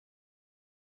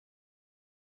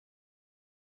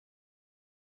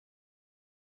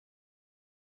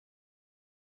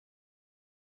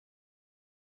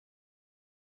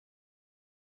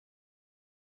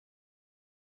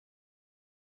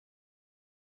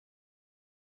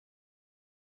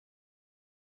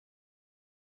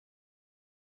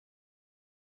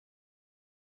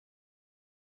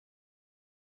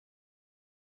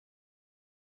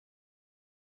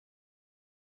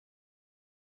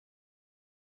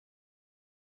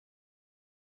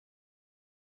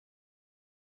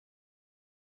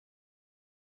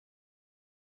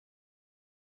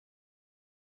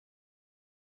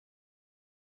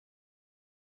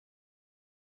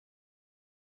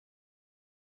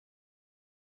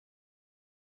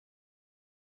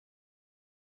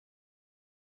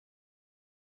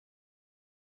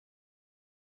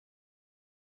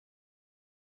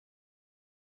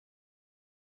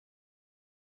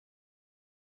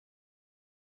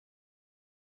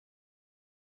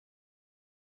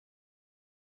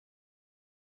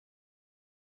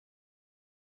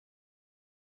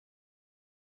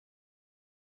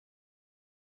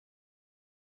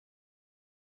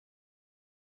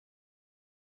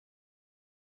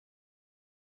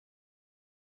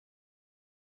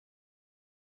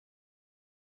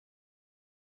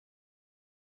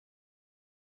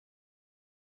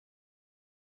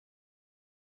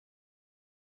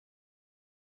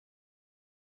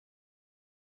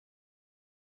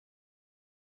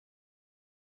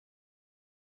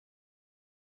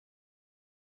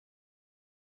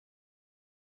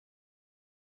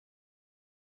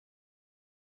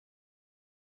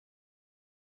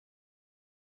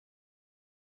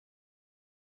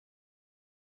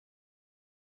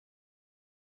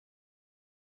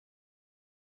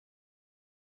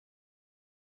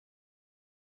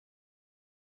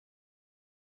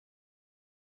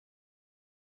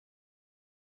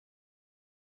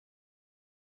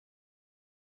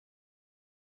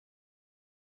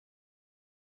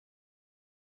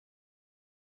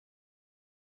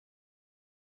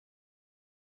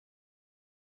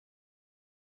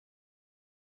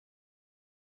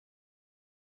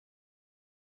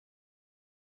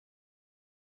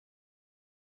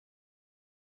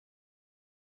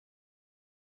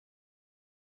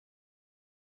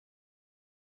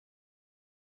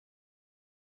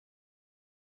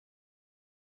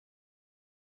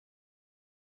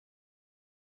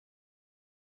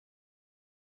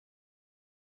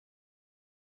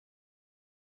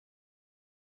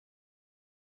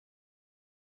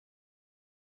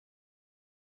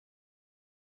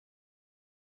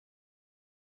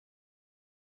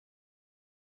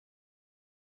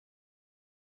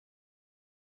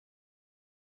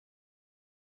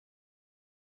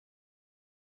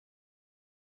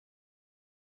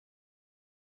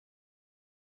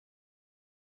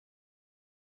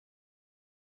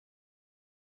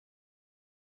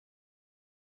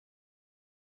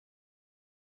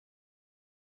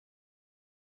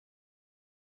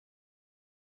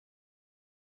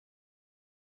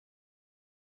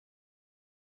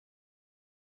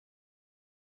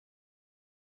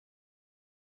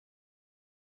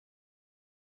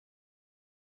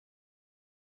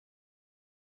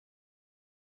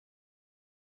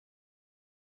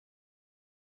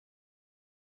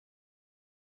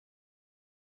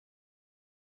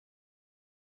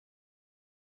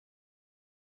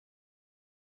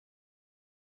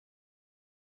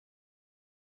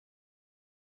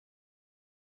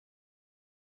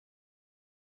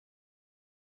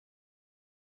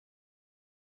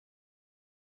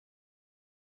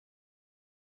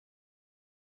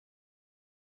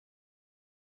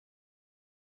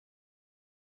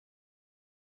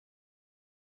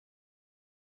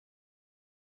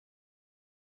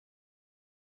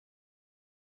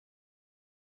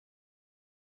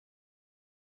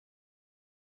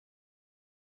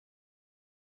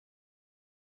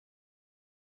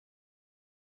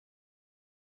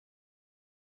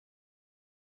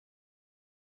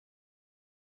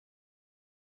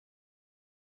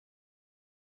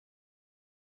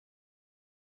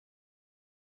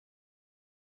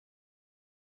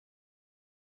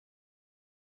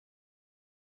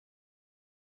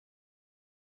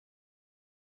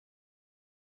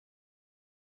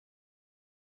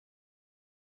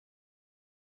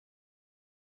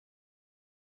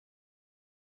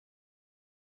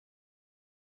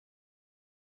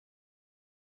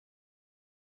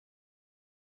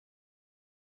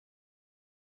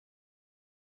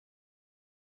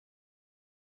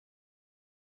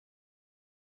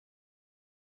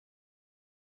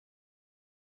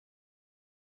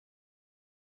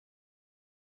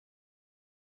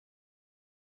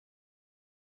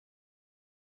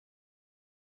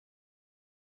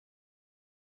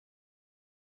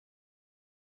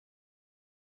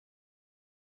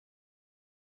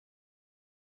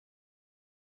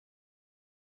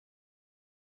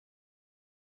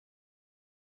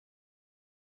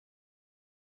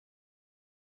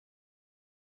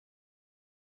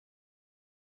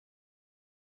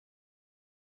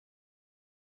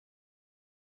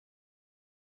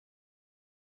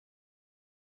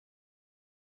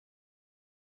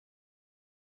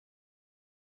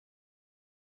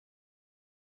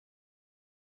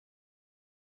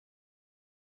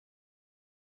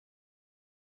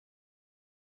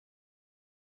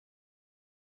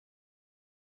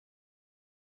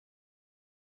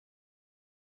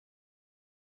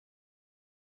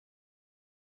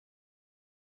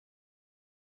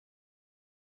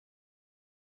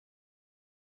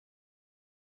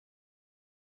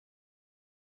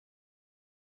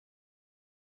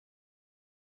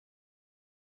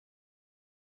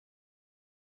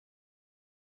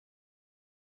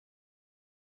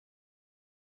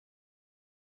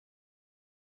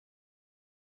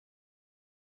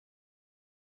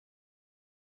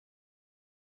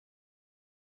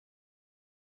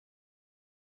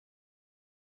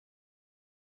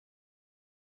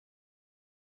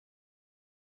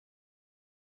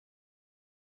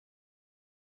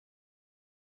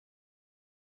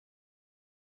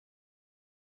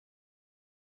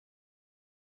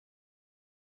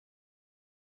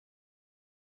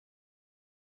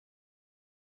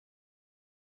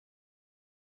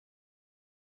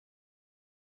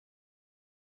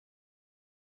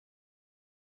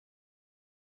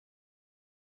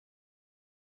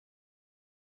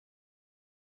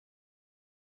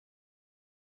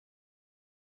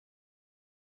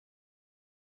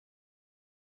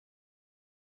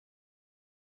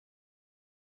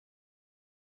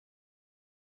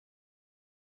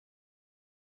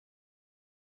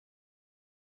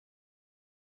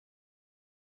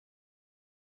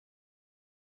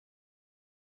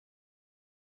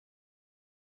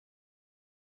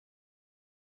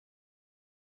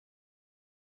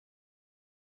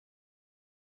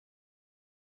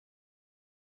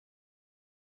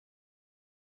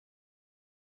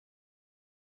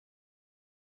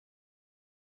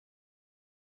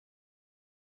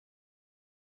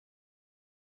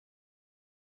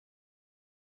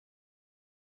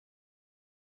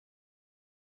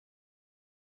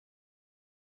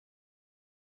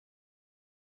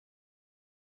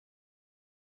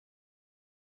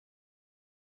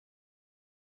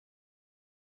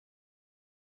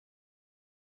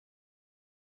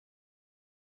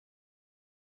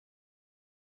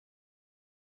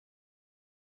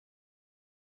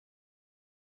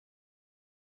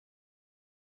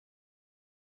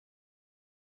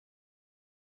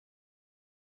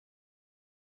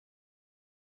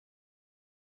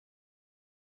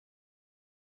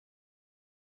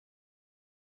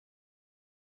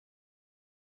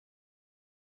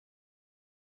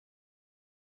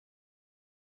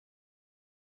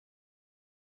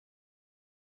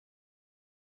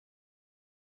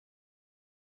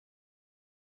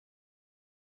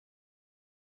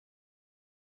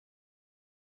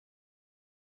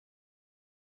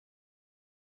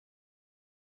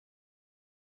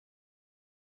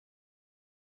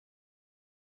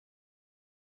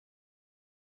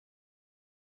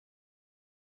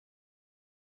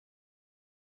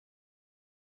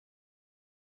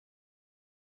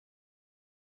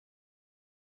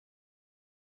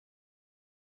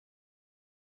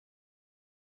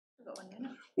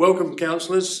Welcome,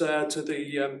 councillors, to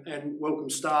the and welcome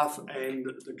staff and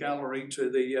the gallery to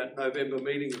the November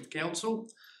meeting of council.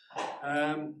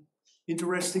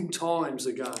 Interesting times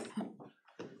again.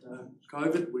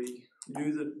 COVID, we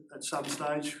knew that at some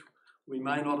stage we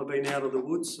may not have been out of the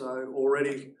woods, so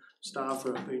already staff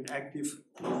have been active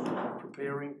in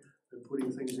preparing and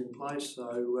putting things in place.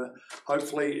 So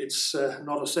hopefully it's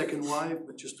not a second wave,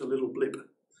 but just a little blip.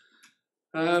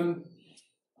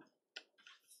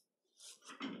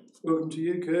 Welcome to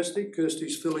you, Kirsty.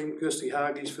 Kirsty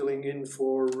Hargey's filling in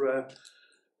for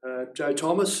Joe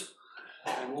Thomas,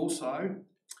 and also,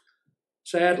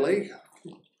 sadly,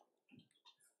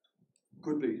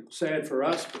 could be sad for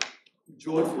us, but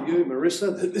joy for you,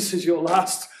 Marissa, that this is your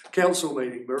last council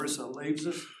meeting. Marissa leaves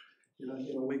us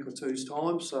in a week or two's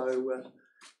time, so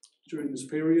during this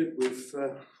period we've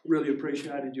really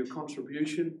appreciated your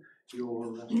contribution,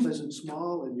 your pleasant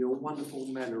smile and your wonderful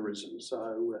mannerisms.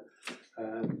 So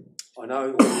I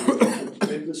know all the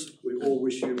members, we all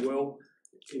wish you well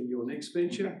in your next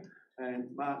venture, and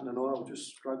Martin and I will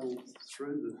just struggle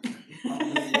through the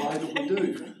way that we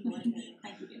do.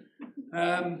 Thank you.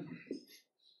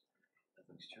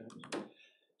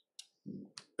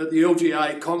 At the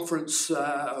LGA conference, or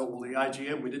the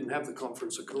AGM, we didn't have the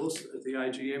conference of course, at the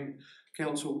AGM,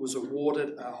 Council was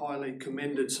awarded a highly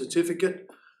commended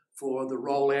certificate for the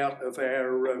rollout of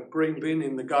our green bin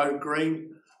in the Go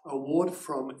Green award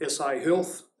from SA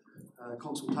Health.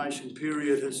 Consultation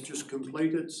period has just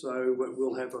completed, so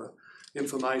we'll have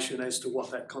information as to what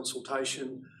that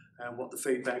consultation and what the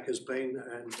feedback has been,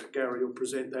 and Gary will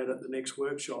present that at the next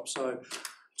workshop. So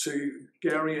to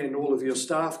Gary and all of your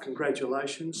staff,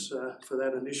 congratulations for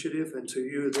that initiative, and to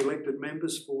you, the elected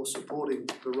members, for supporting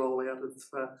the rollout of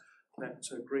that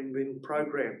green bin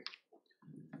program.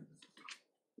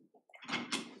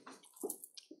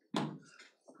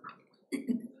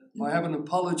 I have an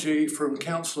apology from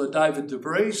Councillor David De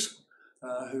Vries,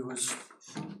 who was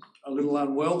a little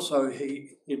unwell, so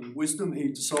he, in wisdom, he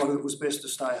decided it was best to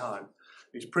stay home.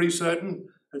 He's pretty certain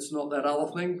it's not that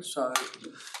other thing, so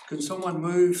can someone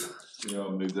move? Yeah,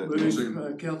 I'll move that.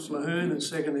 Move Councillor Hearn and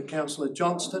seconded Councillor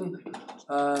Johnston,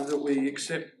 that we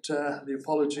accept the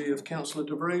apology of Councillor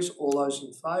De Vries. All those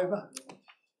in favour?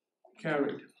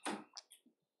 Carried.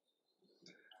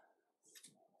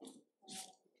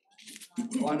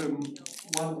 Item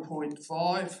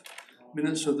 1.5,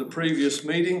 minutes of the previous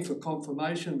meeting for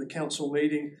confirmation. The council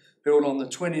meeting held on the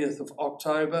 20th of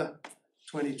October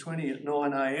 2020 at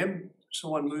 9 a.m.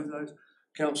 Someone move those.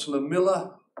 Councillor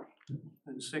Miller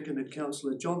and seconded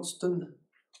Councillor Johnston.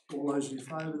 All those in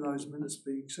favour, those minutes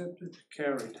be accepted.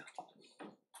 Carried.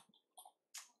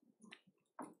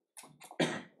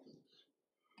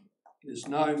 There's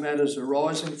no matters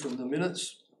arising from the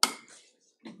minutes.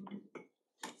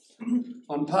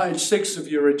 On page 6 of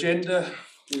your agenda,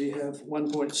 we have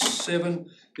 1.7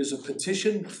 is a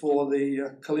petition for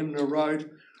the Kalimna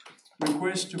Road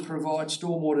request to provide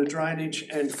stormwater drainage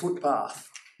and footpath.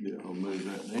 Yeah, I'll move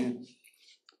that now.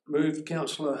 Moved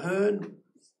Councillor Hearn.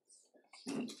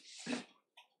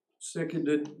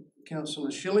 Seconded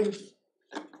Councillor Schilling.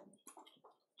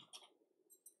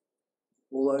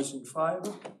 All those in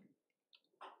favour?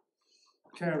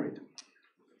 Carried.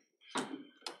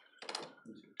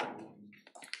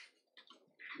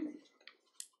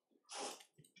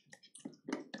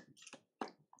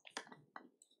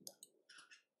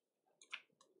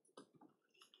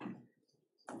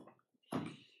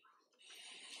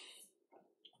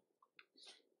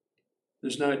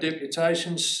 There's no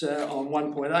deputations on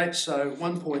 1.8, so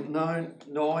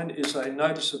 1.9 is a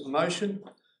notice of motion,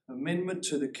 amendment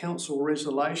to the council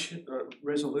resolution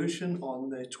on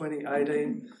the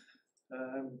 2018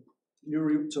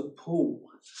 Nurulta pool.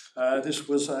 This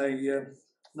was a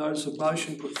notice of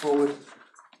motion put forward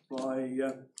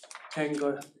by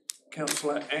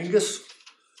Councillor Angus.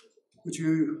 Would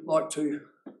you like to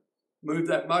move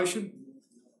that motion?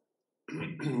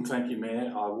 Thank you,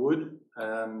 Mayor. I would.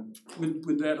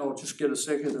 With that, I'll just get a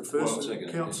second first.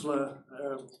 Well,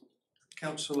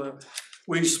 Councillor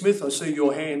Wee Smith, I see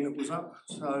your hand was up.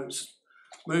 So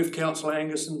move Councillor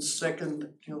Angerson,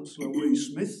 second Councillor Wee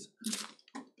Smith.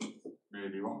 Mayor,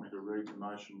 do you want me to read the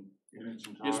motion in its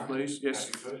entirety? Yes, please.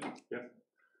 Yes. Yep.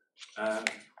 I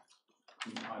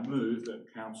move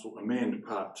that Council amend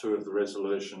Part 2 of the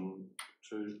Resolution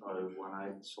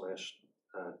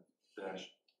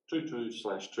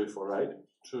 2018/22/248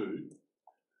 to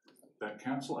that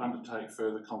Council undertake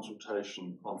further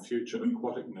consultation on future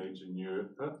aquatic needs in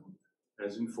Nurulta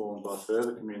as informed by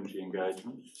further community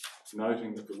engagement,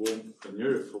 noting that the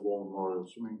New for War Memorial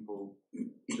Swimming Pool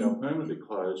shall permanently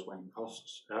close when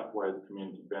costs outweigh the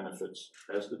community benefits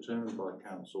as determined by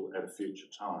Council at a future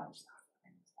time.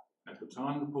 At the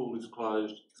time the pool is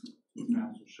closed,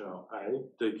 Council shall A,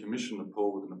 decommission the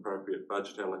pool with an appropriate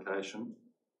budget allocation,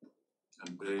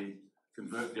 and B,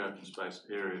 convert the open space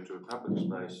area to a public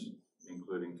space,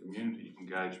 including community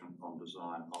engagement on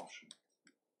design option.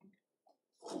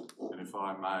 And if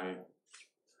I may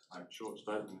make a short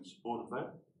statement in support of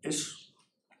that. Yes.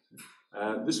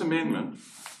 This amendment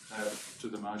to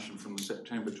the motion from the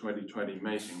September 2020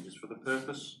 meeting is for the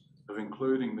purpose of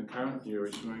including the current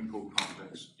Newry swimming pool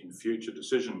complex in future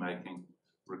decision making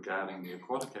regarding the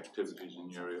aquatic activities in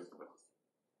Newry.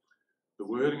 The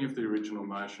wording of the original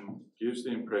motion gives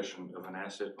the impression of an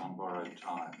asset on borrowed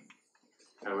time.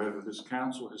 However, this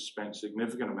council has spent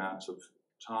significant amounts of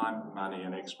time, money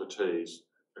and expertise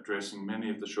addressing many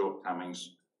of the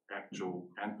shortcomings, actual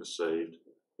and perceived,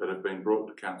 that have been brought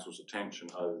to council's attention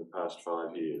over the past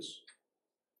 5 years.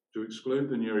 To exclude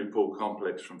the Newry pool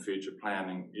complex from future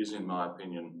planning is, in my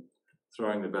opinion,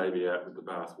 throwing the baby out with the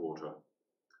bathwater.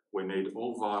 We need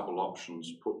all viable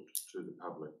options put to the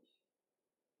public.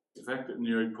 The fact that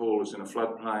Newry pool is in a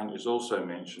floodplain is also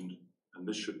mentioned, and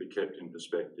this should be kept in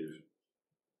perspective.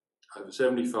 Over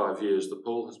 75 years, the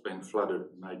pool has been flooded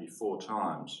maybe 4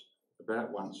 times,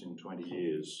 about once in 20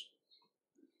 years.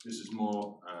 This is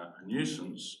more a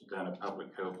nuisance than a public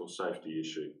health or safety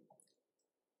issue.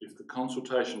 If the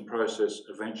consultation process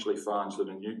eventually finds that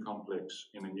a new complex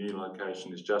in a new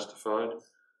location is justified,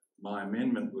 my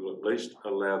amendment will at least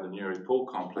allow the Newry pool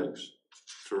complex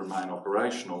to remain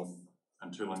operational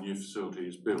until a new facility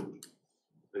is built.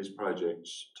 These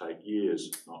projects take years,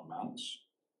 not months.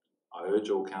 I urge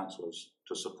all councillors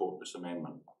to support this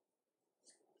amendment.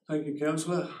 Thank you,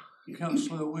 Councillor.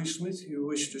 Councillor Wee-Smith, you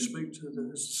wish to speak to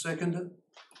the seconder?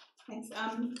 Thanks.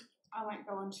 I won't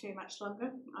go on too much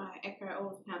longer. I echo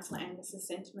all of Councillor Angus's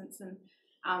sentiments, and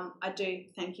I do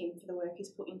thank him for the work he's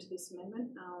put into this amendment.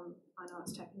 I know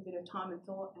it's taken a bit of time and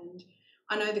thought, and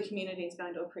I know the community is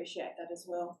going to appreciate that as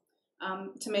well.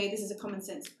 To me, this is a common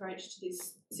sense approach to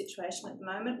this situation at the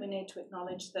moment. We need to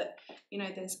acknowledge that, you know,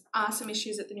 there are some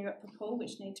issues at the New pool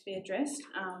which need to be addressed,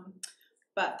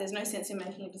 but there's no sense in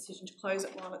making a decision to close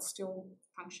it while it's still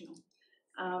functional.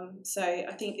 So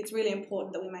I think it's really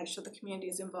important that we make sure the community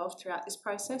is involved throughout this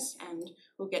process, and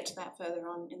we'll get to that further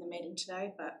on in the meeting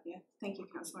today. But yeah, thank you,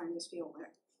 Councillor Angus, for your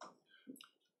work.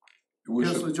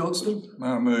 Councillor Johnston? May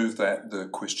I move that the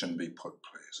question be put,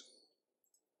 please?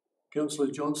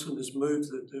 Councillor Johnson has moved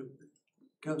that.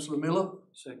 Councillor Miller?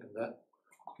 Second that.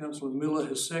 Councillor Miller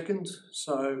has seconded.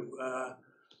 So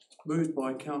moved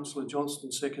by Councillor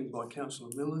Johnston, seconded by Councillor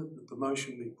Miller, that the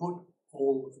motion be put.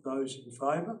 All of those in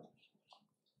favour?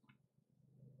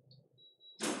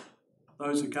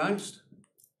 Those against?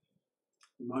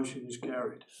 The motion is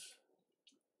carried.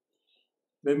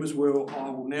 Members, I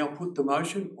will now put the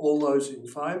motion. All those in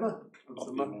favour of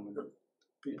the motion?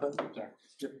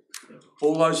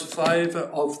 All those in favour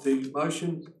of the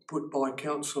motion put by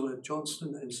Councillor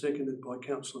Johnston and seconded by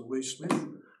Councillor Wee-Smith?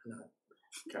 No.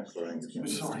 Councillor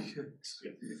Angus. Sorry.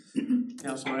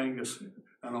 Councillor Angus.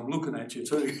 And I'm looking at you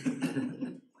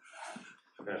too.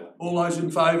 All those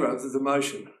in favour of the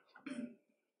motion?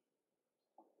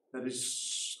 That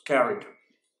is carried.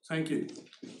 Thank you.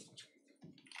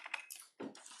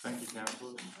 Thank you,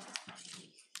 councillors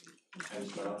and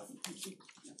staff.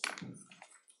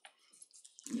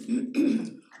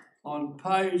 On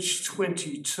page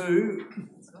 22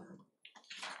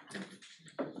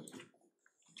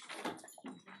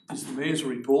 is the Mayor's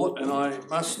report, and I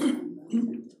must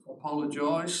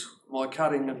apologise, my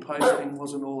cutting and pasting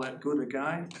wasn't all that good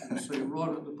again. You see right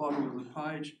at the bottom of the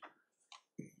page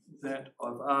that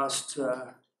I've asked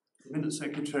the Minute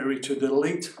Secretary to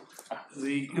delete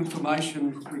the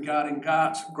information regarding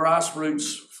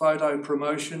grassroots photo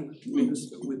promotion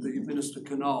with the Minister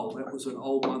Knoll. That was an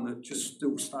old one that just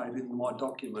still stayed in my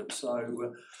document.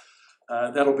 So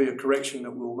that'll be a correction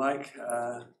that we'll make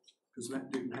because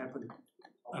that didn't happen.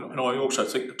 And I also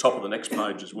think the top of the next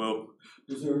page as well.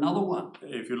 Is there another one?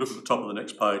 If you look at the top of the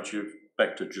next page, you're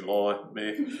back to July,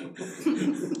 Mayor.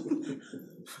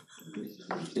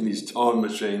 In his time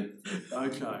machine.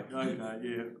 Okay,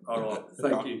 yeah. All right,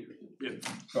 thank you. Yeah.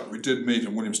 But we did meet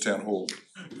in Williamstown Hall.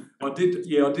 I did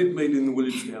meet in the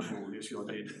Williamstown Hall, yes,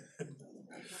 I did.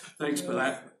 Thanks for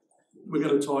that. We're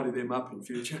going to tidy them up in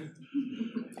future.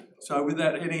 So with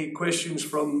that, any questions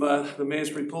from the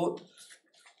Mayor's report?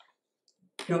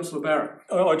 Councillor Barrett.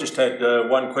 Oh, I just had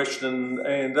one question,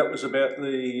 and that was about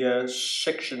the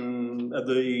section of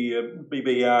the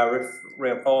BBRF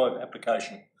Round 5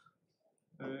 application.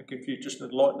 Could you just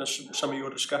enlighten us on some of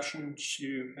your discussions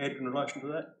you had in relation to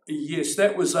that? Yes,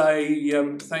 that was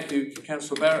a, thank you,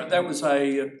 Councillor Barrett, that was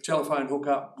a telephone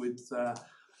hookup with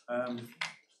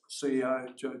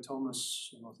CEO Joe Thomas,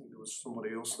 and I think there was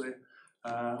somebody else there,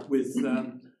 with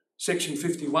Section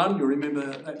 51. You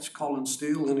remember that's Colin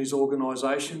Steele and his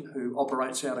organisation who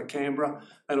operates out of Canberra,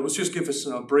 and it was just give us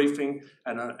a briefing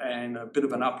and a bit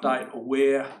of an update of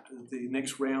where the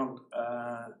next round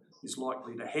is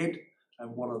likely to head,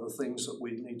 and what are the things that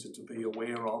we needed to be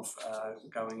aware of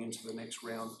going into the next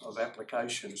round of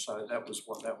application. So that was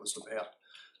what that was about.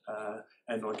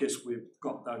 And I guess we've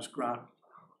got those grant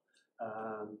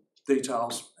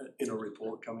details in a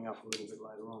report coming up a little bit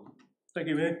later on. Thank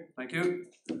you, Mayor. Thank you.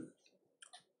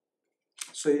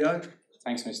 CEO?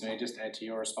 Thanks, Mr. Mayor. Just to add to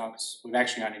your response, we've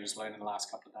actually only just learned in the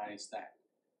last couple of days that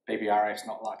BBRF is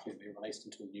not likely to be released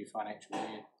until the new financial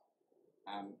year.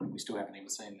 We still haven't even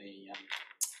seen the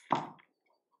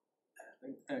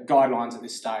guidelines at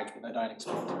this stage, but they don't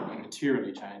expect to be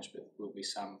materially changed, but will be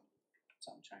some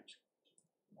change.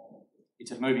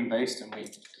 It's a moving beast, and we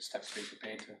just have to be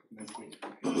prepared to move quickly.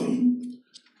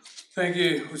 Thank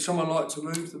you. Would someone like to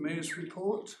move the Mayor's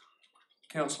report?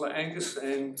 Councillor Angus,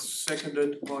 and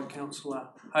seconded by Councillor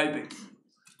Haybick.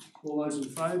 All those in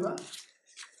favour?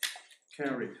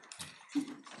 Carried.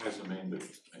 As amended.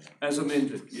 As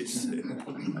amended, yes.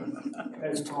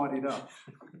 As tidied up.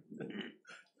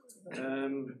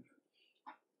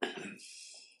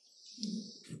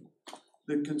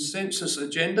 The consensus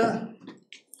agenda.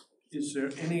 Is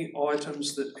there any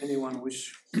items that anyone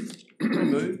wish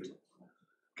removed?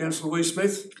 Councillor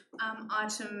Wee-Smith?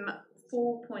 Item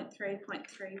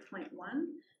 4.3.3.1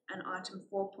 and item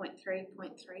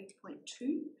 4.3.3.2,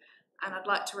 and I'd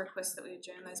like to request that we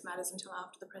adjourn those matters until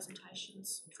after the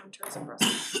presentations from Teresa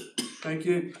Barossa. Thank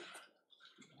you.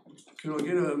 Can I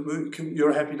get a move?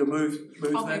 You're happy to move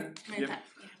I'll that? move that. Yeah.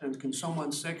 And can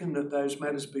someone second that those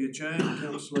matters be adjourned,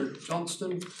 Councillor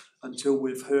Johnston, until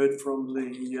we've heard from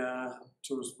the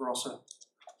Teresa Barossa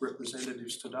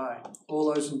representatives today? All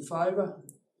those in favour?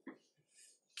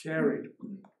 Carried.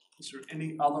 Is there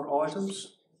any other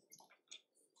items?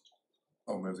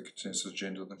 I'll move the consensus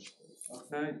agenda then.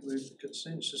 Okay, move the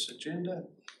consensus agenda.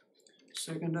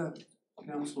 Seconder,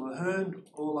 Councillor Hearn.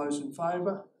 All those in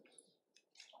favour?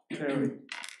 Carried.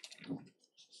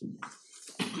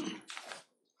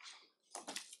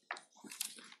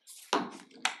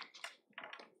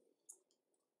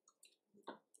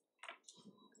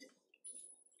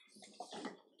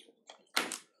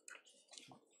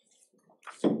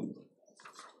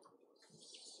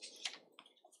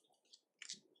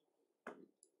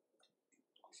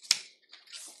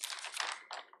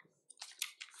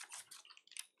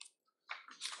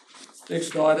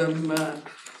 Next item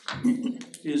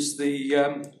is the,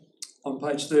 on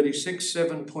page 36,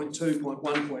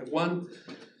 7.2.1.1,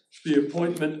 the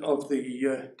appointment of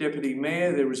the Deputy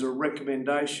Mayor. There is a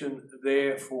recommendation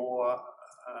there for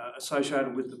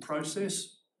associated with the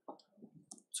process.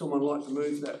 Someone like to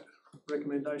move that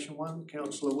recommendation one?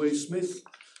 Councillor Wee-Smith,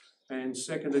 and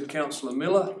seconded Councillor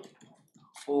Miller.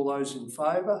 All those in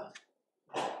favour?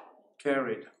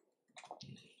 Carried.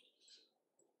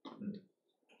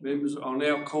 Members, I'll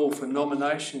now call for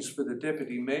nominations for the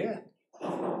Deputy Mayor.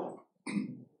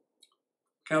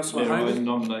 Councillor Mayor, I Hayden.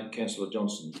 nominate Councillor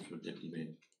Johnson for Deputy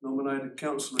Mayor. Nominated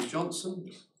Councillor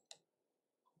Johnson.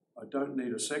 I don't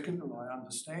need a second, and I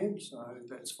understand, so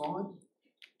that's fine.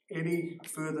 Any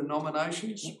further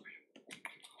nominations?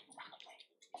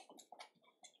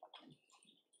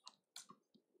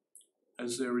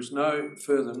 As there is no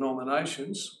further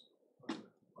nominations,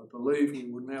 I believe we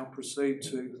will now proceed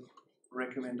to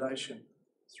recommendation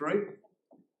 3.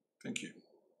 Thank you.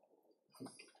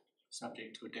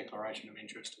 Subject to a declaration of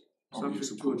interest.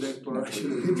 Subject to a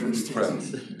declaration of interest. Proud.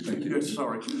 Thank you. Yes,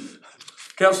 sorry.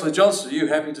 Councillor Johnson, are you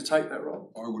happy to take that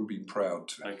role? I would be proud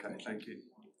to. Okay, thank you.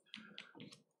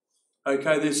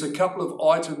 Okay, there's a couple of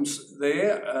items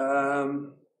there,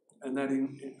 and that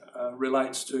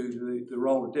relates to the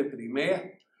role of Deputy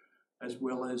Mayor, as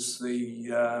well as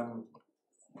the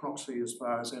proxy as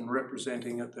far as and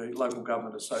representing at the Local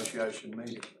Government Association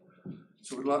meeting.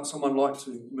 So would someone like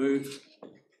to move?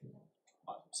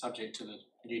 Subject to the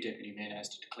new Deputy Mayor has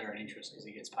to declare an interest because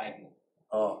he gets paid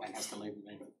and has to leave the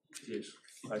meeting. Yes,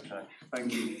 okay,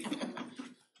 thank you.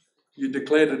 You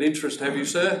declared an interest, have you,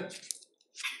 sir?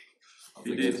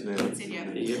 You did. It's in your...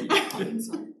 We'll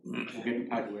get the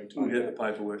paperwork. We'll get the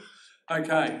paperwork.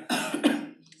 Okay.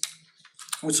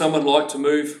 Would someone like to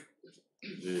move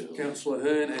Councillor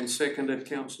Hearn, and seconded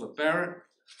Councillor Barrett,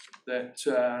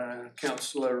 that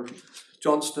Councillor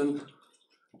Johnston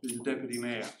is the Deputy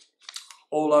Mayor.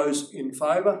 All those in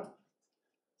favour?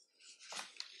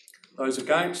 Those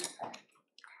against?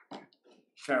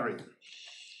 Carried.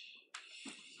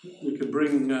 We can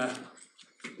bring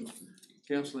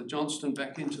Councillor Johnston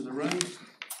back into the room.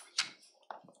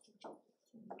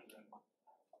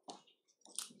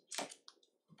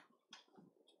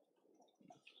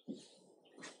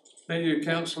 Thank you,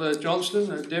 Councillor Johnston,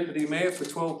 Deputy Mayor for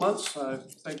 12 months. So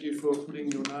thank you for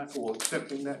putting your name or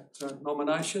accepting that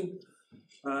nomination.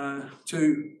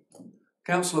 To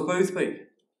Councillor Boothby,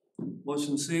 my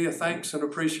sincere thanks and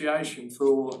appreciation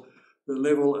for the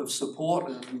level of support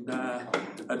and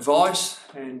advice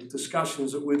and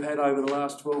discussions that we've had over the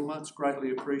last 12 months.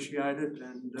 Greatly appreciated,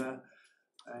 and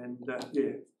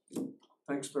yeah,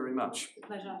 thanks very much.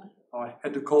 Pleasure. I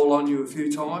had to call on you a few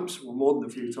times, well, more than a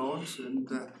few times, and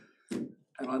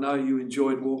I know you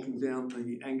enjoyed walking down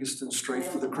the Anguston Street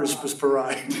for the Christmas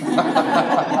parade.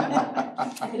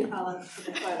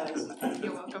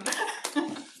 You're welcome.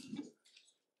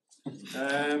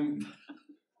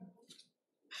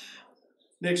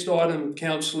 Next item,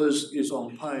 councillors, is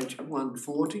on page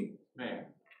 140. Mayor,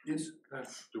 Yes.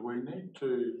 do we need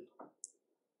to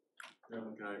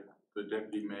delegate the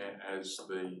Deputy Mayor as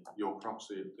your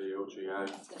proxy at the LGA?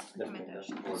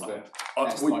 Recommendation. Or is that,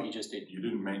 That's what you just did. you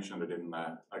didn't mention it in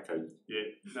that, okay, Yeah,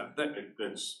 no,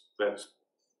 that's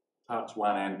parts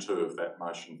 1 and 2 of that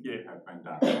motion have been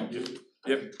done.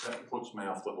 Yep. That puts me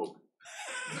off the hook.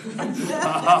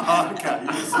 okay,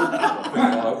 yes.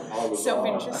 I was,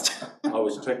 Self-interest. I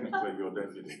was technically your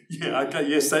deputy. Yeah, okay,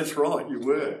 yes, that's right, you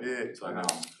were, yeah. So now,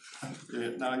 Yeah,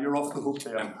 no, you're off the hook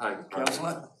now, and paid.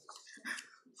 councillor.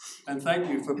 And thank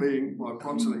you for being my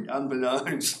proxy,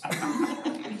 unbeknownst.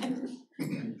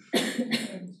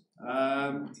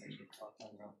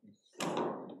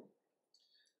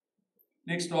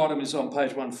 Next item is on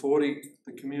page 140,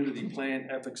 the Community Plan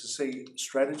Advocacy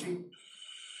Strategy.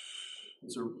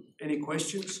 Is there any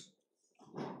questions?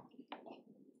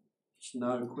 There's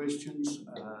no questions.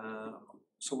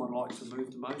 Someone like to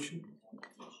move the motion?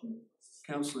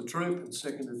 Councillor Troop, and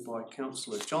seconded by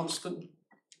Councillor Johnston.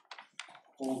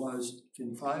 All those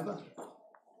in favour?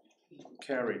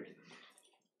 Carried.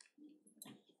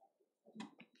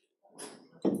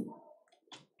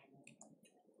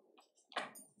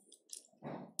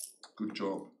 Good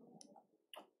job.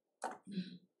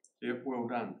 Yep, well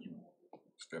done.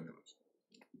 It's fabulous.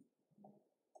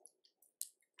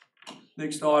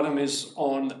 Next item is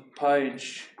on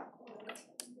page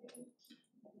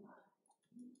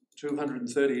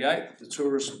 238, the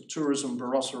Tourism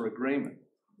Barossa Agreement.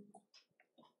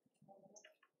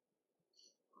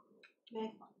 Mayor,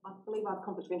 I believe I have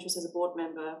conflict of interest as a board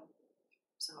member,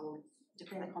 so I will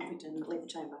declare that conflict and leave the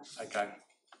chamber. Okay.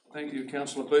 Thank you,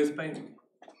 Councillor Boothby.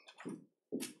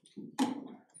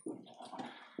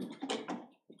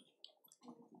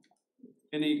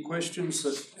 Any questions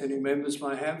that any members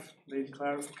may have? Need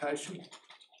clarification?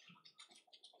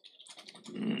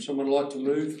 Someone like to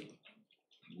move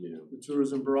the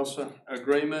Tourism Barossa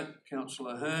Agreement?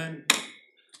 Councillor Hearn,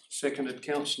 seconded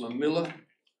Councillor Miller.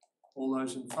 All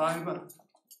those in favour?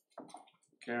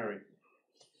 Carried.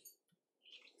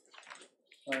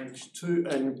 Page 2,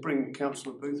 and bring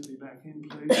Councillor Boothby back in,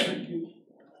 please. Thank you.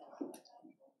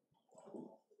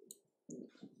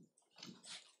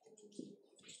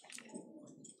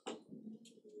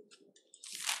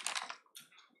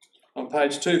 On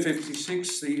page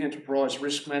 256, the Enterprise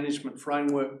Risk Management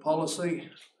Framework Policy.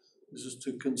 This is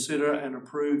to consider and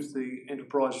approve the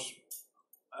Enterprise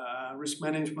Risk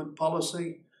Management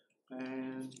Policy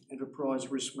and Enterprise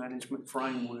Risk Management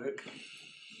Framework.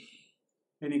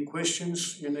 Any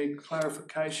questions? You need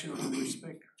clarification in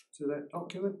respect to that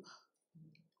document?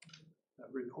 That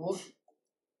report?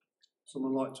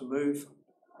 Someone like to move?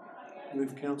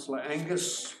 Move Councillor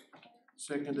Angus,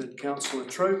 seconded Councillor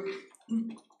Troop.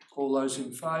 All those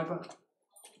in favour?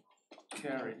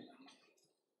 Carried.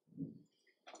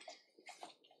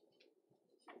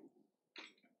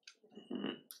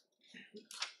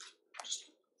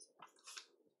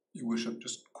 Your Worship,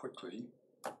 just quickly,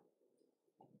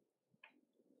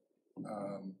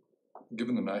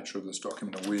 given the nature of this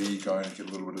document, are we going to get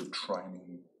a little bit of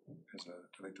training as an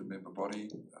elected member body?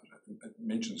 It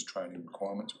mentions training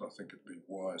requirements, but I think it'd be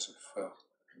wise if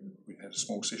we had a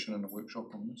small session and a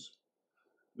workshop on this.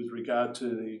 With regard to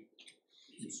the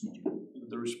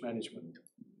risk management.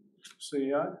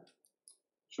 CEO?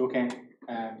 Sure can.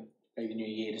 Be the new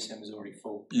year, December's already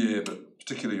full. Yeah, but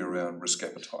particularly around risk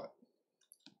appetite.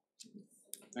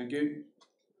 Thank you.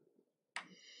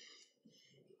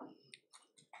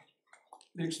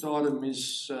 Next item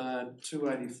is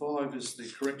 285 is the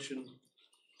correction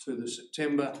to the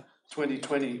September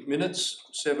 2020 minutes,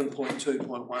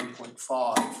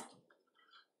 7.2.1.5.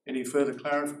 Any further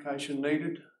clarification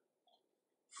needed?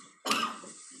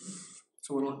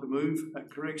 Someone like to move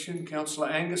that correction? Councillor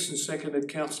Angus and seconded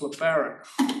Councillor Barrett.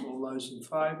 All those in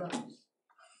favour?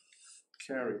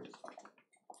 Carried.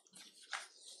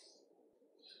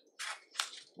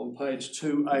 On page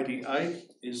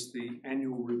 288 is the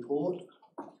annual report.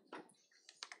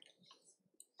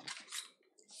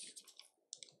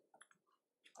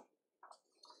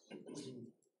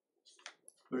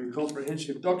 Very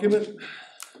comprehensive document.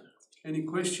 Any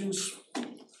questions?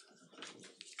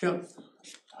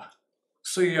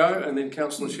 CEO and then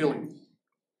Councillor Schilling.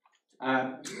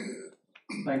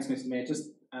 Thanks, Mr. Mayor.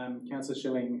 Just Councillor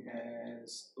Schilling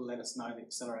has let us know the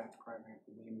Accelerate program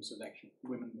for women was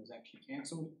actually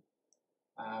cancelled.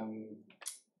 And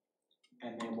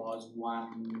there was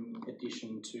one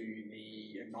addition to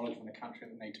the acknowledgement of country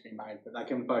that need to be made, but they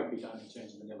can both be done in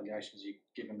terms of the delegations you've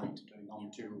given me to do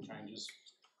non-material changes.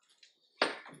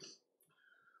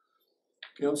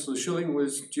 Councillor Schilling,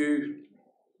 was due.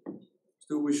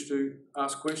 Still wish to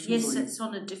ask questions? Yes, it's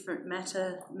on a different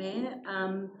matter, Mayor.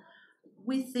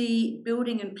 With the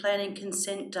building and planning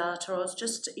consent data, I was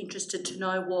just interested to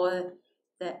know why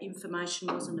that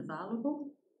information wasn't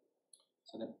available.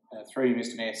 So through you,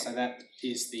 Mr. Mayor, so that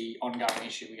is the ongoing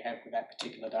issue we have with that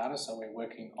particular data. So we're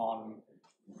working on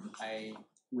a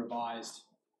revised,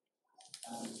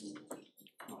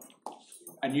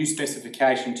 a new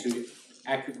specification to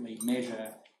accurately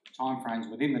measure timeframes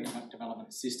within the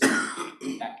development system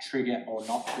that trigger or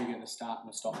not trigger the start and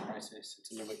the stop process.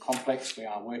 It's a little bit complex. We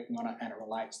are working on it, and it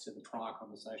relates to the prior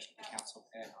conversation the council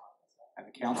had at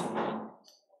the council meeting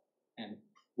and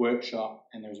workshop,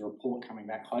 and there's a report coming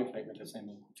back hopefully with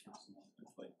December.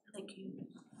 Thank you.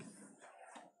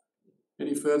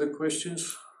 Any further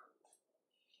questions?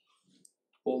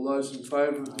 All those in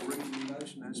favour of the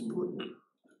recommendation as put?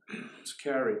 It's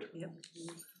carried. Yep.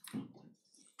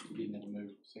 You didn't have a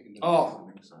move, second. Oh,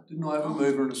 didn't I have a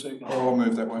mover and a second? Oh, I'll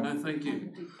move that way. No, thank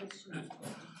you.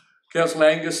 Councillor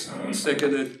Angus,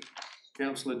 seconded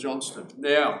Councillor Johnston.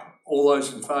 Now, all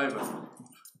those in favour?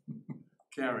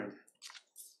 Carried.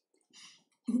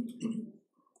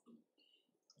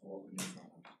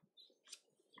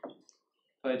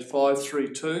 Page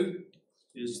 532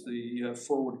 is the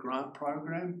forward grant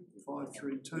program.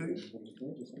 532.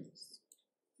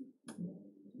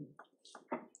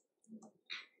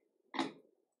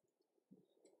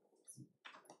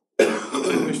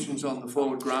 Questions on the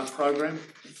forward grant program?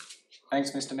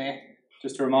 Thanks, Mr. Mayor.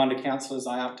 Just a reminder, councillors,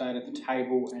 I updated the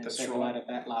table and That's circulated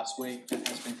that last week. That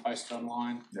has been posted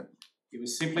online. Yep. It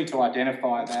was simply to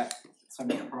identify that some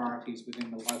of the priorities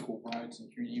within the local roads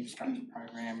and community infrastructure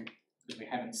program, because we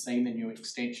haven't seen the new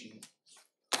extension,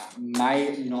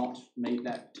 may not meet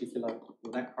that particular,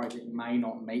 or that project may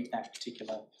not meet that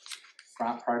particular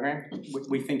grant program.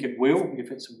 We think it will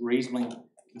if it's reasonably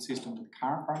consistent with the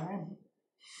current program.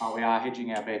 We are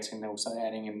hedging our bets and also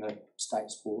adding in the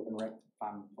state sport and rec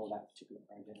fund for that particular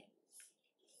project.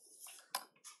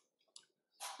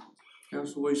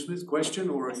 Councillor Wee-Smith, question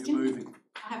or are you moving?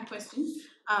 I have a question,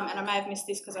 and I may have missed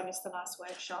this because I missed the last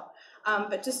workshop,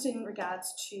 but just in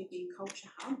regards to the Culture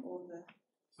Hub or the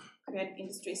Creative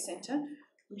Industries Centre,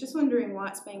 I'm just wondering why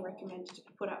it's being recommended to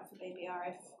be put up for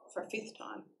BBRF for a fifth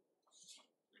time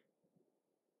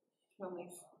when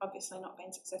we've obviously not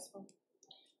been successful.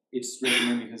 It's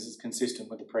recommended because it's consistent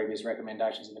with the previous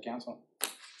recommendations of the council.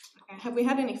 Okay. Have we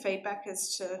had any feedback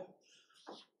as to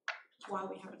why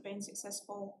we haven't been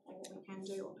successful, or what we can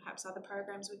do, or perhaps other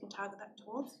programs we can target that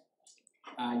towards?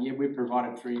 Yeah, we've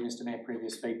provided through you, Mr. Mayor,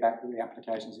 previous feedback that the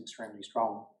application is extremely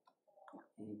strong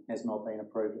and has not been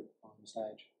approved at the final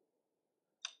stage.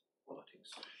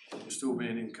 We're still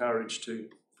being encouraged to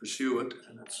pursue it,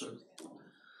 and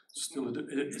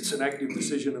it's an active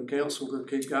decision of council to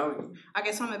keep going. I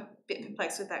guess I'm a bit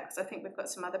perplexed with that because I think we've got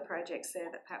some other projects there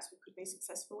that perhaps we could be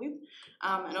successful with,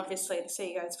 and obviously the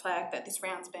CEO's flagged that this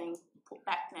round's being put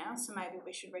back now, so maybe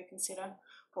we should reconsider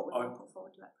what we want to put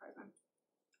forward to that program.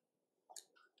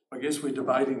 I guess we're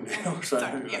debating now, so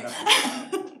Sorry, yeah.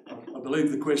 I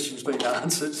believe the question's been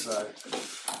answered. So,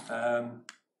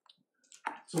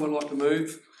 someone like to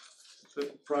move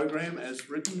the program as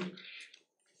written?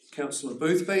 Councillor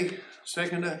Boothby,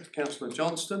 seconder. Councillor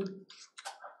Johnston.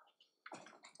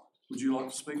 Would you like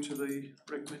to speak to the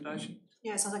recommendation?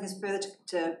 Yes, I think it's further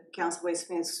to Councillor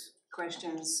Wee-Smith's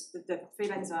questions. The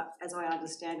feedback, as I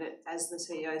understand it, as the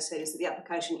CEO said, is that the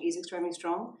application is extremely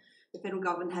strong. The federal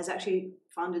government has actually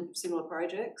funded similar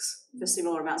projects for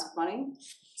similar amounts of money.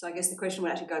 So I guess the question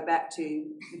would actually go back to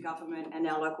the government and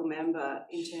our local member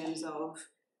in terms of,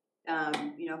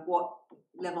 what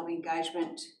level of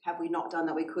engagement have we not done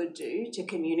that we could do to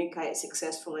communicate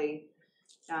successfully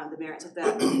the merits of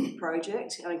that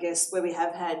project. And I guess where we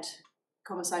have had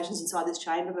conversations inside this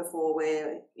chamber before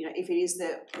where, if it is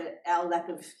that our lack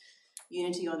of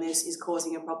unity on this is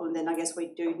causing a problem, then I guess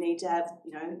we do need to have,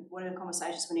 what are the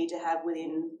conversations we need to have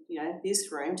within,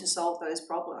 this room to solve those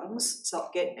problems, so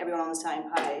get everyone on the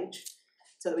same page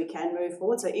so that we can move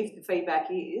forward. So if the feedback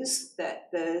is that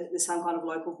there's some kind of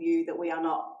local view that we are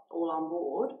not all on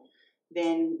board,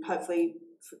 then hopefully,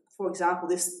 for example,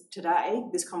 this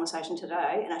conversation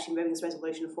today, and actually moving this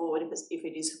resolution forward, if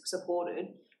it is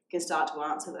supported, can start to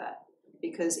answer that.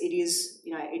 Because it is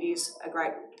a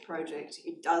great project.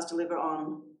 It does deliver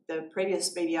on the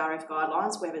previous BBRF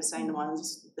guidelines. We haven't seen the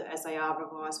ones as they are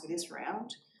revised for this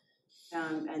round.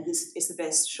 And this is the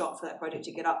best shot for that project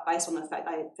to get up based on the fact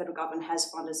that the federal government has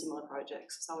funded similar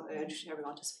projects. So I would urge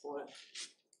everyone to support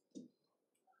it.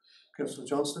 Councillor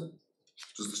Johnston?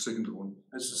 Does the seconder want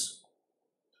to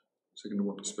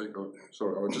speak?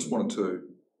 I just wanted to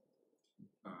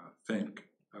thank.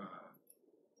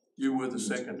 You were the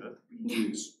seconder.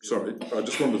 Yes, sorry. I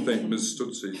just wanted to thank Ms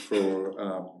Stutzi for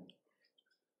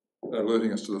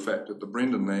alerting us to the fact that the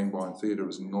Brendan Langbein Theatre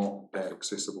is not that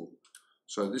accessible.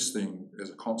 So this thing, as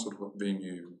a concert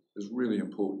venue, is really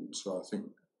important. So I think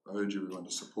I urge everyone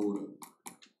to support it.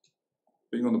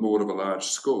 Being on the board of a large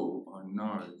school, I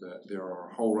know that there are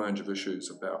a whole range of issues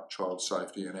about child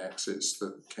safety and access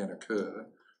that can occur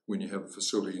when you have a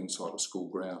facility inside of school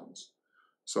grounds.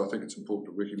 So I think it's important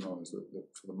to recognise that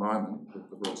for the moment,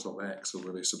 the Barossa lacks a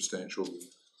really substantial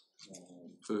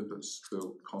purpose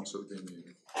built concert venue.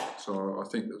 So I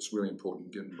think it's really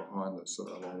important getting behind this,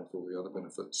 along with all the other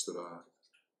benefits that are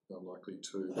likely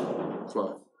to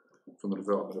flow from the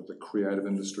development of the Creative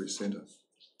Industry Centre.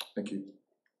 Thank you.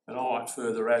 And I might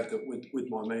further add that with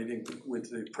my meeting with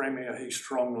the Premier, he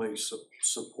strongly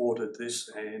supported this,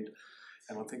 and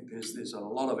I think there's a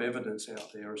lot of evidence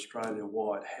out there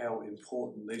Australia-wide how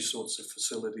important these sorts of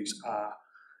facilities are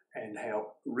and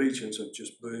how regions are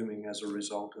just booming as a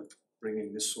result of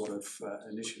bringing this sort of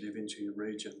initiative into your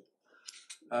region.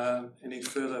 Any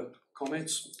further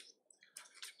comments?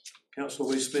 Councillor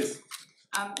Wee-Smith.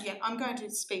 I'm going to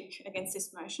speak against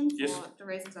this motion for Yes. the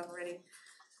reasons I've already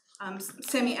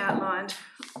semi-outlined.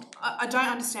 I don't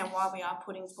understand why we are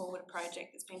putting forward a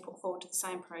project that's been put forward to the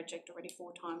same project already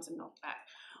 4 times and knocked back.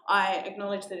 I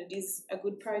acknowledge that it is a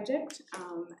good project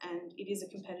and it is a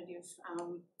competitive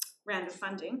round of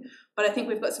funding, but I think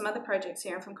we've got some other projects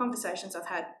here, and from conversations I've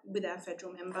had with our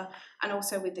federal member and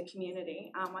also with the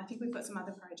community, I think we've got some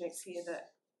other projects here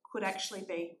that could actually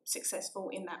be successful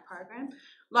in that program,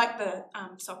 like the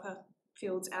soccer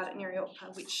fields out at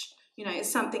Nerialpa, which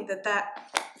is something that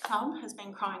club has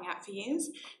been crying out for years.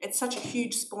 It's such a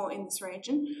huge sport in this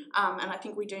region, and I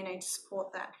think we do need to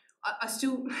support that.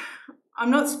 I'm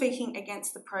not speaking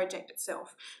against the project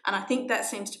itself, and I think that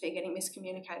seems to be getting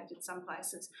miscommunicated in some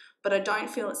places, but I don't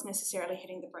feel it's necessarily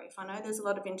hitting the brief. I know there's a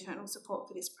lot of internal support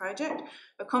for this project,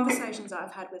 but conversations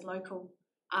I've had with local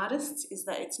artists is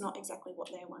that it's not exactly what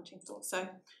they're wanting for. So,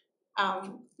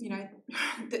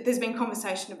 there's been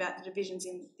conversation about the divisions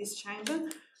in this chamber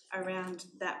around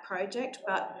that project,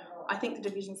 but I think the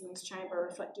divisions in this chamber are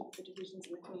reflective of the divisions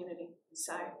in the community.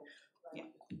 So, yeah,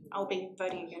 I'll be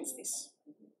voting against this.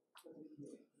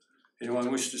 Anyone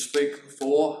wish to speak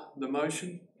for the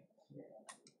motion?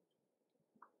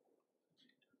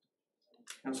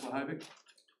 Councillor Hovick?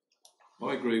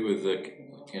 I agree with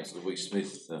Councillor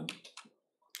Wee-Smith.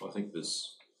 I think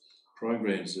there's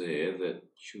programs there that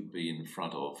should be in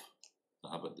front of the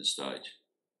hub at this stage,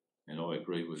 and I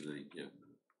agree with the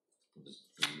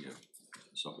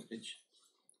soccer pitch.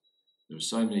 There are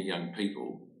so many young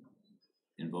people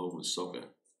involved with soccer.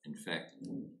 In fact,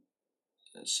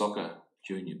 soccer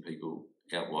junior people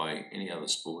outweigh any other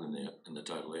sport in the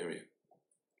total area,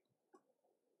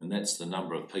 and that's the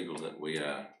number of people that we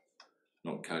are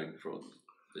not coding for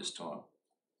this time.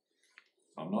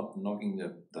 I'm not knocking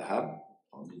the hub.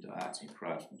 I'm into arts and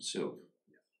crafts myself,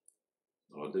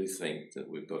 but I do think that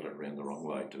we've got it around the wrong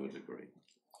way to a degree.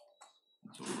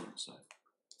 That's all I want to say.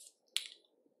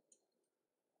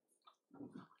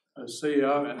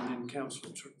 CEO and then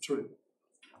Councillor True.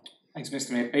 Thanks,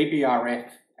 Mr. Mayor.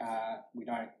 BBRF, we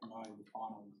don't know the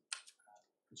final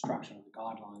construction of the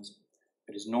guidelines,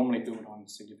 but is normally built on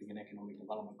significant economic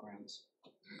development grounds.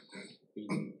 We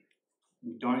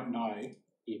don't know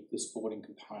if the supporting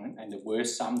component, and there were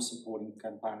some supporting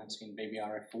components in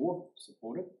BBRF4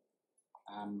 supported,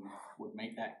 would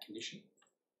meet that condition.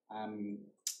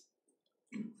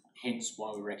 hence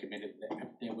why we recommended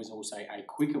that there was also a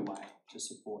quicker way to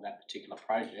support that particular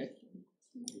project,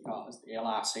 because the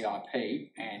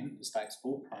LRCIP and the State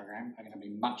Sport Program are going to be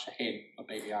much ahead of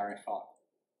BBRF5.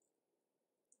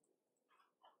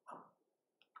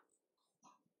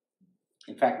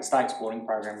 In fact, the State Sporting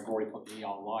Program have already put the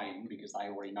EIY in because they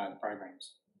already know the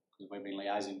programs, because we've been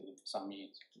liaising with them for some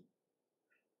years.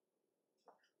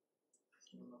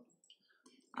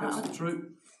 Councillor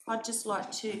Troop. I'd just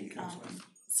like to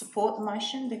support the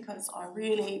motion because I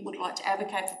really would like to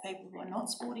advocate for people who are not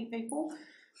sporty people.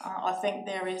 I think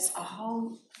there is a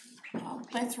whole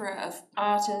plethora of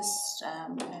artists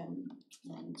and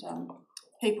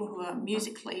people who are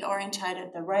musically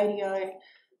orientated, the radio,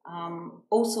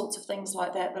 all sorts of things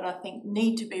like that I think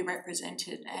need to be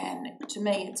represented, and to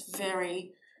me it's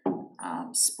very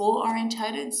sport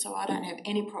orientated, so I don't have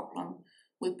any problem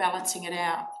with balancing it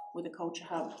out with a culture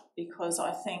hub, because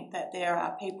I think that there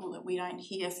are people that we don't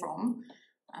hear from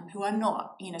who are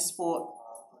not in a sport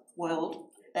world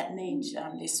that need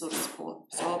this sort of support.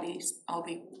 So I'll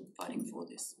be voting for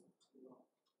this.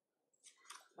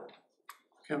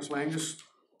 Councillor Angus.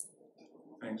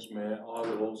 Thanks, Mayor. I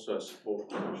will also support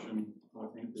the motion. I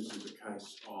think this is a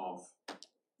case of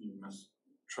you must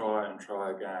try and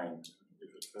try again.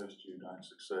 If at first you don't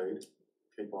succeed,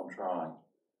 keep on trying.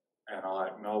 And I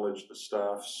acknowledge the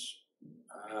staff's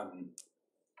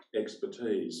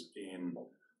expertise in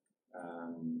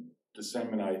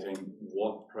disseminating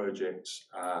what projects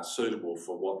are suitable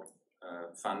for what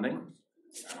funding.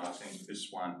 And I think this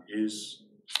one is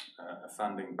a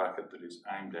funding bucket that is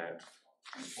aimed at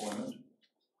employment,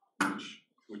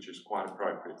 which is quite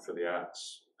appropriate for the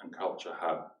Arts and Culture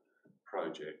Hub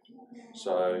project.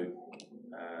 So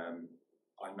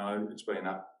I know it's been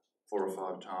up 4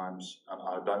 or 5 times, and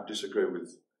I don't disagree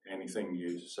with anything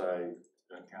you say,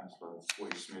 Councillor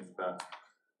Willie-Smith, but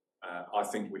I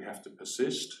think we have to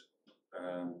persist,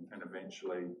 and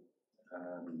eventually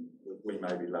we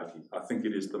may be lucky. I think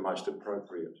it is the most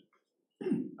appropriate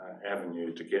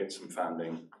avenue to get some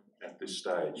funding at this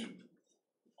stage.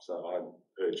 So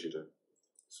I urge you to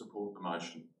support the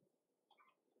motion.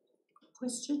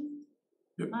 Question?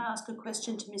 Yep. May I ask a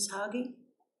question to Ms Hargie?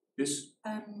 Yes.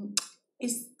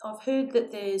 I've heard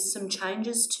that there's some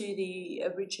changes to the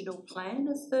original plan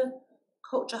of the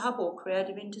Culture Hub or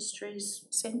Creative Industries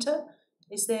Centre.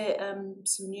 Is there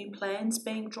some new plans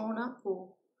being drawn up, or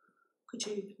could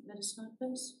you let us know,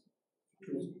 please?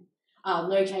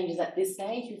 No changes at this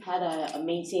stage. We've had a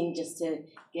meeting just to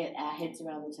get our heads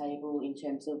around the table in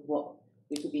terms of what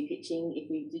we could be pitching if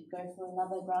we did go for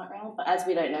another grant round. But as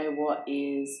we don't know what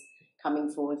is coming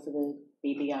forward for the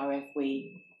BBRF,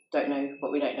 we don't know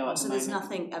what we don't know at the moment. So there's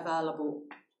nothing available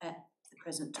at the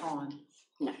present time?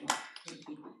 No.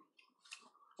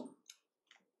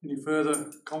 Any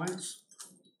further comments?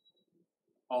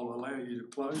 I'll allow you to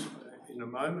close in a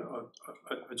moment.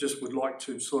 I just would like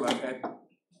to sort of add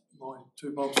my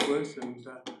 2 bobs worth and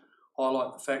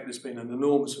highlight the fact there's been an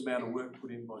enormous amount of work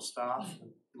put in by staff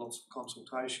and lots of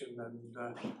consultation,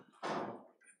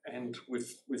 and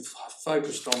we've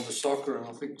focused on the soccer, and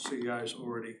I think the CEO's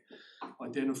already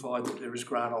identified that there is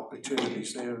grant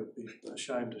opportunities there. It'd be a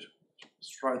shame to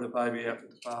throw the baby out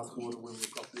with the bathwater when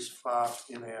we've got this far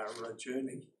in our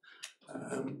journey,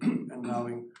 and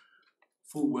knowing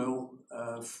full well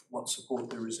of what support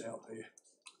there is out there.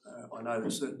 I know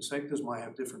that certain sectors may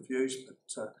have different views,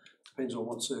 but depends on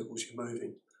what circles you're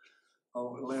moving.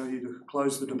 I'll allow you to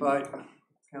close the debate.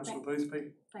 Councillor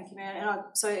Boothby. Thank you, Mayor. And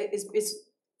so it's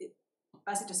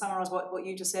basically to summarise what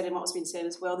you just said and what's been said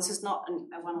as well. This is not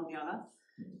a one or the other.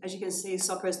 As you can see,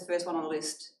 soccer is the first one on the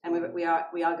list, and we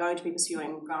are going to be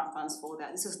pursuing grant funds for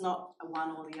that. This is not a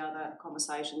one or the other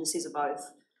conversation. This is a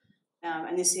both.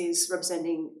 And this is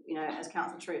representing, as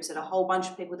Councillor Troop said, a whole bunch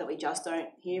of people that we just don't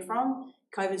hear from.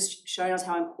 COVID's shown us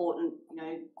how important,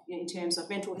 in terms of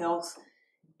mental health,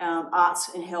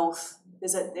 arts and health,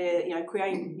 they're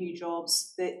creating new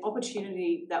jobs. The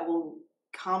opportunity that will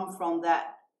come from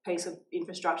that piece of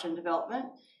infrastructure and development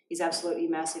is absolutely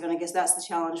massive. And I guess that's the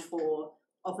challenge for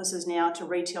officers now, to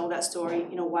retell that story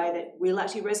in a way that will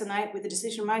actually resonate with the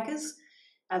decision makers.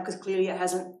 Because clearly it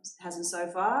hasn't so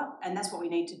far, and that's what we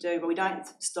need to do. But we don't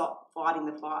stop fighting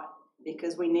the fight,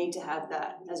 because we need to have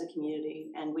that as a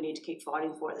community, and we need to keep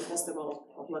fighting for it. That's the role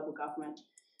of local government,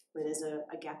 where there's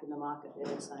a gap in the market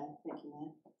there. So thank you,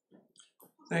 Mayor.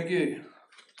 Thank you.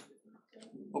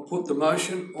 I'll put the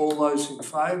motion. All those in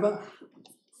favour?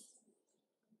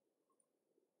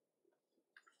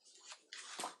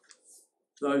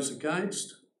 Those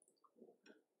against?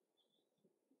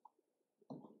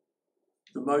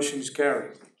 The motion is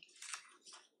carried.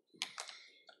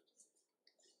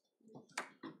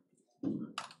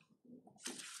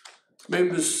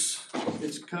 Members,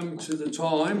 it's come to the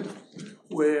time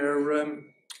where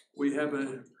we have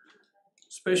a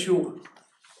special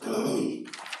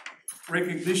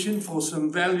recognition for some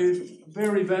very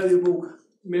valuable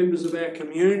members of our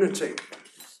community.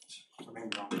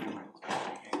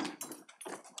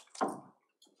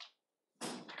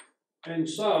 And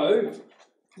so,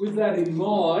 with that in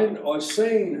mind, I've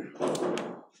seen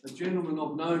a gentleman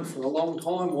I've known for a long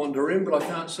time wander in, but I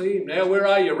can't see him now. Where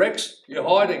are you, Rex? You're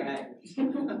hiding.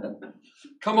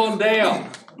 Come on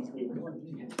down.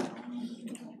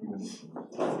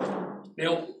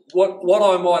 Now, what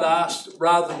I might ask,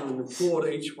 rather than applaud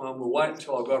each one, we'll wait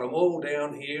until I've got them all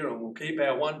down here and we'll keep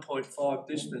our 1.5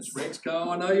 distance. Rex, go.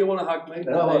 I know you want to hug me.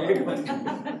 No.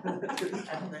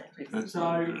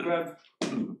 So,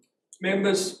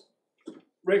 members,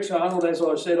 Rex Arnold, as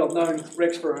I said, I've known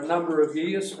Rex for a number of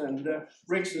years, and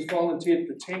Rex has volunteered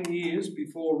for 10 years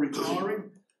before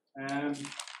retiring.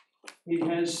 He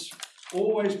has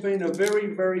always been a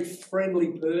very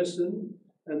friendly person,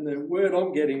 and the word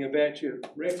I'm getting about you,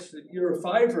 Rex, that you're a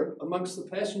favourite amongst the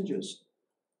passengers.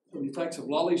 Well, you take some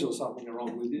lollies or something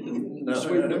along with you, and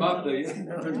sweeten them up, do you?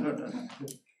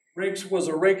 Rex was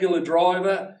a regular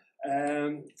driver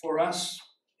for us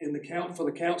for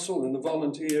the council and the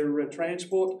volunteer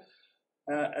transport.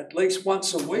 At least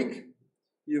once a week,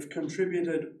 you've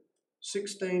contributed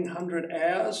 1,600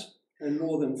 hours and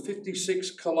more than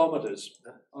 56 kilometres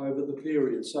over the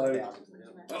period. So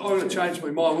I'm going to change my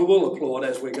mind. We will applaud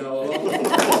as we go along.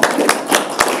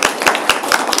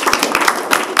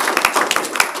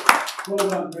 Well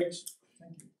done, Rex.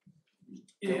 Thank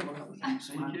you. Yeah,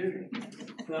 thank you.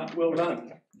 No, well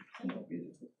done.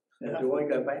 Now, do I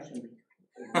go back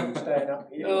and stand up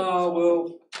here? Oh,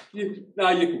 well, you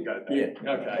can go back. Yeah.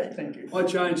 Okay. Thank you. I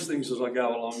change things as I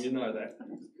go along, you know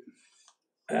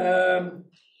that.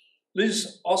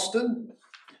 Liz Austin.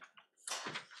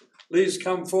 Liz,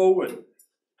 come forward.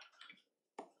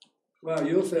 Well,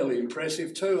 you're fairly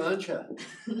impressive too, aren't you?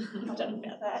 I don't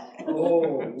know about that.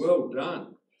 Oh, well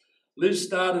done. Liz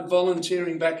started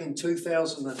volunteering back in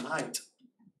 2008.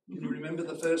 Can you remember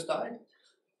the first day?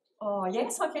 Oh,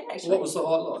 yes, I can actually. What was the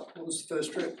highlight? What was the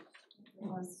first trip? I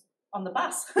was on the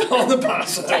bus. On the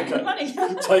bus, Taking the okay. money.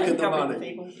 Taking the Helping money.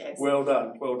 people, yes. Well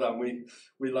done, well done.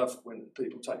 We love when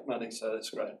people take money, so that's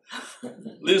great.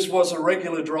 Liz was a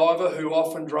regular driver who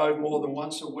often drove more than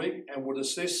once a week and would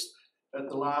assist at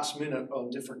the last minute on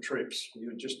different trips. You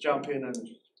would just jump in and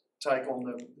take on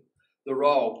the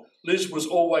role. Liz was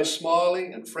always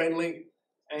smiling and friendly,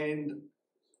 and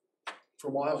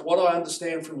from what I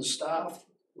understand from the staff,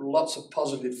 lots of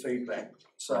positive feedback.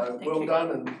 So well done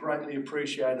and greatly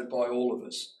appreciated by all of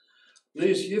us.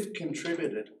 Liz, you've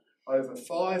contributed over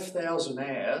 5,000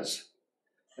 hours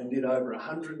and did over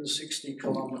 160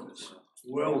 kilometres.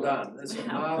 Well done. That's a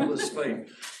marvellous feat.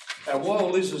 And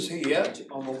while Liz is here,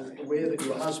 I'm aware that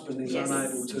your husband is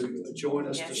unable to join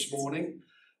us this morning.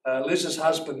 Liz's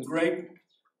husband, Greg,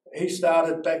 he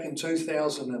started back in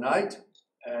 2008.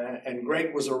 And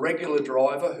Greg was a regular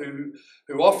driver who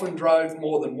often drove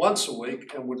more than once a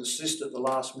week and would assist at the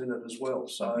last minute as well.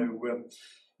 So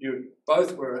you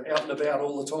both were out and about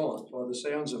all the time by the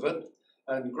sounds of it.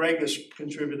 And Greg has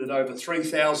contributed over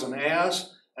 3,000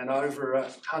 hours and over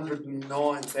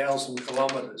 109,000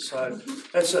 kilometres. So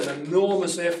that's an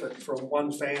enormous effort from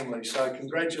one family. So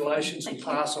congratulations and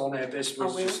pass on our best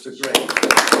wishes to Greg.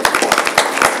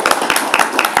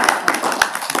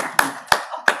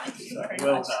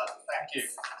 Well done, thank you.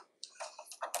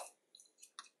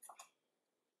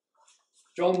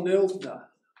 John Nildner.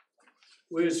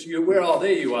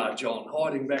 There you are, John,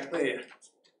 hiding back there.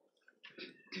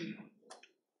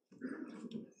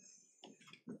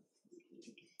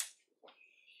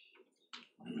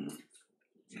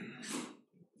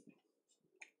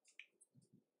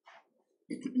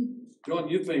 John,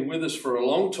 you've been with us for a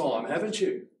long time, haven't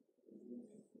you?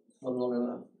 Not long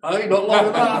enough. Oh, not long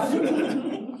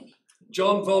enough.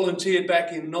 John volunteered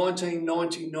back in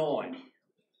 1999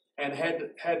 and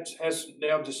has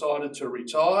now decided to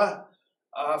retire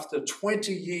after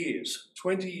 20 years.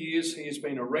 20 years he has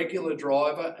been a regular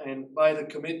driver and made a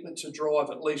commitment to drive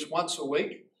at least once a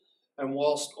week, and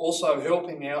whilst also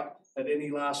helping out at any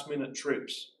last minute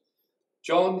trips.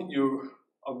 John,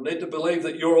 I'm led to believe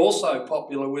that you're also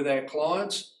popular with our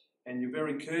clients, and you're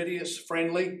very courteous,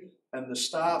 friendly, and the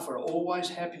staff are always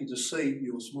happy to see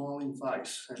your smiling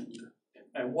face.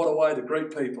 And what a way to greet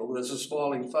people, there's a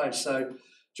smiling face. So,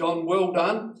 John, well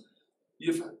done.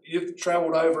 You've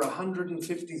travelled over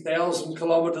 150,000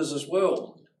 kilometres as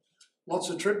well. Lots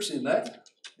of trips in that,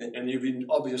 and you've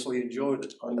obviously enjoyed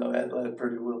it. I know Adelaide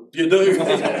pretty well. You do.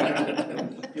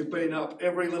 You've been up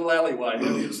every little alleyway,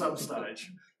 haven't you, at some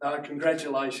stage?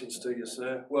 Congratulations to you,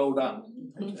 sir. Well done.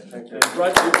 Thank you.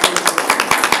 Great.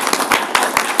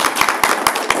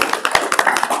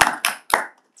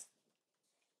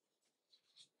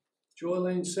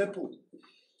 Joylene Seppel.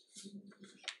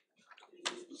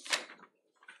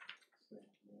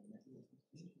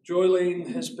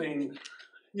 Joylene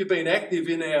you've been active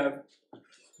in our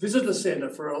visitor centre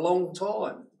for a long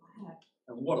time.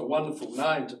 And what a wonderful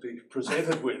name to be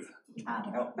presented with.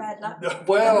 Can't help bad luck.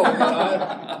 Well,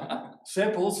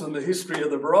 Seppels and the history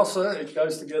of the Barossa, it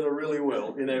goes together really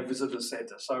well in our visitor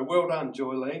centre. So well done,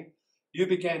 Joylene. You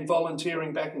began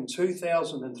volunteering back in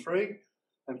 2003,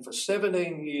 and for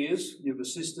 17 years you've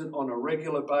assisted on a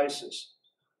regular basis,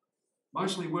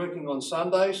 mostly working on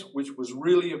Sundays, which was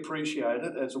really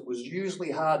appreciated, as it was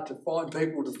usually hard to find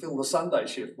people to fill the Sunday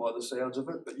shift by the sounds of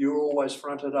it, but you're always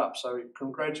fronted up. So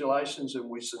congratulations, and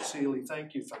we sincerely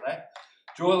thank you for that.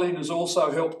 Joylene has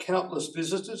also helped countless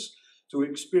visitors to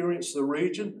experience the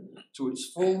region to its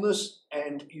fullness,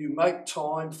 and you make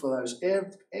time for those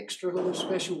extra little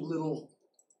special little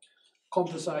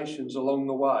conversations along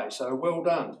the way. So well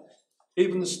done.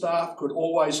 Even the staff could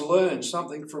always learn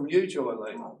something from you,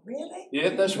 Joylene. Oh, really? Yeah,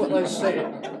 that's what they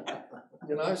said.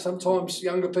 You know, sometimes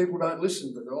younger people don't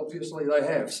listen, but obviously they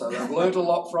have. So they've learned a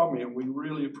lot from you, and we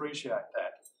really appreciate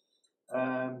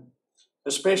that.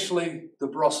 Especially the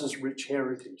Barossa's rich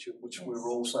heritage, which we're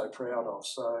all so proud of.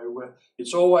 So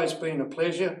it's always been a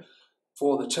pleasure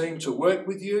for the team to work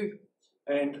with you,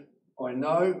 and I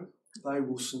know they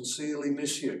will sincerely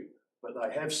miss you, but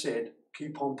they have said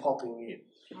keep on popping in,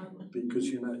 because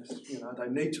you know they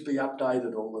need to be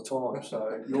updated all the time.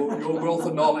 So your wealth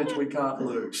of knowledge we can't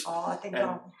lose. Oh, I think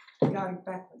I'm going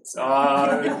backwards.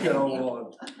 Oh, go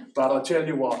on. But I tell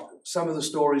you what, some of the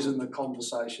stories and the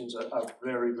conversations are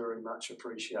very, very much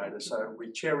appreciated. So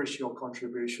we cherish your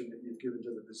contribution that you've given to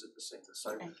the Visitor Centre.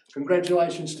 So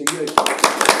congratulations to you.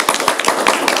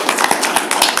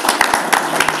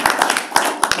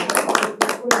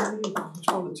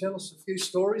 Just want to tell us a few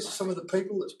stories of some of the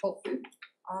people that's popped in.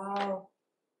 Oh,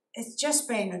 it's just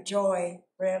been a joy,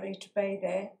 really, to be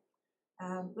there.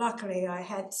 Luckily, I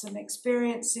had some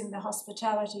experience in the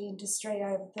hospitality industry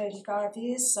over 35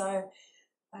 years, so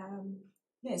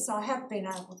yes, I have been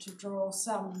able to draw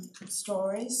some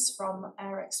stories from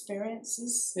our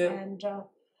experiences, and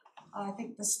I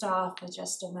think the staff are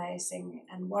just amazing,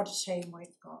 and what a team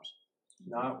we've got.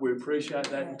 No, we appreciate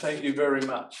that, and thank you very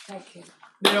much. Thank you.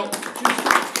 Now,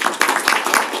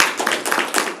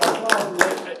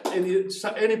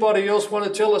 anybody else want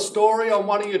to tell a story on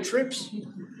one of your trips?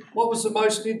 What was the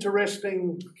most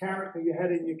interesting character you had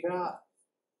in your car,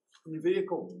 in your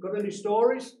vehicle? Got any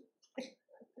stories?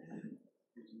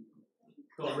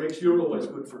 God, Rex, you're always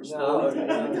good for a story.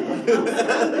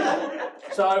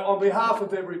 So on behalf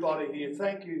of everybody here,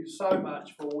 thank you so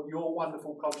much for your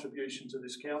wonderful contribution to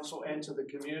this council and to the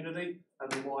community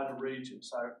and the wider region.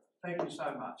 So thank you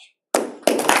so much.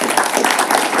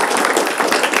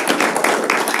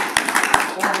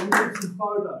 We need some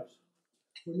photos.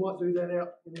 We might do that out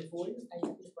in there for you. Are you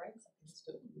happy to break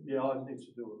something? Yeah, I need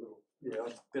to do a little. Yeah, I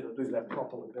better do that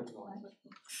properly, don't I?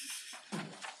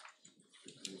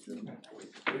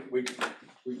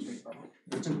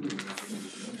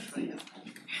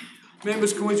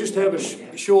 Members, can we just have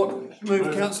a short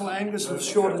move, Councillor Angus, a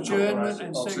short adjournment,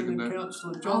 and seconded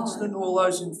Councillor Johnston. All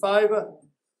those in favour?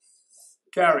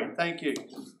 Carried. Thank you.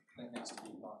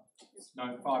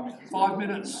 No, 5 minutes. 5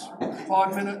 minutes.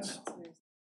 5 minutes.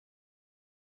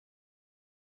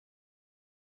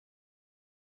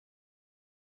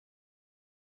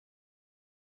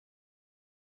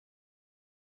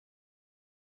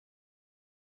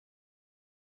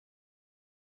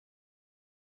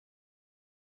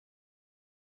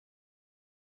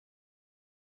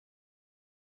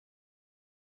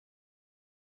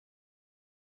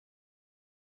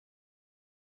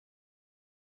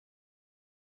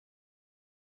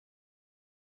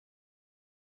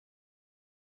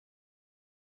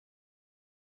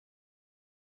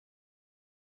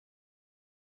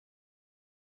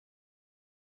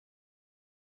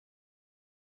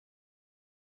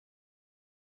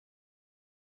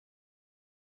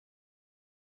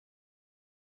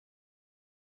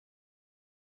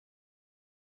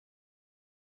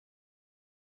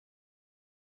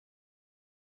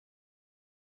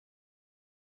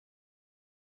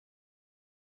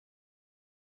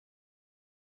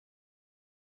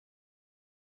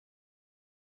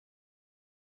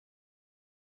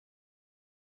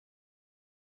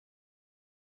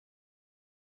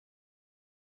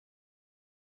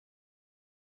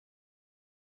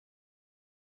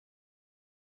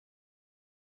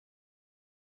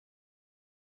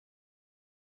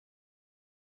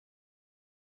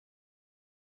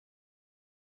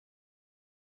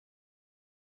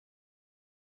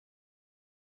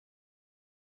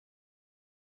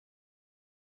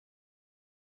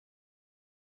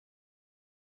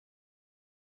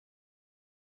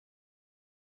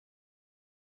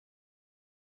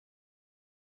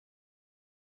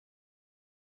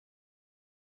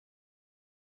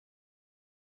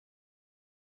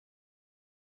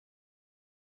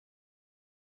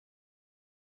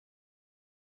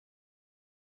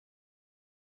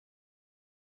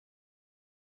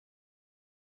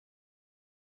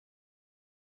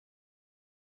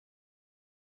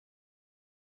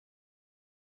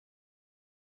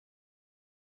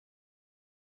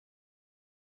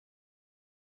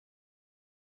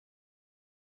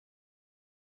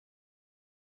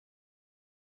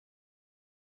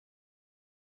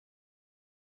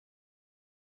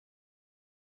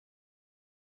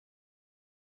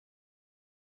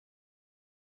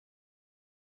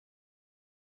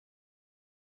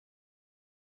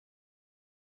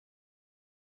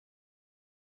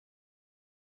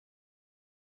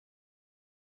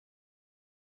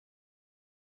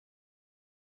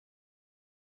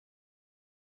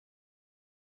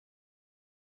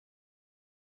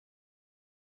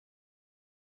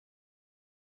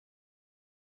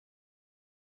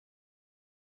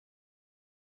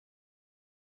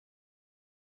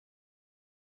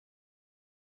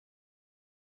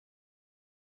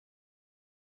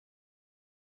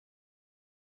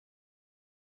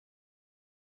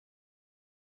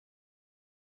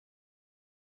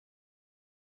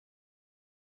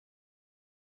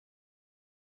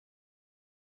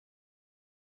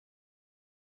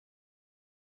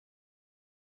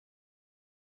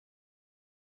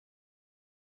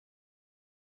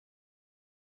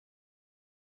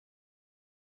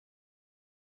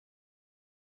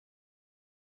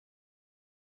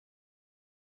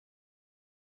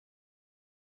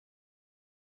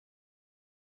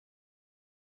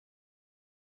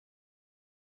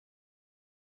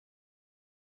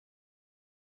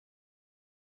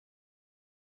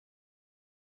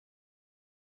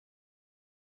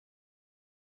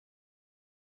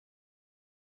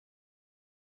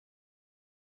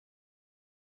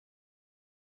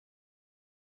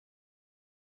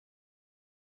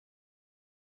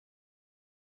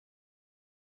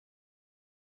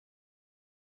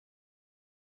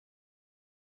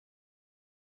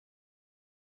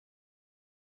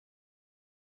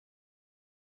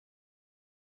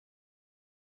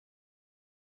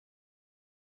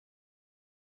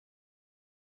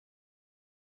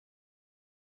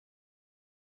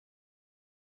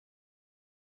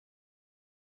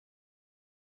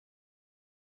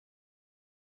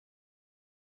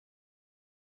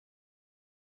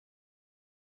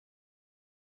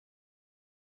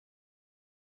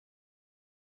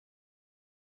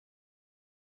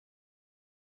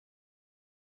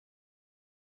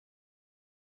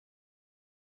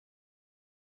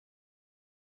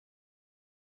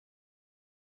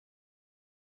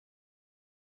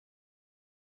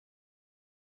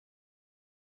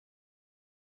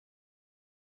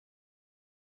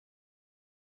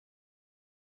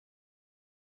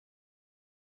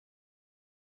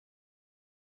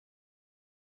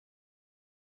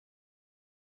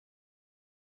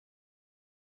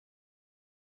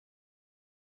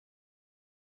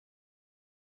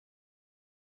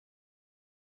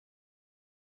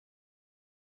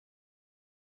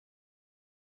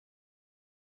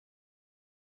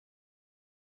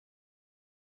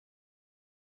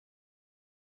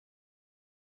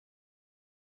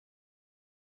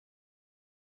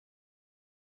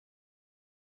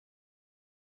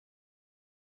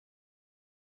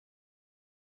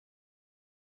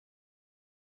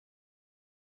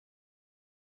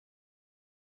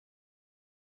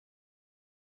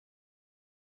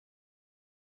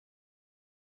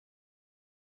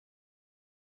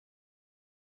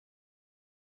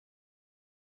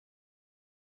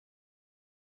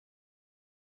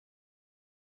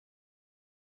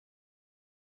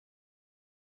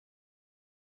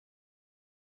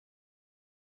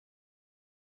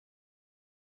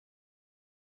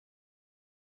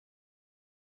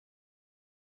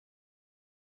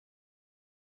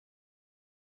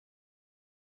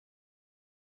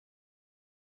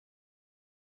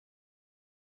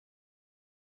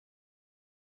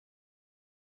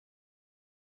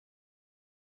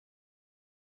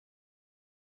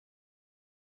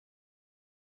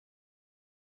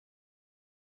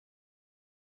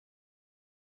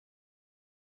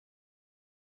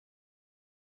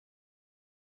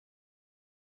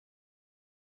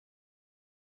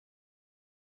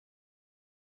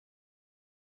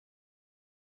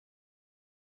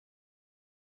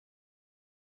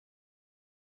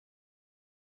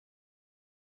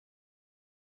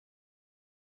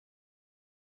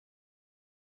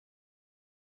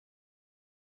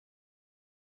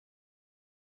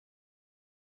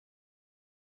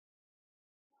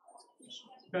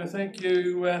 Okay, thank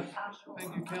you,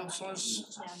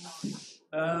 councillors.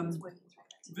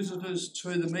 Visitors to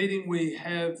the meeting, we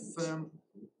have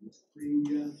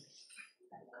the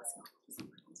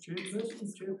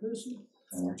chairperson,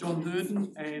 John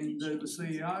Durden, and the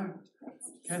CEO,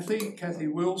 Kathy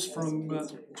Wills from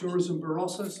Tourism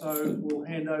Barossa. So we'll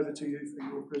hand over to you for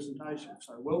your presentation.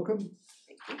 So welcome.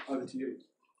 Over to you.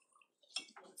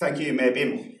 Thank you, Mayor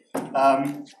Bim.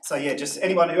 So yeah, just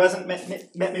anyone who hasn't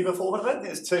met me before,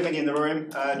 there's too many in the room.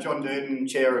 John Durden,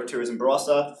 Chair of Tourism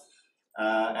Barossa,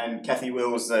 and Kathy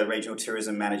Wills, the Regional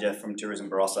Tourism Manager from Tourism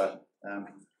Barossa.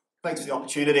 Thanks for the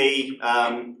opportunity.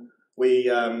 We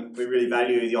really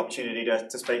value the opportunity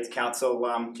to speak to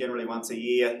Council generally once a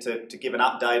year to give an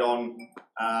update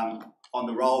on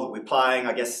the role that we're playing,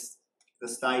 I guess the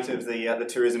state of the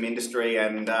tourism industry,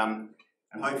 and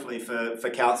hopefully for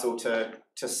Council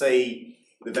to see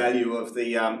the value of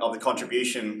the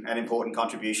contribution, an important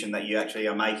contribution that you actually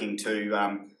are making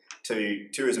to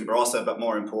Tourism Barossa, but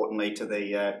more importantly to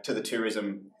the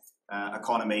tourism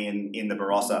economy in the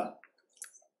Barossa.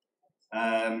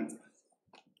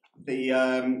 The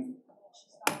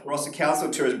Barossa Council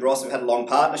and Tourism Barossa have had a long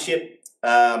partnership,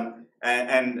 and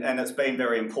it's been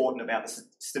very important about the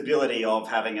stability of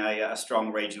having a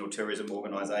strong regional tourism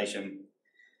organisation.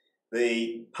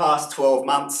 The past 12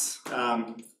 months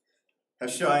have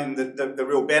shown the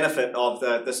real benefit of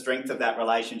the strength of that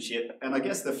relationship, and I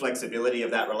guess the flexibility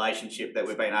of that relationship that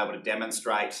we've been able to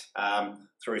demonstrate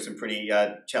through some pretty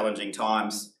challenging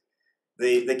times.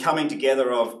 The coming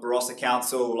together of Barossa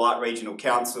Council, Light Regional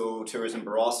Council, Tourism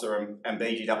Barossa and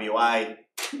BGWA,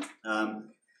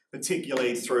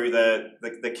 particularly through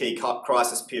the key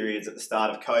crisis periods at the start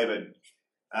of COVID,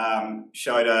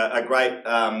 showed a great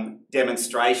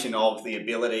demonstration of the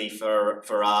ability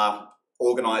for our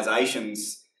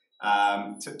organisations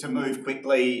to move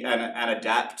quickly and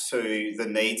adapt to the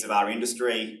needs of our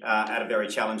industry at a very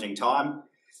challenging time.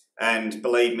 And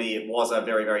believe me, it was a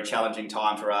very, very challenging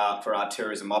time for our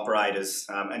tourism operators.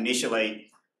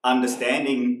 Initially,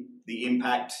 understanding the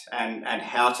impact and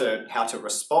how to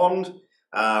respond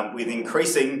with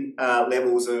increasing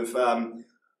levels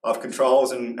of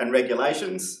controls and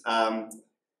regulations.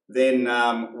 Then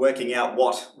working out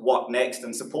what next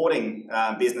and supporting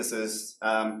businesses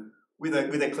with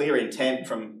a clear intent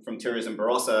from Tourism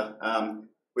Barossa.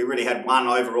 We really had one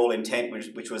overall intent,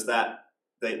 which was that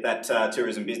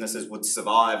tourism businesses would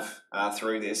survive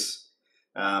through this.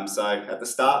 So at the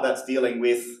start, that's dealing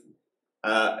with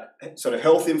sort of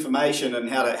health information and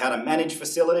how to manage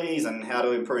facilities and how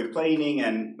to improve cleaning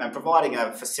and providing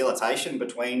a facilitation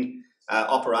between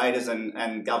operators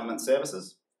and government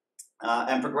services.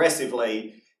 And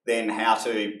progressively then how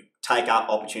to take up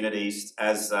opportunities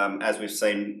as we've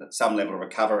seen some level of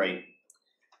recovery.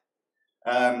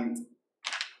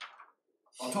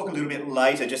 I'll talk a little bit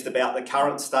later just about the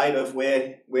current state of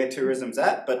where tourism's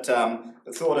at, but I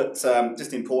thought it's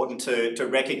just important to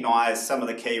recognise some of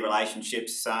the key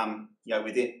relationships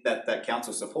within that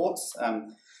Council supports.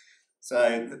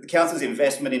 So the Council's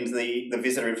investment into the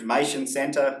Visitor Information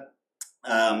Centre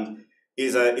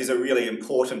is a really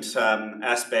important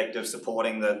aspect of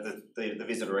supporting the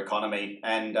visitor economy,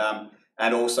 and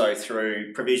also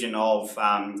through provision of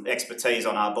expertise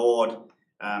on our board.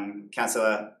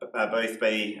 Councillor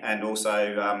Boothby and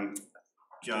also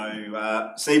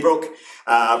Joe Seabrook,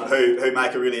 who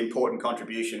make a really important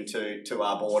contribution to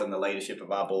our board and the leadership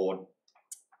of our board.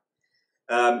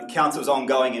 Council's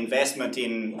ongoing investment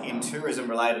in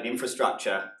tourism-related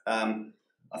infrastructure.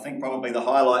 I think probably the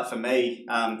highlight for me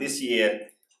this year,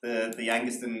 the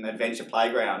Anguston Adventure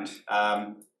Playground.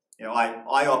 I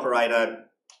operate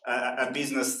a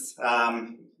business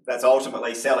that's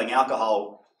ultimately selling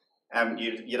alcohol.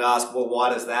 You'd ask, well,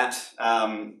 why does that?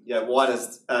 Why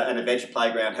does an adventure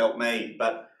playground help me?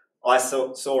 But I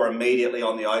saw immediately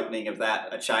on the opening of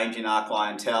that a change in our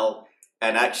clientele,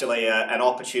 and actually an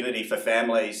opportunity for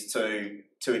families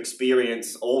to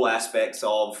experience all aspects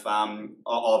of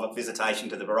a visitation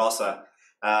to the Barossa.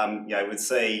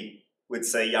 We'd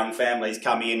see young families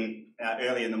come in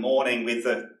early in the morning with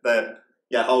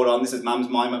hold on, this is mum's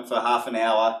moment for half an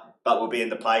hour, but we'll be in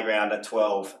the playground at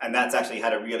 12. And that's actually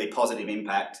had a really positive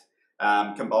impact,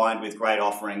 combined with great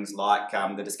offerings like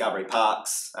the Discovery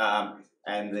Parks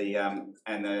and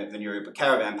the New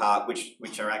Caravan Park,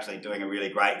 which are actually doing a really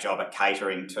great job at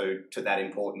catering to that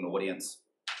important audience.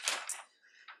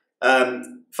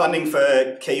 Funding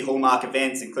for key hallmark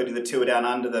events, including the Tour Down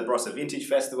Under, the Barossa Vintage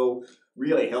Festival,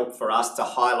 really helped for us to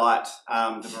highlight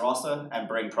the Barossa and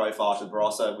bring profile to the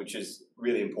Barossa, which is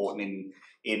really important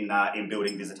in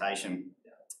building visitation.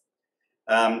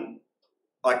 I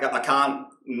can't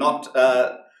not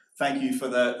thank you for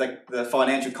the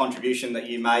financial contribution that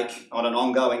you make on an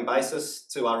ongoing basis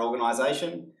to our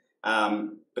organisation.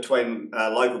 Between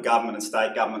local government and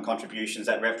state government contributions,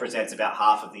 that represents about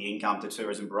half of the income to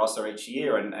Tourism Barossa each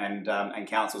year, and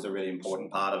council's a really important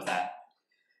part of that.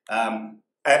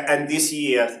 And this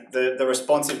year, the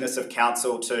responsiveness of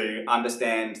council to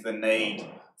understand the need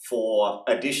for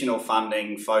additional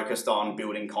funding focused on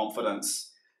building confidence,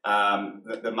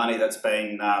 the money that's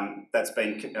been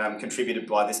contributed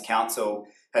by this council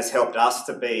has helped us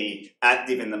to be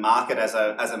active in the market as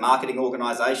a marketing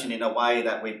organisation in a way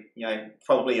that we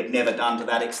probably have never done to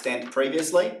that extent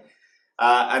previously.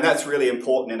 And that's really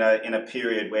important in a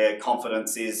period where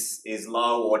confidence is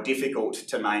low or difficult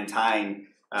to maintain.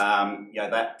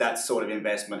 That sort of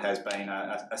investment has been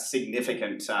a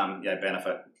significant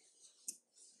benefit.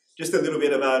 Just a little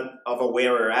bit of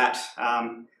where we're at,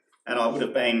 and I would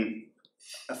have been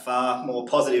a far more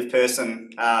positive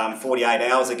person 48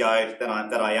 hours ago than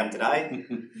I am today.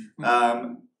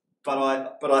 But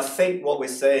I think what we're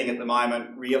seeing at the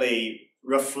moment really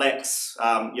reflects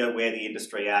where the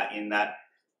industry at, in that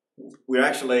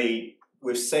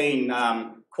we've seen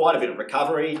quite a bit of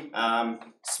recovery.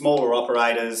 Smaller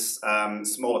operators,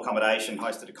 small accommodation,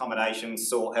 hosted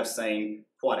accommodations have seen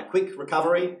quite a quick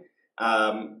recovery.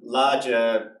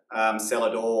 Larger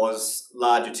cellar doors,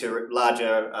 larger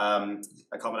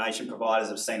accommodation providers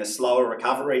have seen a slower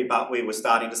recovery, but we were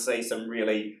starting to see some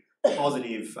really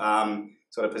positive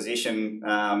sort of position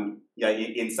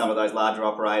in some of those larger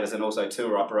operators, and also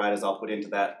tour operators I'll put into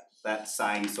that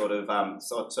same sort of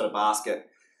basket.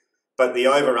 But the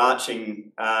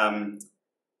overarching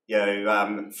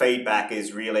feedback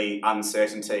is really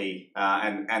uncertainty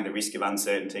and the risk of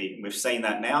uncertainty. We've seen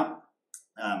that now.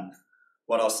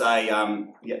 What I'll say are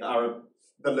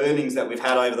the learnings that we've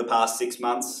had over the past 6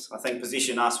 months, I think,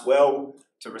 position us well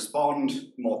to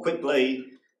respond more quickly,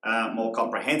 more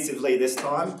comprehensively this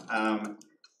time.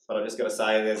 But I've just got to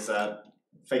say, there's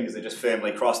fingers are just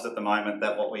firmly crossed at the moment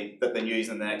that the news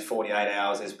in the next 48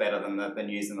 hours is better than the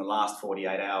news in the last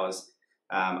 48 hours.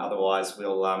 Otherwise,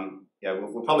 we'll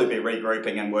probably be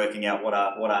regrouping and working out what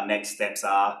our next steps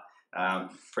are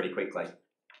pretty quickly.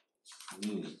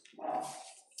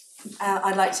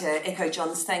 I'd like to echo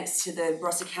John's thanks to the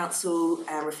Barossa Council,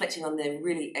 reflecting on the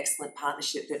really excellent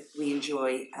partnership that we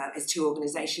enjoy as two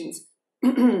organisations.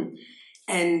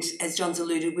 And as John's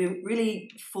alluded, we're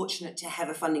really fortunate to have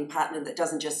a funding partner that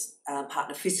doesn't just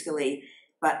partner fiscally,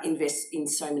 but invest in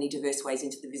so many diverse ways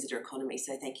into the visitor economy.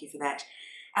 So thank you for that.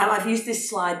 I've used this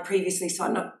slide previously, so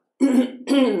I'm not...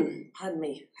 Pardon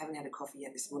me, haven't had a coffee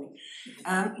yet this morning.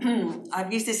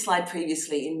 I've used this slide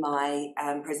previously in my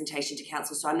presentation to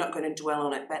Council, so I'm not going to dwell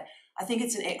on it, but I think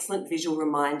it's an excellent visual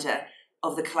reminder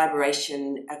of the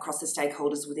collaboration across the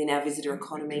stakeholders within our visitor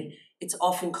economy. It's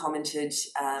often commented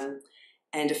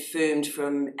and affirmed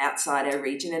from outside our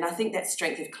region, and I think that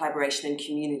strength of collaboration and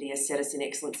community has set us in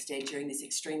excellent stead during this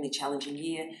extremely challenging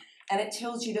year, and it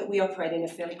tells you that we operate in a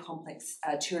fairly complex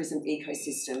tourism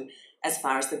ecosystem as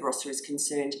far as the Barossa is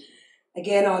concerned.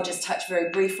 Again, I'll just touch very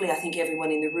briefly. I think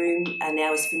everyone in the room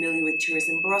now is familiar with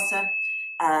Tourism Barossa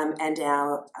and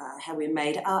how we're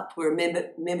made up. We're a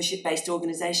membership-based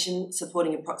organisation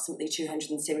supporting approximately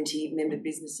 270 member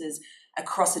businesses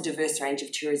across a diverse range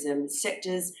of tourism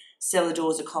sectors: cellar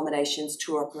doors, accommodations,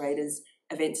 tour operators,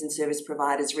 events and service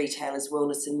providers, retailers,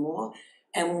 wellness and more.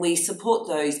 And we support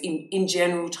those, in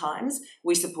general times,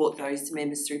 we support those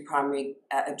members through primary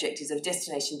objectives of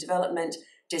destination development,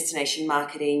 destination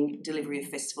marketing, delivery of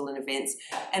festival and events.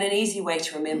 And an easy way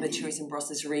to remember Tourism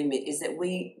Barossa's remit is that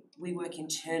we work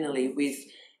internally with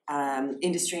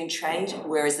industry and trade,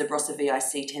 whereas the Barossa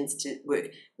VIC tends to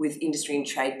work with industry and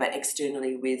trade, but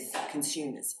externally with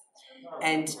consumers.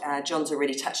 And John's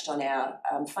already touched on our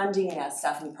funding, and our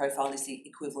staffing profile is the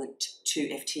equivalent to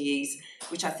FTEs,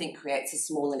 which I think creates a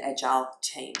small and agile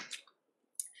team.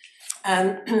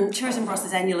 Tourism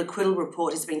Barossa's annual acquittal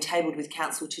report has been tabled with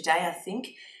Council today, I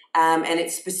think, and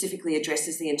it specifically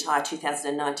addresses the entire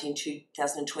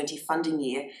 2019-2020 funding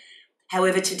year.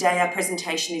 However, today our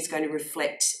presentation is going to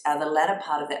reflect the latter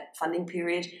part of that funding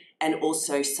period and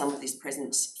also some of this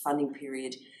present funding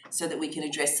period, so that we can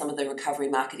address some of the recovery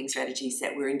marketing strategies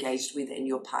that we're engaged with and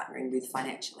you're partnering with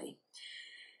financially.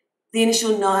 The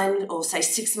initial 9 or say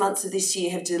 6 months of this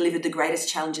year have delivered the greatest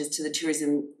challenges to the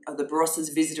tourism of the Barossa's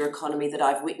visitor economy that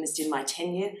I've witnessed in my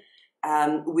tenure,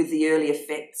 with the early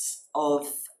effects of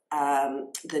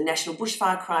the national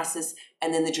bushfire crisis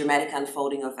and then the dramatic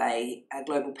unfolding of a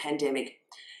global pandemic.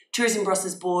 Tourism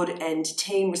Barossa's board and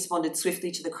team responded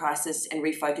swiftly to the crisis and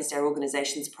refocused our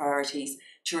organisation's priorities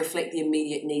to reflect the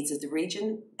immediate needs of the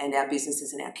region and our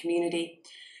businesses and our community.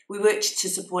 We worked to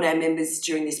support our members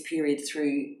during this period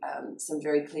through some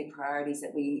very clear priorities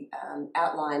that we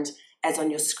outlined as on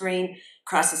your screen: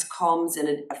 crisis comms and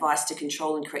advice to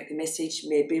control and correct the message.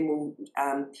 Mayor Bim will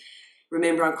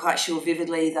remember, I'm quite sure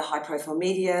vividly, the high-profile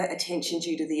media attention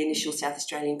due to the initial South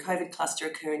Australian COVID cluster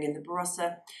occurring in the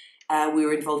Barossa. We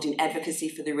were involved in advocacy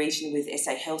for the region with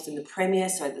SA Health and the Premier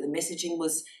so that the messaging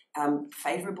was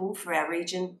favourable for our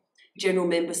region. General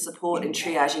member support and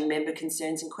triaging member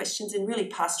concerns and questions, and really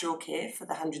pastoral care for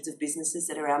the hundreds of businesses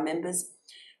that are our members.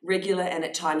 Regular and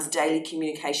at times daily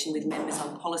communication with members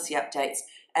on policy updates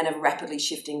and a rapidly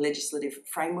shifting legislative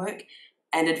framework,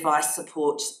 and advice,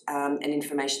 support and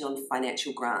information on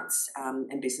financial grants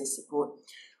and business support.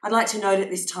 I'd like to note at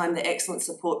this time the excellent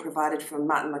support provided from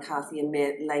Martin McCarthy and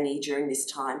Mayor Lange during this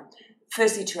time.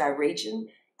 Firstly, to our region,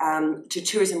 to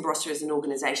Tourism Barossa as an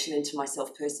organisation, and to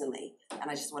myself personally. And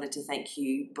I just wanted to thank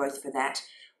you both for that.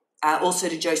 Also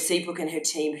to Jo Seabrook and her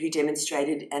team, who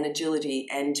demonstrated an agility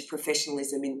and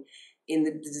professionalism in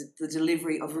the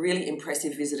delivery of really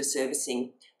impressive visitor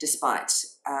servicing despite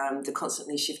the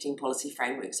constantly shifting policy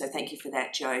framework. So thank you for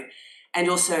that, Jo. And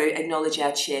also acknowledge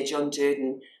our chair, John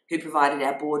Durden, who provided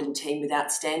our board and team with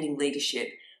outstanding leadership,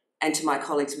 and to my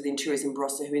colleagues within Tourism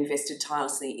Barossa who invested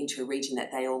tirelessly into a region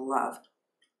that they all love.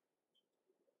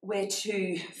 Where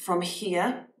to from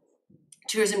here?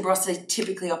 Tourism Barossa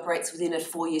typically operates within a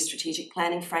 4-year strategic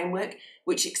planning framework,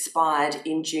 which expired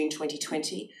in June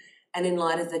 2020. And in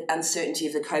light of the uncertainty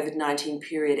of the COVID-19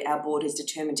 period, our board has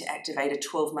determined to activate a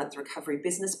 12-month recovery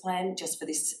business plan just for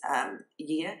this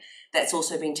year. That's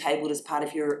also been tabled as part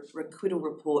of your requital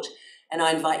report, and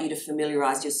I invite you to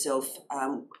familiarise yourself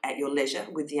at your leisure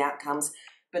with the outcomes.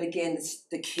 But again,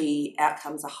 the key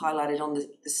outcomes are highlighted on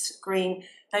the screen.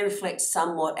 They reflect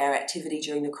somewhat our activity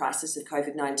during the crisis of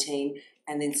COVID-19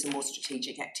 and then some more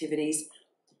strategic activities.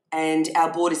 And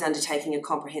our board is undertaking a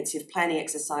comprehensive planning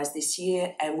exercise this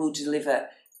year and will deliver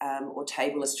or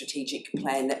table a strategic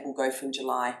plan that will go from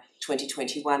July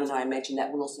 2021, and I imagine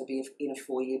that will also be in a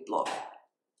 4-year block.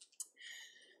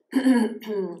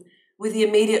 With the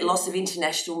immediate loss of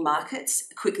international markets,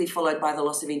 quickly followed by the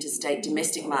loss of interstate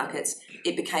domestic markets,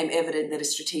 it became evident that a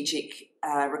strategic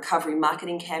recovery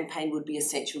marketing campaign would be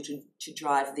essential to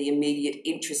drive the immediate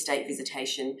intrastate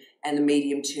visitation and the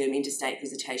medium-term interstate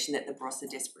visitation that the Barossa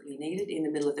desperately needed in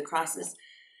the middle of the crisis.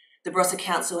 The Barossa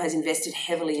Council has invested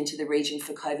heavily into the region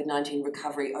for COVID-19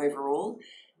 recovery overall,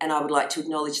 and I would like to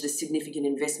acknowledge the significant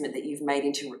investment that you've made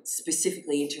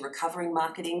specifically into recovering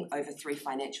marketing over 3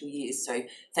 financial years. So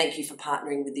thank you for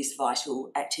partnering with this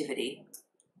vital activity.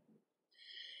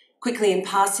 Quickly in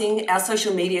passing, our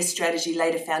social media strategy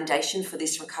laid a foundation for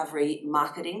this recovery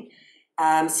marketing.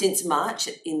 Since March,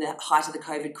 in the height of the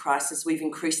COVID crisis, we've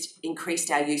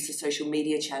increased our use of social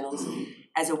media channels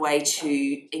as a way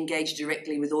to engage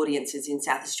directly with audiences in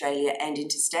South Australia and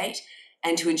interstate,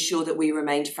 and to ensure that we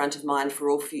remained front of mind for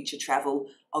all future travel.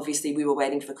 Obviously, we were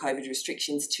waiting for COVID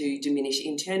restrictions to diminish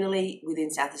internally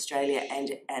within South Australia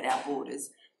and at our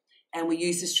borders. And we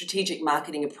used a strategic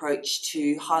marketing approach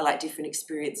to highlight different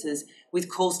experiences, with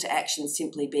calls to action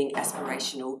simply being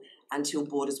aspirational until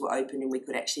borders were open and we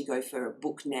could actually go for a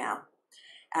book now.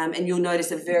 And you'll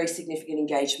notice a very significant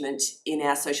engagement in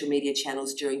our social media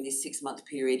channels during this 6-month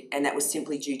period, and that was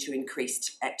simply due to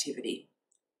increased activity.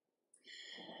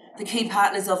 The key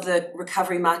partners of the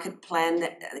Recovery Market Plan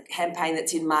campaign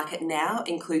that's in market now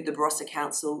include the Barossa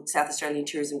Council, South Australian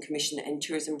Tourism Commission and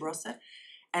Tourism Barossa.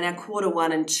 And our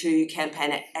Q1 and 2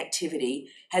 campaign activity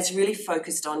has really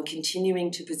focused on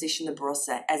continuing to position the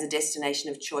Barossa as a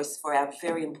destination of choice for our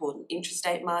very important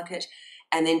intrastate market,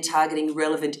 and then targeting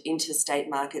relevant interstate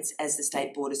markets as the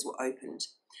state borders were opened.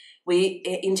 We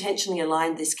intentionally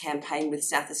aligned this campaign with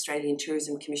South Australian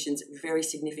Tourism Commission's very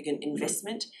significant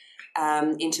investment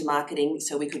into marketing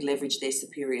so we could leverage their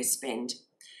superior spend.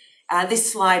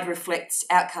 This slide reflects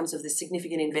outcomes of the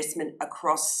significant investment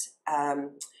across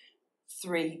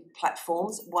 3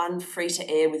 platforms. 1,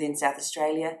 free-to-air within South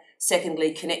Australia.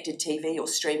 Secondly, connected TV or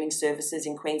streaming services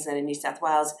in Queensland and New South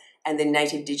Wales, and then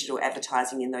native digital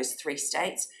advertising in those 3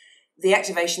 states. The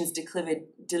activations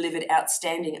delivered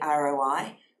outstanding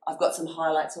ROI. I've got some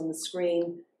highlights on the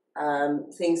screen.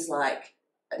 Things like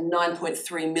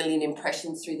 9.3 million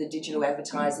impressions through the digital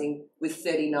advertising, with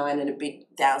 39 and a bit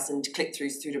thousand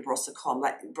click-throughs through to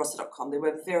Barossa.com. There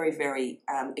were very, very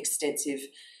extensive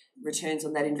returns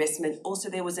on that investment. Also,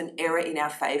 there was an error in our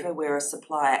favour where a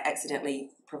supplier accidentally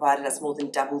provided us more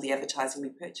than double the advertising we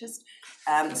purchased.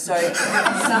 So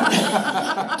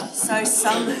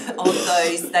some of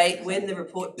those, when the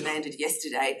report landed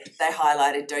yesterday, they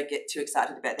highlighted, don't get too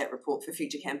excited about that report for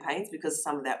future campaigns, because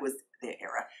some of that was their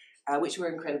error. which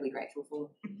we're incredibly grateful for.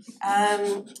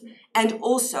 And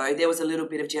also there was a little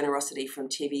bit of generosity from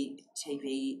TV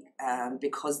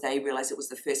because they realised it was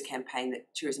the first campaign that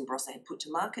Tourism Barossa had put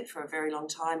to market for a very long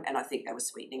time, and I think they were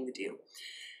sweetening the deal.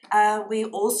 We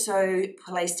also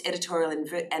placed editorial and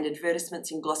advertisements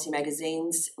in glossy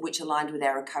magazines which aligned with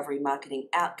our recovery marketing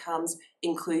outcomes,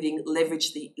 including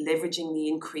leveraging the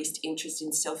increased interest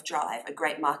in self-drive, a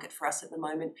great market for us at the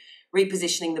moment,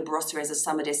 repositioning the Barossa as a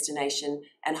summer destination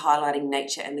and highlighting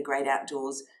nature and the great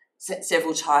outdoors.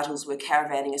 Several titles were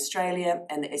Caravanning Australia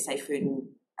and the SA Life Food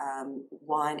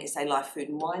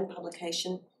and Wine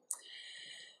publication.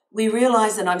 We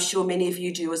realise, and I'm sure many of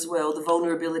you do as well, the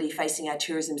vulnerability facing our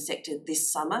tourism sector this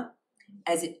summer,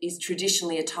 as it is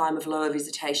traditionally a time of lower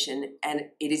visitation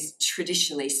and it is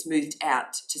traditionally smoothed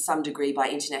out to some degree by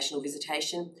international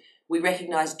visitation. We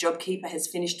recognise JobKeeper has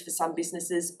finished for some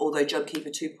businesses, although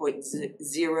JobKeeper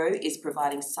 2.0 is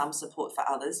providing some support for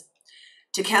others.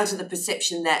 To counter the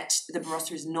perception that the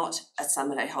Barossa is not a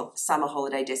summer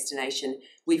holiday destination,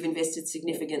 we've invested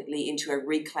significantly into a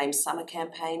Reclaim Summer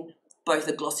campaign, both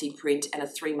a glossy print and a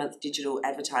 3-month digital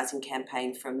advertising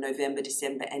campaign from November,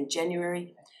 December and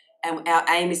January. And our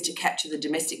aim is to capture the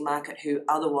domestic market who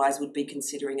otherwise would be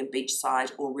considering a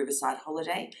beachside or riverside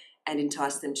holiday and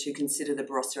entice them to consider the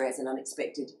Barossa as an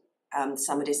unexpected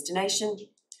summer destination.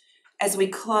 As we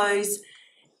close,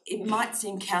 it might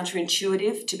seem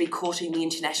counterintuitive to be courting the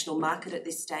international market at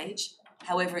this stage.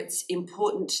 However, it's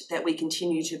important that we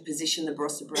continue to position the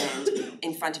Barossa brand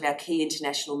in front of our key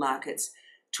international markets.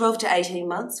 12 to 18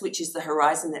 months, which is the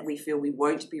horizon that we feel we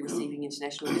won't be receiving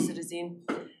international visitors in.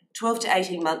 12 to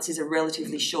 18 months is a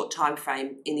relatively short time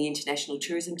frame in the international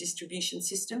tourism distribution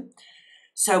system.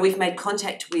 So we've made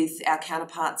contact with our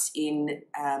counterparts in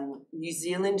New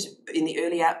Zealand in the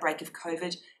early outbreak of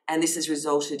COVID, and this has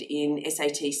resulted in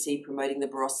SATC promoting the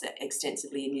Barossa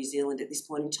extensively in New Zealand at this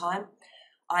point in time.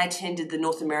 I attended the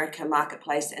North America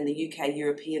marketplace and the UK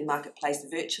European marketplace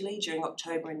virtually during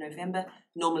October and November.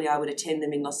 Normally I would attend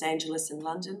them in Los Angeles and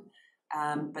London,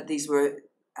 but these were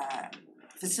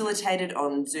facilitated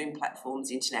on Zoom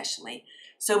platforms internationally.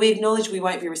 So we acknowledge we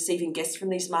won't be receiving guests from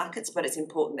these markets, but it's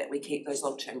important that we keep those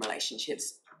long-term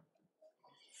relationships.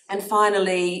 And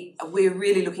finally, we're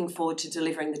really looking forward to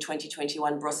delivering the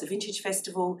 2021 Barossa Vintage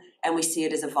Festival, and we see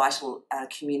it as a vital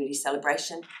community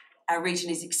celebration. Our region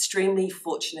is extremely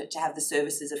fortunate to have the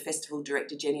services of Festival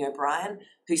Director Jenny O'Brien,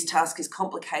 whose task is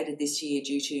complicated this year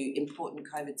due to important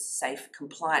COVID-safe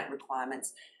compliant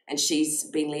requirements, and she's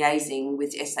been liaising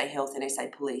with SA Health and SA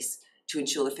Police to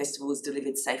ensure the festival is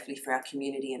delivered safely for our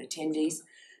community and attendees.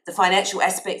 The financial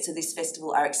aspects of this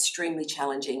festival are extremely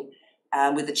challenging,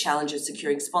 with the challenge of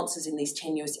securing sponsors in these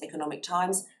tenuous economic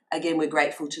times. Again, we're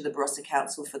grateful to the Barossa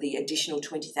Council for the additional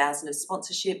 $20,000 of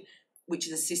sponsorship, which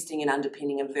is assisting in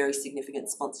underpinning a very significant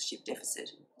sponsorship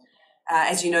deficit.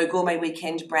 As you know, Gourmet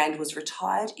Weekend brand was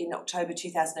retired in October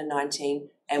 2019,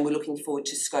 and we're looking forward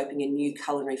to scoping a new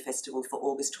culinary festival for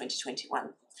August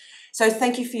 2021. So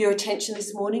thank you for your attention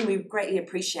this morning. We greatly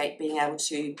appreciate being able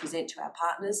to present to our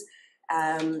partners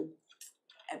and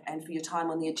for your time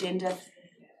on the agenda.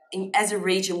 As a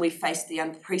region, we've faced the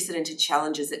unprecedented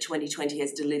challenges that 2020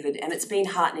 has delivered, and it's been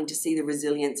heartening to see the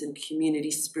resilience and community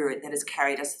spirit that has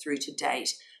carried us through to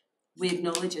date. We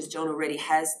acknowledge, as John already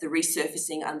has, the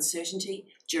resurfacing uncertainty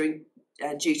due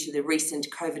to the recent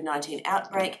COVID-19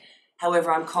 outbreak.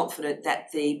 However, I'm confident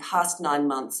that the past 9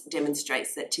 months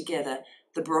demonstrates that together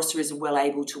the Barossa is well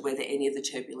able to weather any of the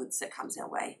turbulence that comes our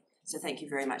way. So thank you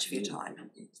very much for your time.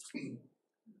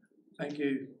 Thank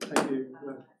you,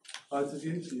 both of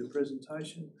you, for your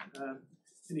presentation.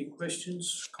 Any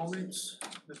questions, comments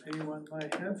that anyone may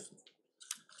have?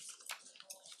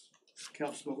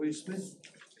 Councillor Lee-Smith.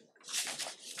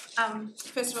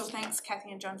 First of all, thanks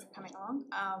Kathy and John for coming along.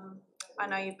 I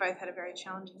know you've both had a very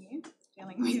challenging year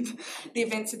dealing with the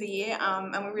events of the year,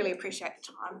 and we really appreciate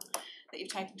the time that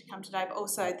you've taken to come today, but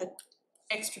also the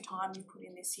extra time you put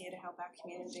in this year to help our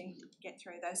community get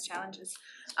through those challenges.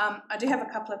 I do have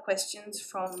a couple of questions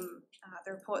from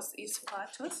the reports that you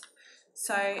supplied to us.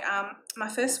 So my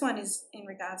first one is in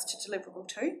regards to Deliverable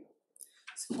 2,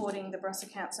 supporting the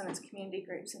Barossa Council and its community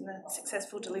groups in the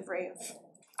successful delivery of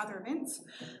other events.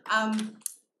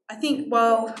 I think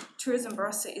while Tourism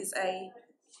Barossa is a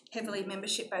heavily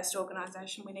membership-based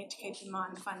organisation, we need to keep in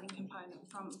mind the funding component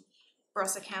from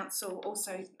Barossa Council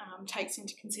also takes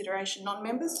into consideration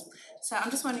non-members. So I'm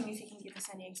just wondering if you can give us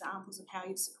any examples of how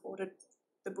you've supported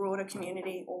the broader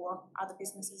community or other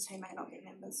businesses who may not be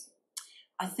members.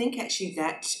 I think actually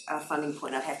that funding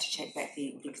point, I'd have to check back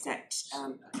the exact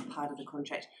part of the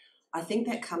contract. I think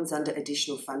that comes under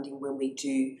additional funding when we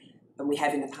do and we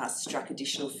have in the past struck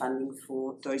additional funding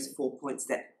for those 4 points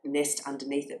that nest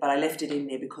underneath it, but I left it in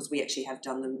there because we actually have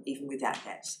done them even without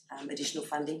that additional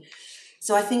funding.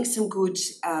 So I think some good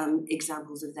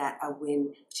examples of that are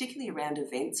when, particularly around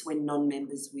events, when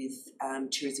non-members with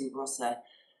Tourism Barossa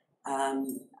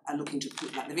are looking to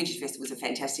put, like the Vintage Festival is a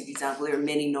fantastic example. There are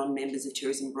many non-members of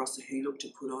Tourism Barossa who look to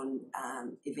put on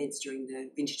events during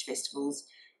the Vintage Festivals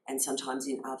and sometimes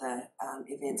in other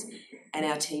events. And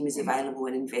our team is available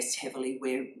and invests heavily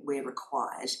where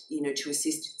required, you know, to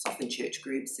assist. It's often church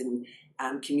groups and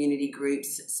community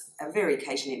groups. Very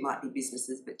occasionally it might be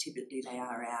businesses, but typically they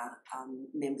are our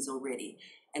members already.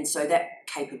 And so that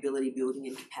capability building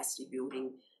and capacity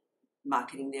building,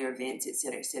 marketing their events, et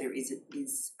cetera, is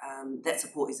that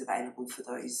support is available for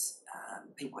those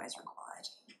people as required.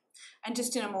 And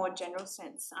just in a more general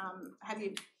sense, have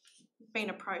you been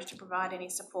approached to provide any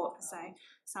support for, say,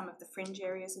 some of the fringe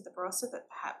areas of the Barossa that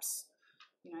perhaps,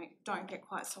 you know, don't get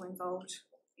quite so involved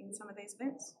in some of these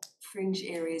events? Fringe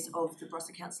areas of the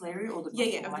Barossa Council area, or the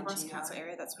Barossa of the Barossa Council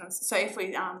area. That's what I'm saying. So if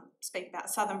we speak about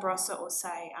Southern Barossa or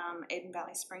say Eden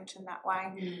Valley, Springton, that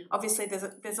way, obviously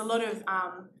there's a lot of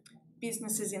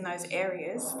businesses in those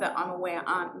areas that I'm aware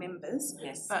aren't members,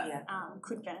 but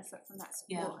could benefit from that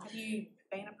support. Have you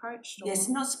been approached? Or? Yes,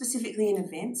 not specifically in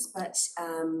events, but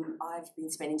I've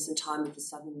been spending some time with the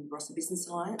Southern Barossa Business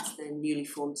Alliance, the newly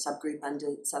formed subgroup under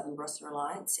Southern Barossa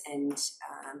Alliance, and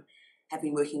have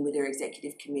been working with their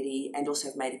executive committee, and also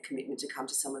have made a commitment to come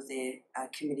to some of their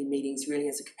committee meetings, really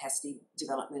as a capacity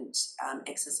development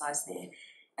exercise there.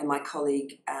 And my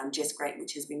colleague Jess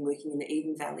Greatwich has been working in the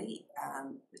Eden Valley.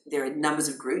 There are numbers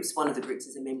of groups. One of the groups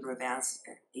is a member of ours,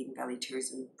 Eden Valley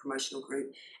Tourism Promotional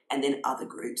Group, and then other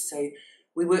groups. So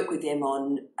we work with them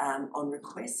on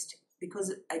request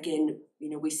because, again, you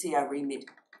know, we see our remit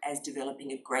as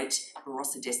developing a great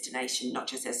Barossa destination, not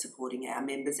just as supporting our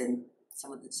members and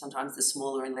sometimes the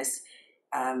smaller and less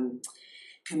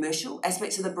commercial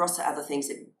aspects of the Barossa, other things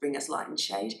that bring us light and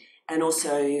shade. And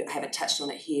also, I haven't touched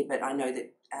on it here, but I know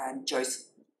that Joe's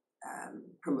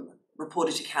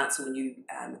reported to council when you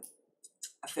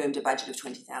affirmed a budget of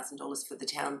 $20,000 for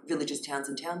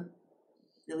the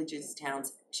villages,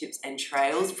 townships and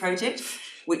trails project,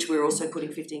 which we're also putting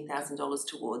 $15,000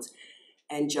 towards.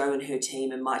 And Jo and her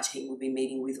team and my team will be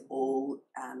meeting with all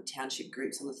township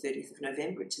groups on the 30th of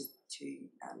November to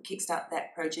kickstart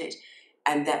that project,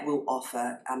 and that will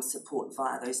offer support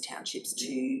via those townships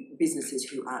to businesses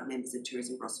who aren't members of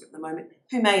Tourism Barossa at the moment,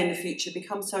 who may in the future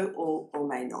become so or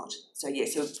may not. So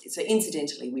so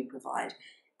incidentally we provide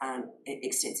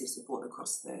extensive support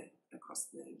across the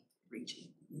region.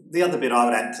 The other bit I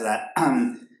would add to that,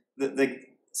 the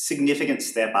significant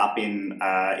step up in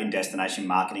destination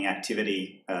marketing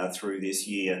activity through this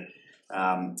year.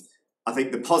 I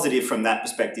think the positive from that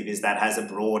perspective is that has a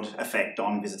broad effect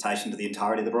on visitation to the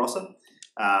entirety of the Barossa,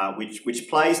 which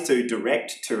plays to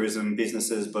direct tourism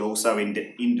businesses, but also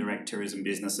indirect tourism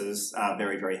businesses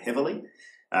very, very heavily.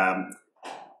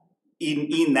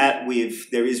 In that,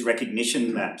 there is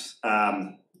recognition that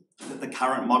the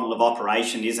current model of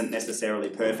operation isn't necessarily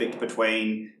perfect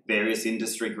between various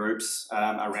industry groups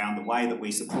around the way that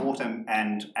we support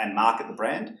and market the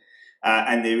brand.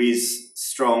 And there is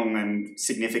strong and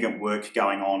significant work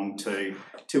going on to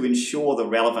ensure the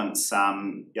relevance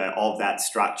of that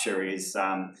structure is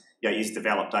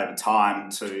developed over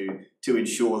time to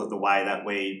ensure that the way that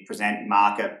we present,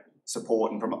 market,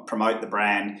 support and promote the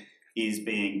brand is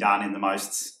being done in the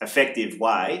most effective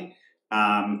way,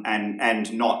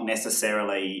 and not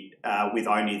necessarily with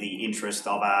only the interest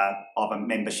of a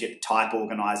membership type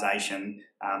organisation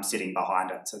sitting behind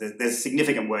it. So there's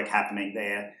significant work happening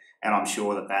there. And I'm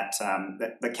sure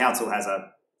that the council has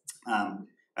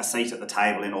a seat at the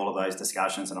table in all of those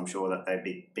discussions, and I'm sure that they'd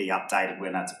be updated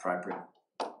when that's appropriate.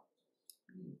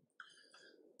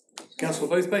 Councillor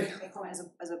Boothby.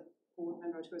 As a board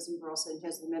member of Tourism Barossa, in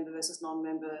terms of the member versus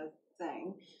non-member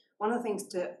thing, one of the things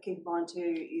to keep in mind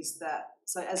too is that,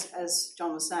 so as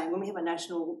John was saying, when we have a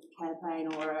national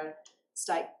campaign or a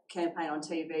state campaign on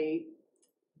TV,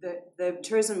 the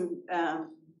tourism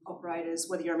operators,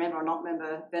 whether you're a member or not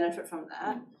member, benefit from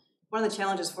that. One of the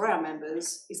challenges for our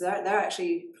members is that they're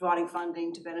actually providing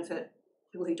funding to benefit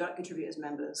people who don't contribute as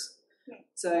members. Yeah.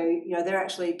 So, you know, they're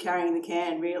actually carrying the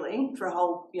can really for a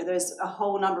whole, you know, there's a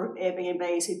whole number of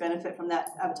Airbnbs who benefit from that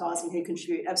advertising who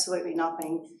contribute absolutely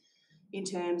nothing in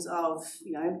terms of,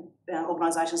 you know,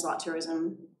 organisations like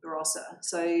Tourism Barossa.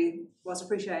 So whilst I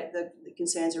appreciate the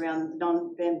concerns around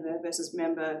non-member versus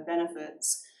member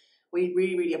benefits, we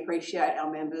really, really appreciate our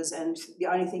members, and the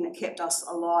only thing that kept us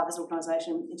alive as an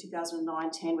organisation in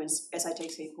 2009-10 when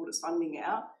SATC pulled its funding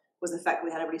out was the fact that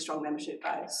we had a really strong membership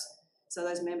base. So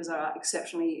those members are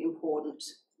exceptionally important,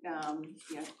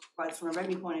 both from a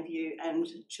revenue point of view and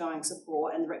showing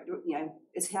support, and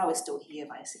it's how we're still here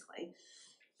basically.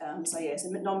 So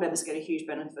non-members get a huge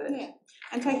benefit. Yeah,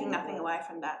 and taking nothing away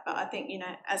from that, but I think,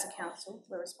 as a council,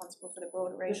 we're responsible for the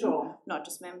broader region, sure. not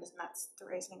just members, and that's the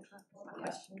reasoning for my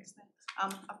questions.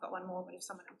 I've got one more, but if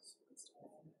someone else wants to.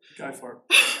 Go for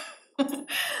it.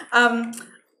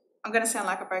 I'm going to sound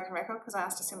like a broken record because I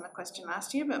asked a similar question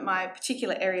last year, but my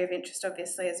particular area of interest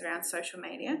obviously is around social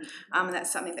media, and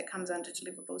that's something that comes under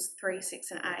deliverables 3,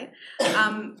 6 and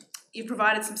 8. You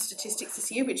provided some statistics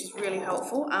this year, which is really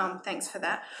helpful. Thanks for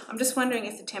that. I'm just wondering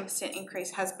if the 10%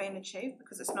 increase has been achieved,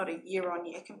 because it's not a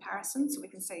year-on-year comparison, so we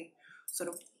can see sort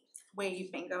of where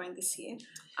you've been going this year.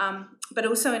 But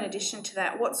also in addition to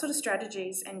that, what sort of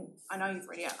strategies, and I know you've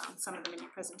already outlined some of them in your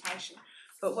presentation,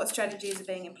 but what strategies are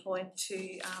being employed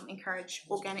to encourage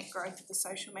organic growth of the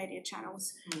social media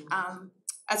channels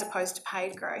as opposed to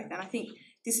paid growth? And I think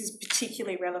this is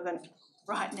particularly relevant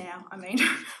right now. I mean,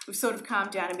 we've sort of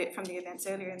calmed down a bit from the events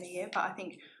earlier in the year, but I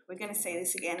think we're going to see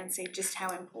this again and see just how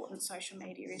important social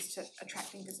media is to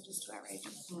attracting visitors to our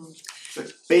region. So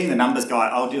being the numbers guy,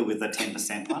 I'll deal with the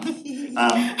 10% one.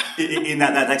 In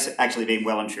that's actually been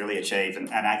well and truly achieved, and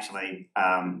actually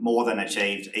more than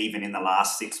achieved even in the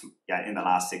last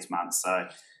 6 months. So,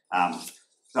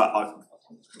 but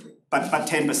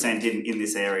 10% in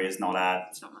this area is not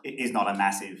a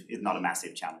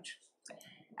massive challenge.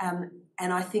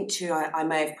 And I think too, I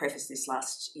may have prefaced this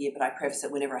last year, but I preface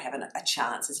it whenever I have a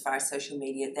chance as far as social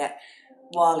media, that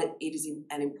while it is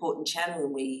an important channel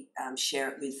and we share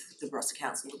it with the Barossa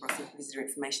Council, the Barossa Visitor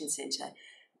Information Centre,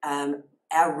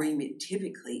 our remit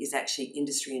typically is actually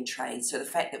industry and trade. So the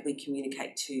fact that we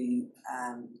communicate to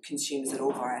consumers at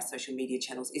all via our social media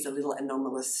channels is a little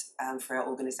anomalous for our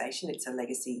organisation. It's a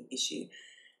legacy issue.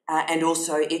 And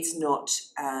also, it's not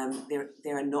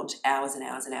there are not hours and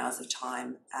hours and hours of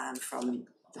time from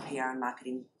the PR and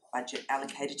marketing budget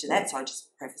allocated to that. So I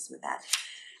just preface with that.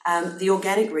 The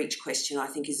organic reach question, I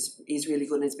think, is really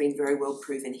good and has been very well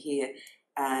proven here.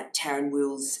 Taryn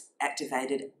Wills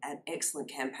activated an excellent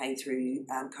campaign through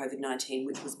COVID-19,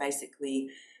 which was basically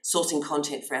sourcing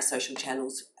content for our social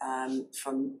channels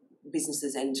from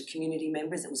businesses and community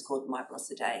members. It was called My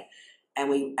Barossa Day. And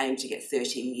we aimed to get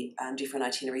 30 different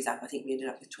itineraries up. I think we ended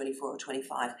up with 24 or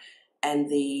 25. And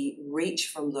the reach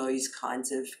from those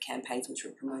kinds of campaigns, which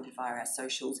were promoted via our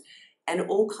socials, and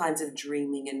all kinds of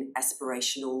dreaming and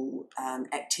aspirational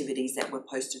activities that were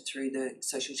posted through the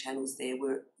social channels there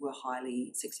were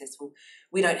highly successful.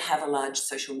 We don't have a large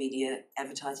social media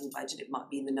advertising budget. It might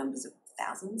be in the numbers of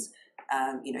thousands.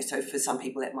 So for some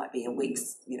people that might be a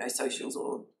week's, socials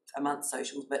or a month's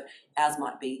socials, but ours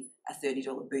might be a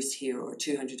 $30 boost here or a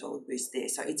 $200 boost there.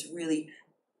 So it's really,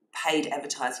 paid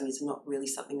advertising is not really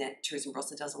something that Tourism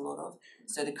Barossa does a lot of.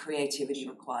 So the creativity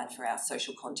required for our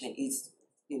social content is,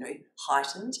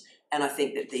 heightened. And I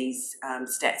think that these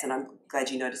stats, and I'm glad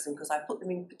you noticed them because I put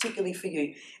them in particularly for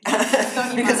you,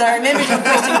 because I remembered your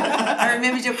question. I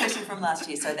remembered your question from last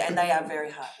year. And they are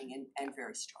very heartening and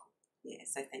very strong. Yeah.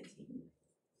 So thank you.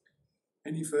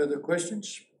 Any further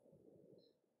questions?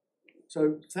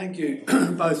 So thank you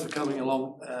both for coming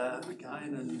along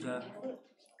again, and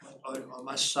I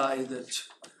must say that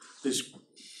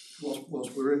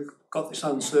whilst we've got this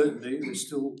uncertainty, there's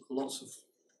still lots of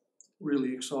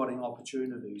really exciting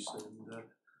opportunities, and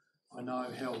I know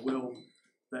how well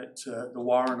that the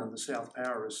Warren and the South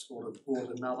Power has sort of brought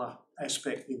another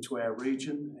aspect into our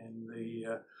region, and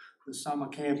the summer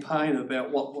campaign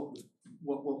about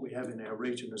what we have in our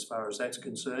region as far as that's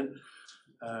concerned.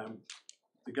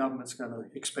 The government's going to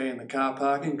expand the car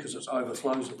parking because it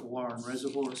overflows at the Warren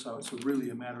Reservoir, so it's really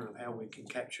a matter of how we can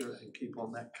capture and keep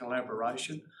on that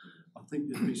collaboration. I think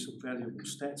there'd be some valuable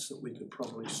stats that we could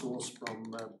probably source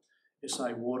from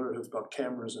SA Water, who've got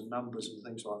cameras and numbers and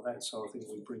things like that, so I think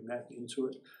we bring that into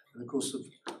it. And of course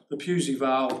the Pusey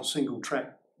Vale single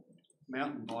track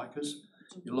mountain bikers,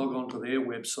 you log on to their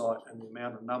website and the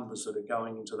amount of numbers that are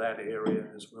going into that area,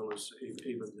 as well as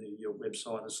even the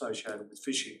website associated with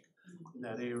fishing in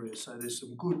that area. So there's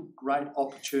some great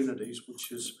opportunities, which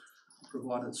has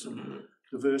provided some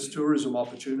diverse tourism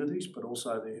opportunities, but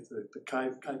also the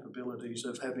capabilities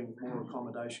of having more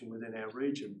accommodation within our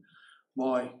region.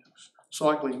 My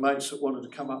cycling mates that wanted to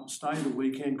come up and stay the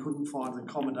weekend couldn't find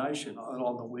accommodation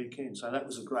on the weekend, so that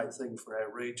was a great thing for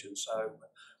our region. So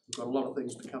we've got a lot of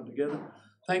things to come together.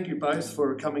 Thank you both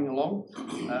for coming along.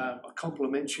 I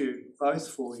compliment you both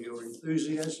for your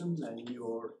enthusiasm and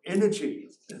your energy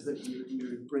that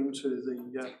you bring to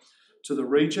to the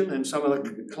region and some of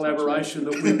the collaboration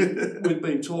that we've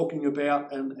been talking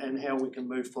about and how we can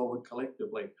move forward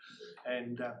collectively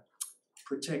and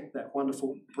protect that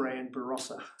wonderful brand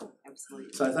Barossa.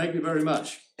 Absolutely. So thank you very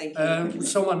much. Thank you. Would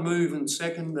someone move and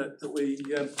second that we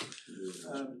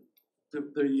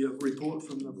the report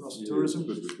from the Barossa Tourism?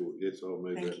 Good report. Yes, I'll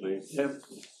move Thank that. you. Lead. Yep.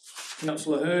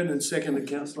 Councillor Hearn and seconded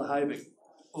Councillor Having.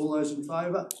 All those in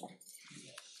favour?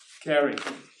 Carried.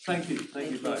 Thank you.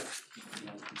 Thank you both.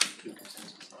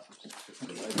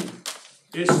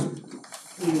 Yes,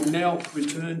 we will now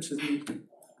return to the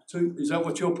two. Is that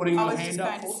what you're putting I your was hand just up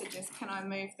going to for? suggest, can I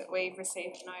move that we've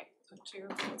received a note of 2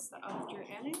 reports that I withdrew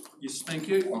earlier? Yes, thank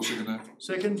you. I'll second that.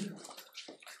 Second.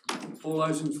 All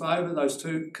those in favour, those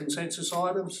two consensus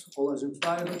items, all those in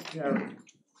favour, carried.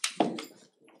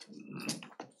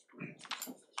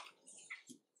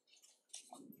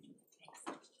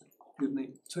 Give me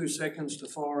 2 seconds to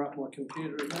fire up my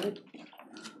computer again.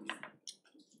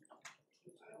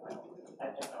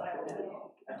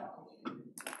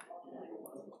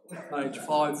 Page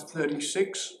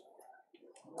 536.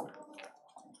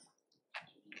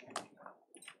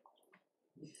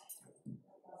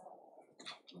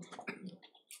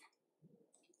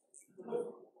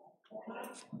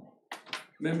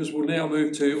 Members will now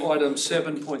move to item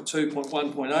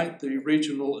 7.2.1.8, the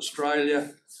Regional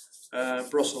Australia,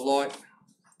 Barossa Light,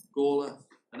 Gawler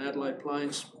and Adelaide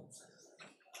Plains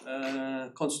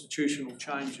constitutional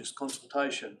changes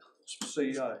consultation.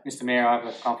 CEO. Mr Mayor, I have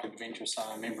a conflict of interest.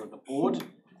 I'm a member of the board.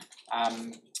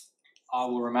 I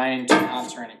will remain to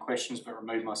answer any questions but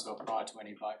remove myself prior to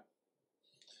any vote.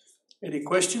 Any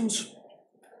questions?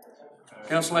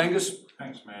 Councillor Angus?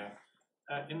 Thanks, Mayor.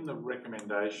 In the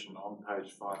recommendation on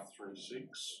page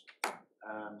 536,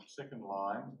 second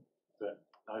line, that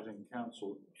noting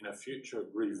council in a future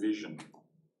revision.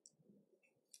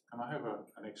 Can I have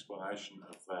an explanation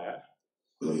of that?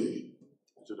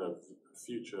 Is it a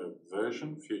future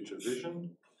version, future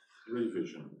vision,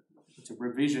 revision? It's a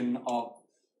revision of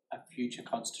a future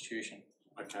constitution.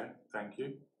 Okay, thank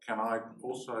you. Can I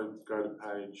also go to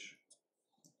page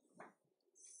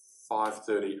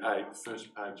 538,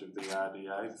 first page of the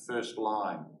RDA, first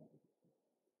line.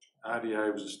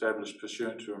 RDA was established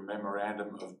pursuant to a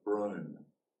memorandum of Broome.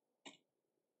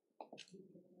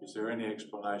 Is there any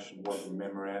explanation what the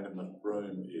memorandum of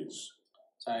Broome is?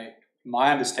 So my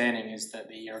understanding is that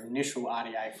the initial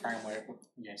RDA framework,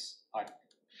 yes,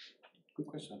 good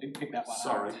question, I didn't pick that one up.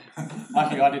 Sorry.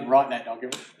 Lucky I didn't write that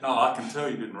document. No, I can tell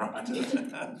you didn't write it.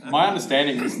 My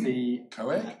understanding is the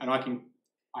COAG? And I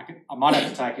might have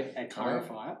to take it and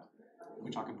clarify it,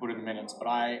 which I can put in the minutes, but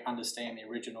I understand the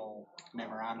original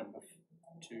memorandum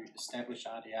to establish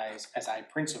RDAs as a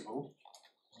principle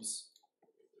was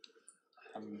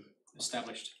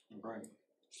established in Broome.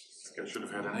 It should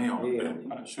have had an E on it then.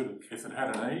 But it should have. If it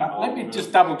had an E, Let me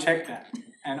just double check that,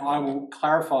 and I will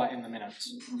clarify in the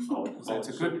minutes. I'll It's a good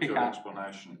accept your pick-up.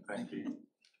 explanation. Thank you.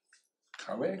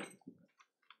 COAG?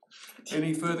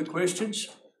 Any further questions?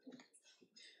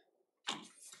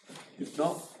 If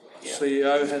not,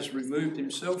 CEO has removed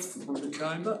himself from the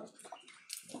chamber.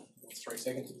 3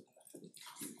 seconds.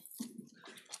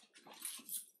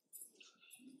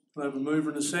 We have a mover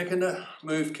and a seconder.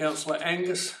 Moved Councillor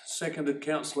Angus, seconded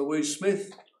Councillor Wee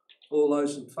Smith. All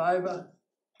those in favour?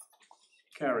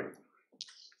 Carried.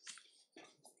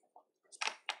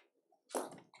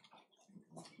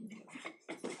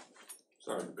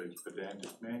 Sorry to be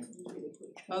pedantic, man.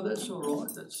 Oh, that's all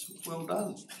right. That's well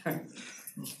done.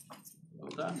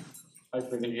 Well done.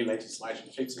 Hopefully the new legislation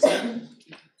fixes that.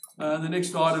 The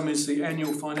next item is the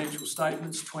annual financial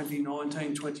statements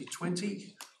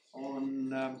 2019-2020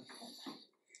 on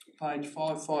page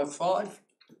 555.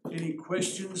 Any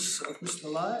questions of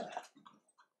Mr. Laird?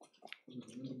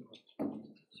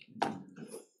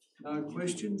 No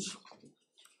questions?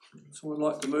 Someone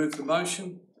like to move the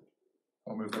motion?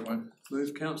 I'll move that one.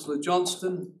 Moved Councillor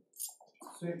Johnston,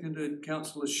 seconded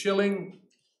Councillor Schilling.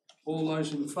 All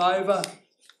those in favour?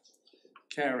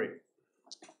 Carried.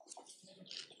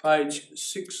 Page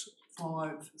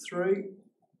 653.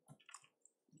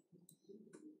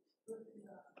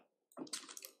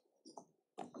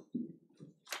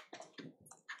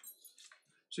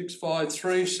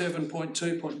 (653)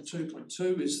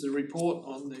 7.2.2.2 is the report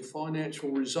on the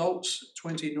financial results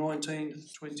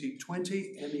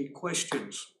 2019-2020. Any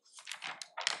questions?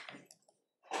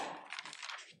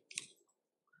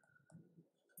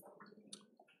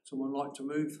 Someone like to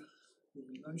move the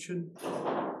motion?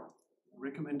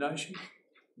 Recommendation?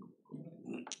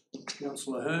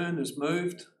 Councillor Hearn has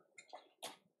moved.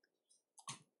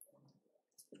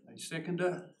 A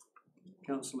seconder.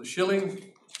 Councillor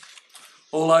Schilling.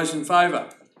 All those in favour?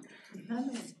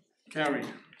 Carried.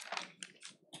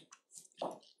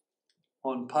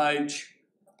 On page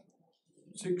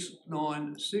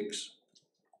 696.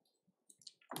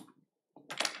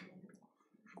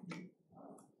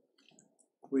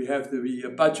 We have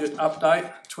the budget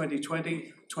update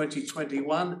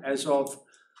 2020-2021 as of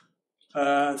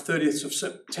 30th of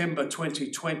September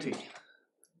 2020.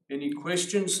 Any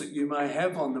questions that you may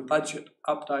have on the budget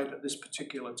update at this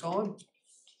particular time?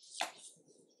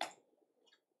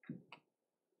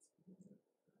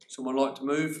 Someone like to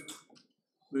move?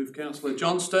 Move Councillor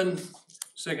Johnston,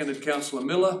 seconded Councillor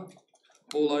Miller.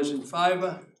 All those in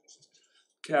favour?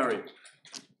 Carried.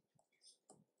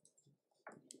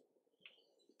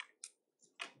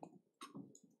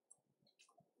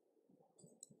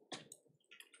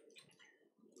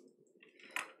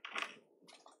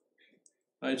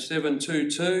 Page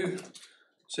 722,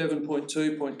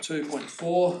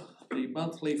 7.2.2.4, the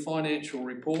monthly financial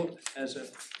report as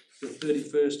of the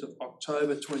 31st of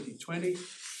October 2020.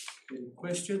 Any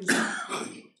questions?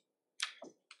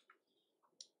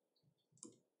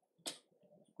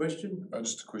 Question?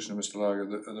 Just a question, Mr. Lager.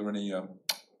 Are there any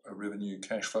revenue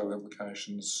cash flow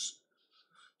applications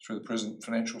through the present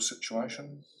financial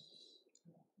situation?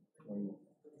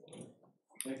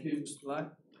 Thank you, Mr. Lay.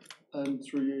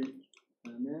 Through you,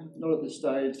 Mayor. Not at this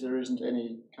stage. There isn't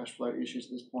any cash flow issues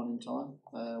at this point in time.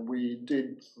 We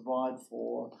did provide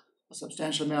for a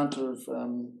substantial amount of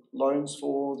loans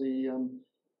for the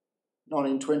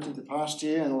 1920, the past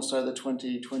year, and also the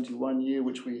 2021 year,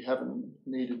 which we haven't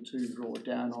needed to draw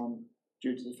down on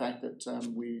due to the fact that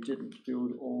we didn't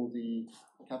build all the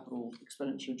capital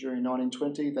expenditure during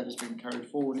 1920. That has been carried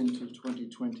forward into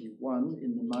 2021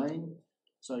 in the main.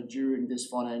 So during this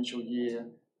financial year,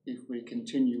 if we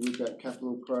continue with that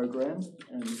capital program,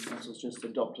 and Council's just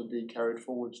adopted the carried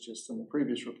forwards just in the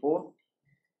previous report,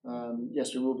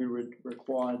 yes, we will be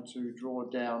required to draw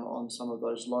down on some of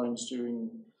those loans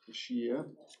during this year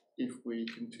if we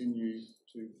continue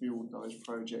to build those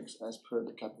projects as per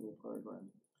the capital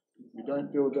program. If we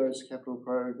don't build those capital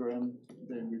program,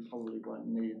 then we probably won't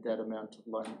need that amount of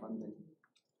loan funding.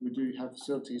 We do have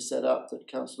facilities set up that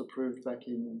Council approved back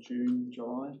in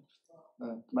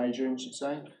May, June, I should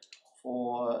say,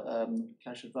 for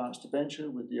cash advance debenture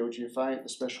with the LGFA at the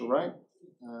special rate,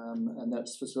 and that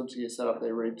facility is set up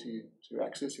there ready to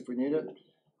access if we need it.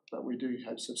 But we do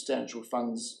have substantial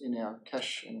funds in our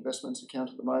cash and investments account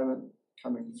at the moment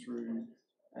coming through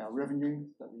our revenue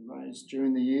that we raised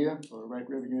during the year, or rate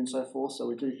revenue and so forth, so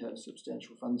we do have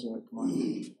substantial funds in it at the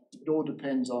moment. It all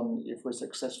depends on if we're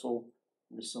successful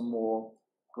with some more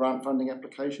grant funding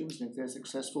applications, and if they're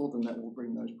successful, then that will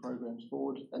bring those programs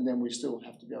forward, and then we still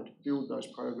have to be able to build those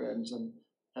programs and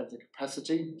have the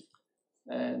capacity,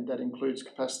 and that includes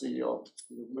capacity of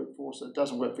the workforce that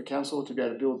doesn't work for Council to be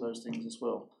able to build those things as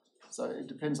well. So it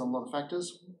depends on a lot of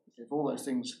factors. If all those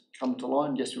things come to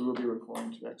line, yes, we will be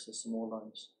required to access some more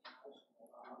loans.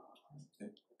 A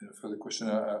further question,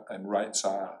 and rate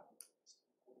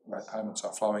payments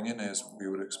are flowing in as we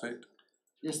would expect?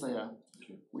 Yes, they are.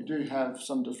 We do have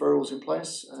some deferrals in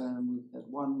place. We've had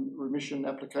one remission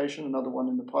application, another one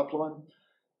in the pipeline.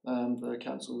 The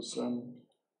Council's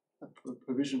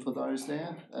provision for those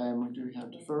there. We do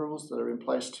have deferrals that are in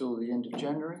place till the end of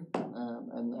January,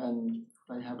 and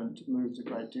they haven't moved a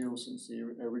great deal since the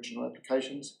original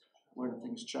applications. Whether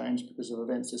things change because of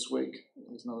events this week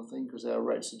is another thing, because our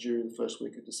rates are due the first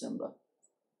week of December.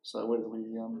 So whether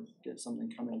we get something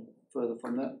coming further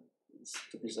from that is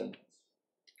to be seen.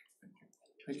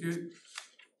 Thank you.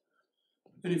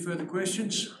 Any further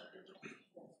questions?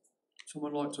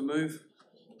 Someone like to move?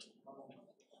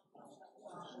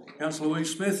 Councillor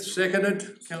Week-Smith,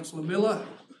 seconded. Councillor Miller.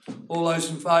 All those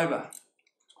in favour?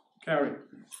 Carried.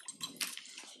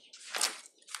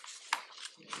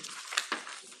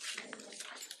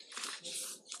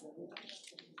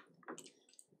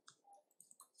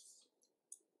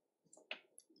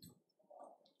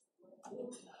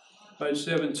 Page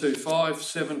 725,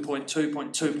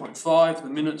 7.2.2.5, the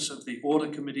minutes of the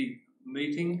Audit Committee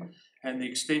meeting and the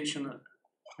extension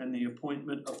and the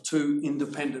appointment of 2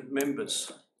 independent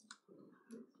members.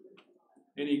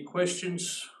 Any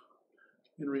questions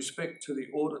in respect to the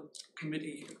Audit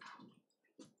Committee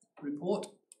report?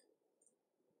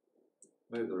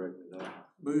 Move the recommendation.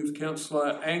 Move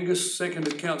Councillor Angus,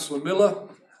 seconded Councillor Miller.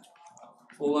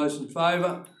 All those in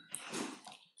favour?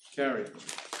 Carried.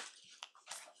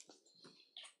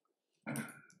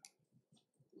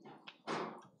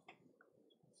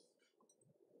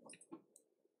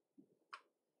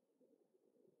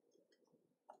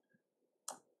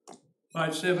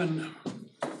 Page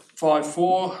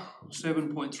 754,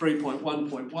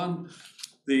 7.3.1.1,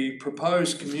 the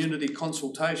proposed community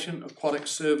consultation aquatic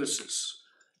services.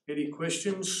 Any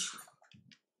questions?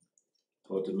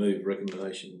 I'd like to move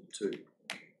recommendation 2.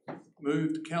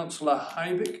 Moved Councillor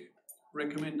Haybick.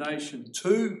 Recommendation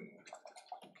 2.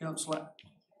 Councillor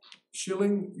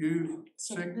Schilling, you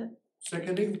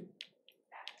seconding?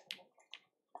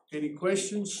 Any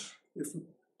questions? If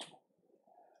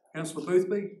Councillor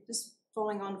Boothby? Just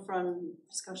following on from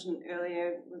discussion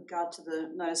earlier with regard to the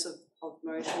notice of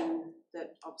motion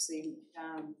that obviously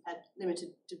had limited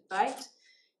debate.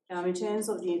 In terms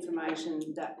of the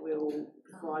information that will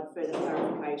provide further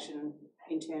clarification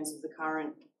in terms of the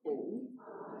current pool.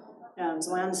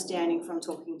 So my understanding from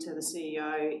talking to the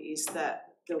CEO is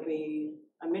that there'll be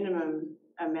a minimum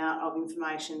amount of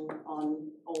information on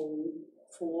all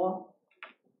 4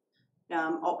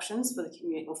 options for the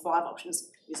community, or 5 options.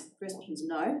 First option is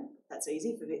no, that's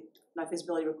easy, no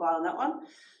feasibility required on that one.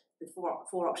 The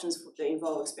four options that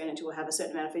involve expenditure will have a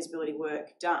certain amount of feasibility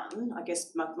work done. I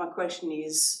guess my question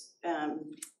is,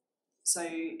 so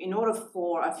in order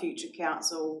for a future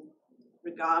council,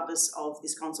 regardless of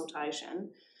this consultation,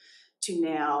 to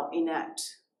now enact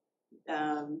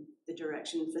the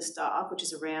direction for staff, which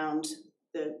is around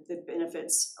the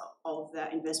benefits of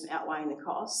that investment outweighing the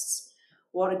costs,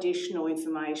 what additional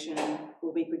information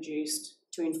will be produced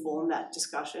to inform that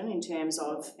discussion in terms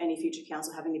of any future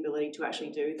council having the ability to actually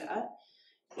do that?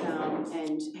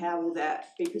 And how will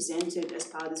that be presented as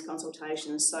part of this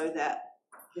consultation so that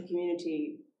the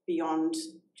community beyond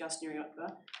just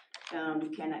Nuriotba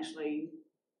can actually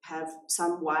have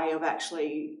some way of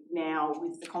actually now,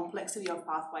 with the complexity of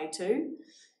Pathway 2,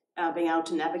 being able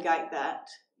to navigate that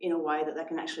in a way that they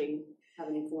can actually have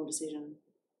an informed decision.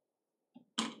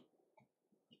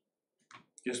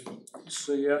 Yes,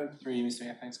 CEO. Through you, Mr.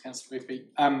 Mayor. Thanks, Councillor Whitby.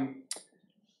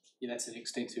 Yeah, that's an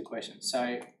extensive question.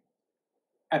 So,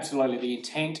 absolutely, the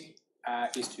intent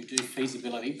is to do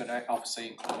feasibility, but it obviously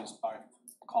includes both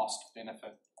cost,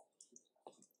 benefit,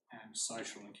 and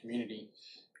social and community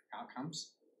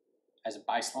outcomes as a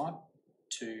baseline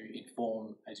to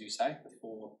inform, as you say, the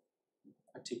 4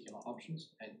 particular options.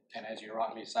 And as you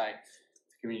rightly say, if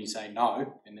the community say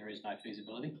no, then there is no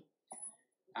feasibility.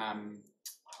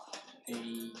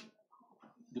 The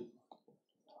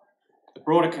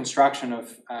broader construction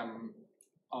of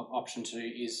option 2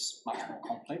 is much more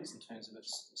complex in terms of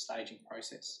its staging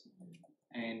process,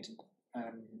 and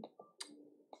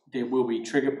there will be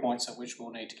trigger points at which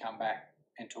we'll need to come back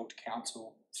and talk to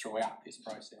council throughout this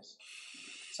process.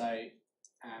 So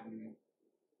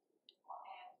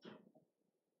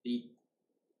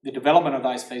the development of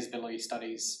those feasibility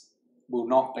studies will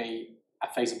not be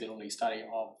a feasibility study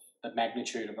of the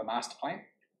magnitude of a master plan.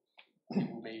 It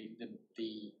will be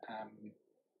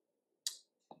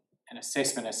an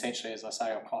assessment, essentially, as I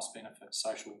say, of cost, benefit,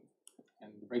 social,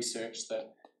 and research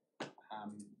that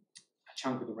a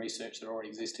chunk of the research that already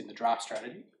exists in the draft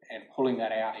strategy, and pulling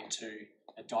that out into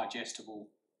a digestible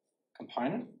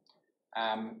component.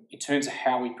 In terms of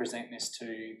how we present this to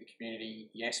the community,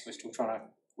 yes, we're still trying to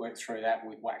work through that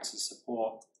with WAX's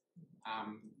support,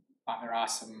 but there are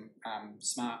some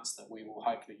smarts that we will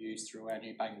hopefully use through our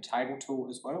new Bang the Table tool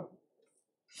as well.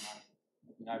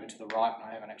 Looking over to the right, and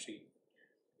I haven't actually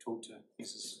talked to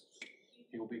Mrs.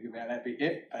 Hilbig about that bit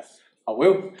yet, but I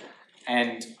will,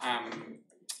 and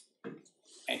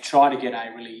try to get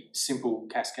a really simple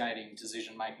cascading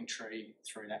decision-making tree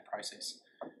through that process.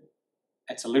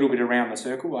 It's a little bit around the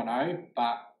circle, I know,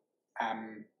 but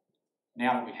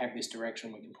now that we have this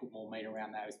direction, we can put more meat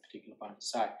around those particular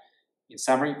points. So, in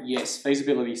summary, yes,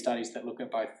 feasibility studies that look at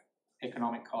both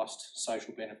economic cost,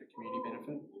 social benefit, community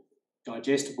benefit,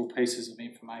 digestible pieces of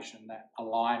information that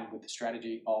align with the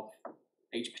strategy of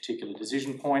each particular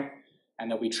decision point, and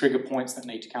there'll be trigger points that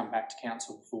need to come back to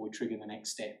council before we trigger the next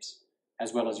steps,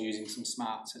 as well as using some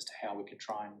smarts as to how we could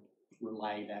try and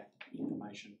relay that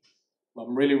information. Well,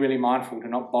 I'm really, really mindful to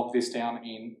not bog this down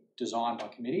in design by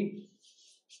committee.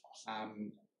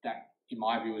 That, in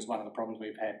my view, is one of the problems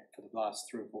we've had for the last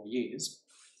 3 or 4 years.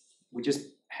 We just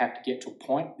have to get to a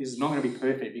point. This is not going to be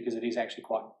perfect because it is actually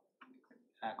quite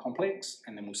complex,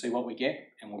 and then we'll see what we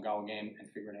get, and we'll go again and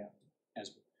figure it out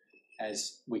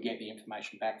as we get the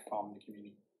information back from the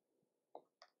community.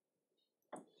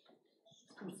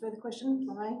 Any further question,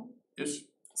 if I may? Yes.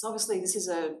 So obviously this is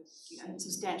a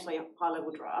substantially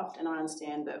high-level draft, and I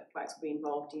understand that WAX will be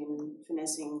involved in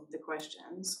finessing the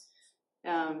questions.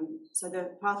 So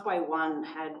the Pathway 1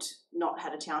 had not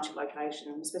had a township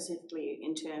location, specifically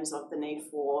in terms of the need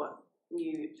for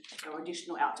new or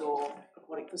additional outdoor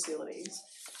aquatic facilities.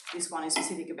 This one is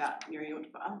specific about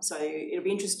Nuriotba. So it'll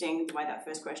be interesting the way that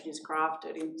first question is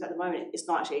crafted. At the moment, it's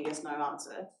not actually a yes/no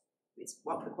answer. it's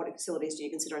what aquatic facilities do you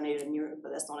consider needed in Europe,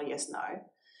 but that's not a yes/no.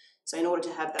 So in order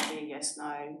to have that be a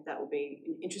yes/no, that will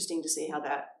be interesting to see how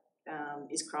that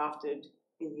is crafted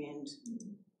in the end,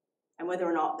 and whether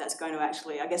or not that's going to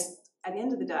actually, I guess, at the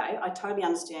end of the day, I totally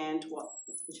understand what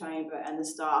the Chamber and the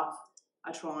staff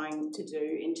are trying to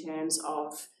do in terms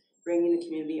of bringing the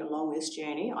community along this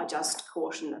journey. I just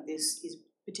caution that this is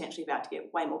potentially about to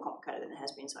get way more complicated than it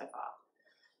has been so far,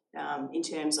 in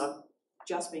terms of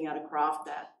just being able to craft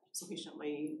that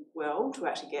sufficiently well to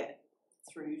actually get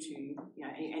through to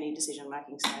any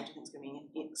decision-making stage. I think it's going to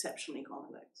be exceptionally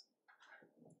complex.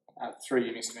 Through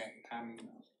you, Mr. Mayor.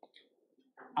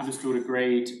 Understood,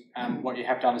 agreed. What you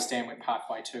have to understand with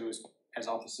Pathway 2 is, as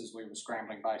officers, we were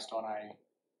scrambling based on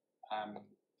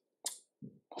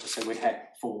obviously we'd had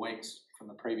 4 weeks from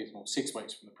the previous, or 6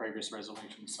 weeks from the previous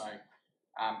resolution, so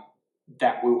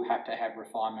that will have to have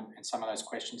refinement, and some of those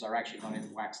questions are actually not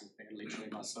even waxing, they're literally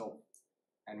myself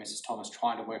and Mrs. Thomas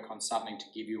trying to work on something to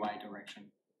give you a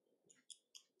direction.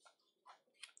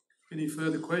 Any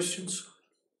further questions?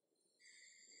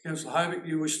 Councillor Hovick,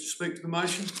 you wish to speak to the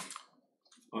motion?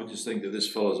 I just think that this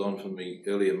follows on from the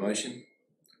earlier motion,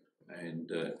 and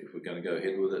if we're going to go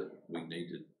ahead with it, we need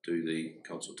to do the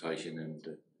consultation,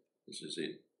 and this is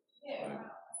it.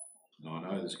 Now, I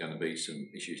know there's going to be some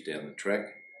issues down the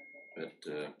track, but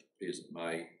as it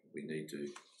may, we need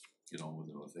to get on with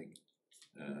it, I think.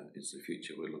 It's the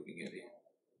future we're looking at here.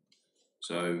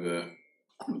 So,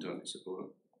 I totally support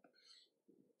it.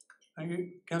 Thank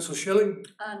you. Councillor Schilling?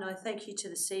 No, thank you to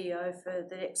the CEO for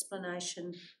the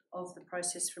explanation of the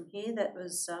process from here. That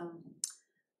was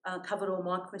covered all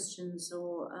my questions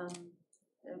or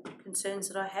concerns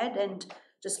that I had, and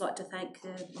just like to thank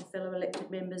my fellow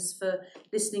elected members for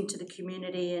listening to the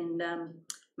community and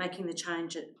making the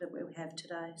change that we have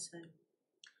today. So,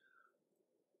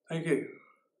 thank you.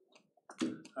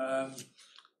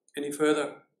 Any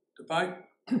further debate?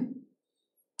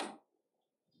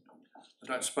 I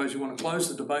don't suppose you want to close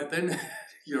the debate then?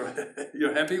 You're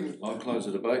happy? I'll close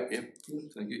the debate, yep.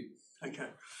 Thank you. Okay.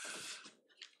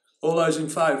 All those in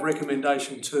favour,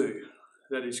 recommendation 2,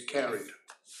 that is carried.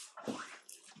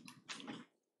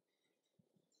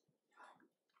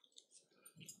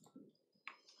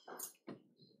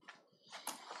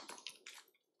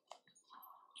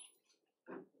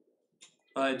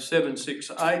 Page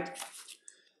 768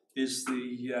 is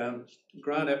the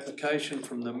grant application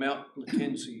from the Mount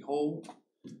Mackenzie Hall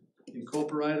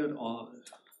Incorporated on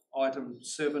item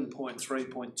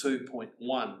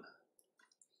 7.3.2.1.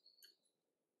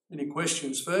 Any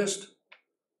questions first?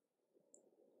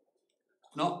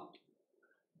 Not?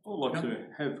 I'd like to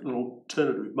have an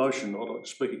alternative motion. I'd like to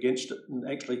speak against it and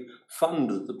actually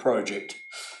fund the project.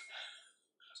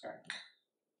 Sorry.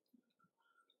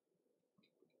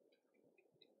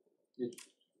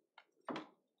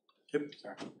 Yep.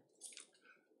 Sorry.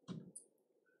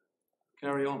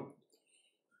 Carry on.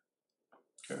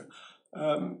 Okay.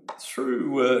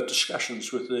 Through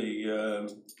discussions with the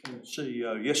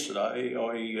CEO yesterday,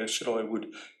 I said I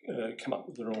would come up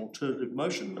with an alternative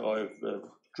motion. I've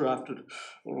drafted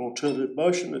an alternative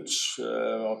motion. It's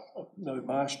I'm no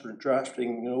master in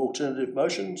drafting alternative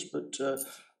motions, but I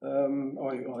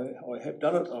have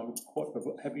done it. I'm quite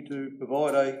happy to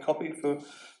provide a copy for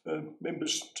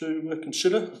members to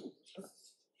consider.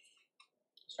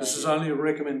 This is only a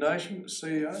recommendation,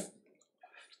 CEO?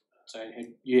 So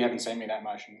you haven't sent me that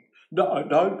motion? No,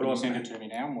 but I'll send it to me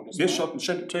now and we'll just... Yes, I can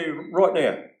send it to you right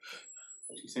now.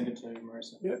 Did you send it to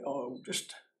Marissa? Yeah, I'll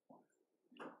just...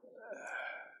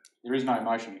 There is no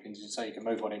motion, so you can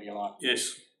move whatever you like.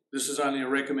 Yes, this is only a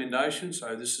recommendation,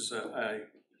 so this is the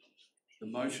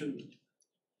motion.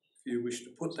 If you wish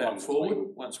to put that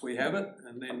forward, once we have it,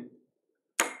 and then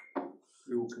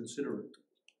we will consider it.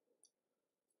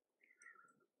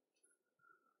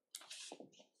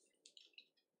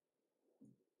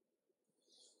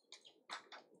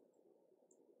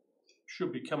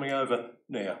 Should be coming over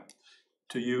now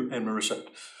to you and Marissa.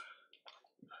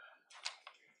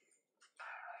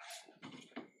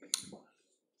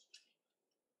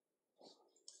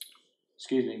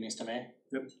 Excuse me, Mr. Mayor.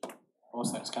 Yep.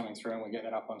 Whilst that's coming through and we get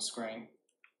that up on screen.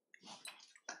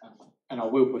 And I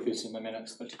will put this in the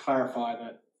minutes, but to clarify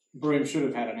that Broome should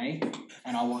have had an E,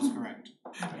 and I was correct.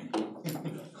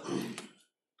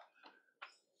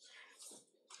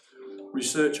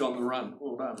 Research on the run,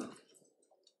 well done.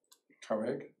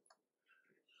 Correct.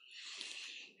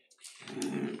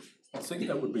 I think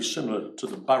that would be similar to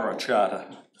the Borough Charter.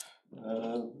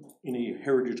 Any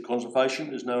heritage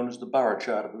conservation is known as the Borough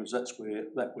Charter because that's where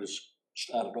that was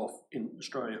started off in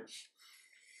Australia.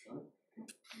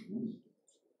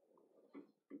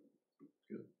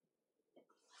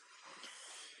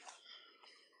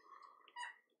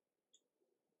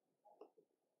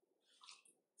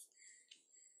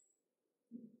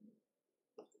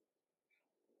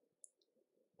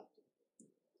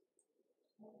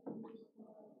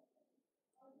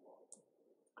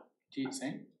 Do you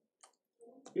see?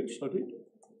 Yes, I did.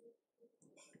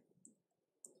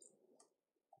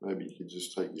 Maybe you could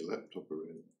just take your laptop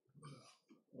around.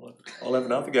 I'll have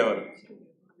another go at it.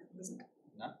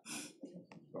 No.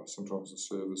 Oh, sometimes the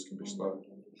servers can be slow.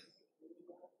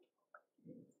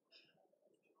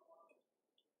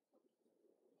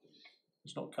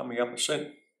 It's not coming up a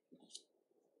cent.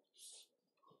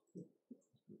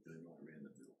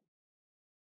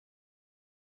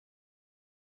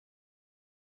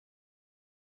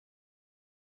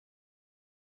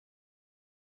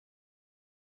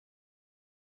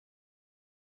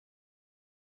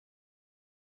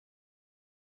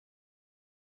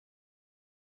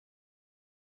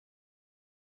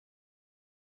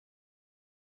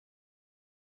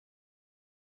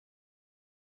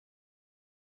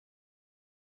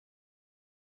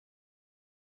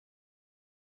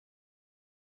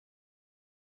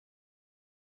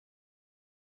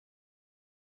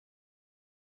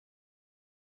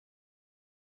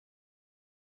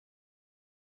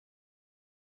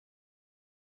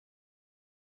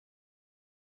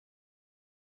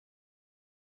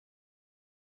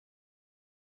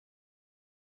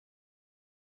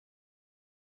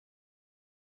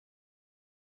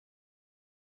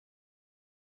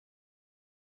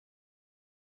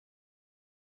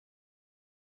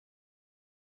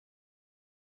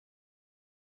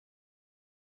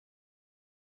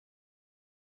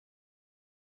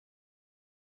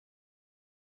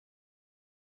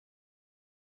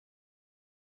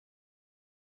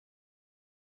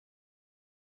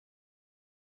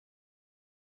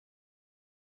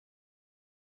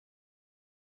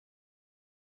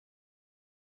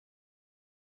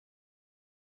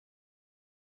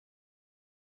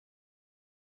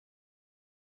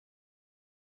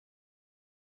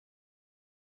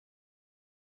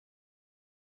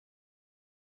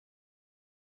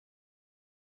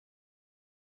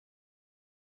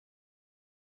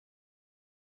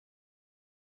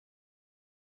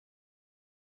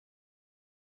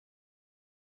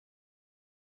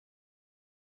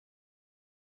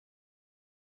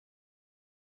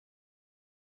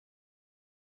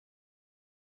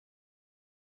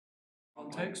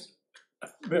 Context?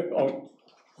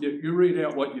 You read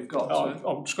out what you've got.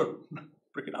 I'm just going to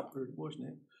bring it up where it was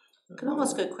now. Can I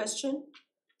ask a question?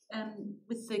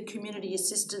 With the community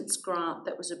assistance grant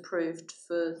that was approved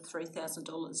for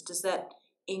 $3,000, does that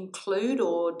include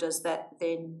or does that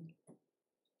then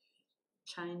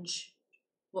change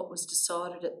what was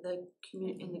decided at the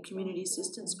in the community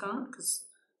assistance grant? Because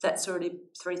that's already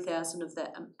 3,000 of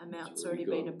that amount's already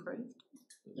been approved.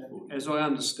 As I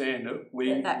understand it,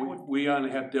 we only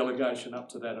have delegation up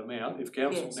to that amount. If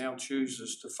council now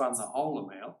chooses to fund the whole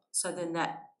amount, so then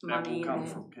that money will come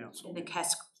from council. in the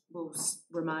cash will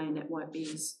remain. It won't be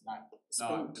spent.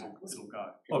 No, it'll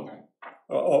go.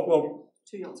 Well,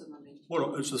 2 yachts of money.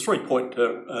 Well, it's a 3-point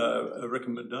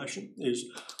recommendation. Is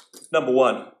number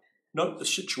one, note the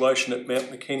situation at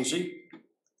Mount Mackenzie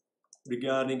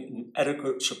regarding an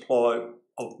adequate supply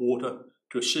of water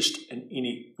to assist in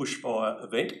any bushfire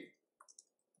event.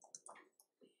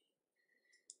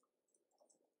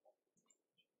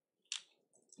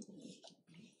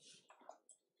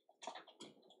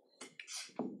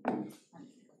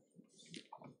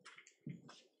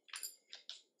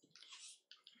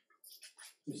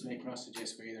 Mr. Nick, can I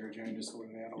suggest we either adjourn to sort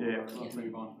it out or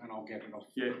move on, and I'll get it off.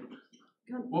 Yeah.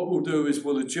 What we'll do is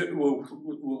we'll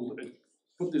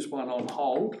put this one on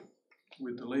hold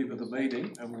with the leave of the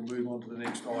meeting, and we'll move on to the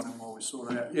next item while we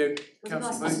sort it out. Yeah,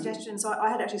 Councillor Nice suggestion. So I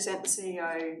had actually sent the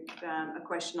CEO a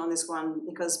question on this one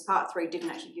because part 3 didn't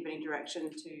actually give any direction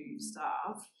to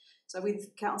staff. So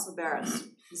with Councillor Barrett's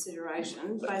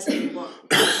consideration, basically what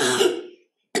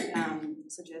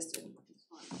suggested.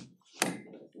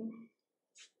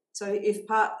 So if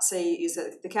part C is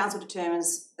that the council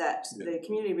determines that the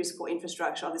community risk for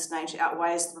infrastructure of this nature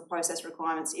outweighs the process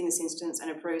requirements in this instance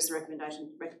and approves the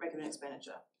recommended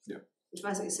expenditure. Yeah. Which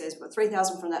basically says we've got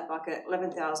 3,000 from that bucket,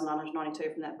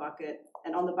 11,992 from that bucket,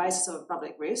 and on the basis of a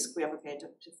public risk, we are prepared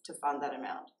to fund that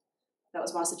amount. That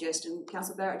was my suggestion.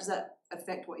 Councillor Barrett, does that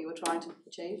affect what you were trying to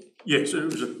achieve? Yes,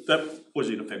 that was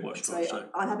in effect what I was trying to say.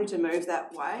 I'm happy to move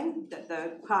that way, that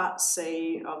the part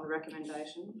C of the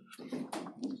recommendation,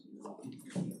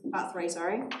 part 3,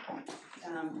 sorry,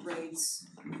 reads,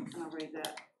 and I'll read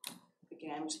that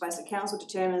again, which is basically council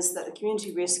determines that the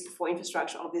community risk for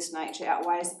infrastructure of this nature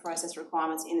outweighs the process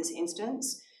requirements in this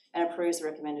instance and approves the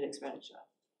recommended expenditure.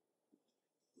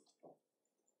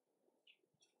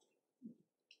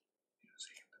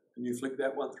 Can you flick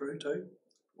that one through too?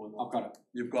 I've got it.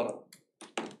 You've got it.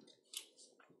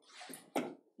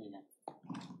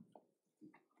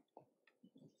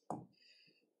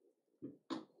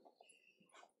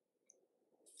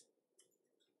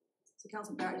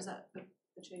 Councillor Barrett, does that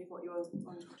achieve what you're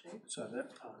wanting to achieve? So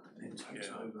that part then takes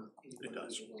over. It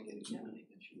does.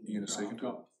 You gonna second?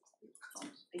 Are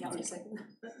you going to second?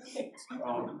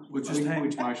 We'll just hang.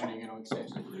 Which motion are you going to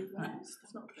accept?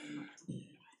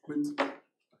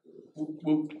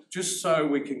 We'll, just so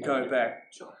we can go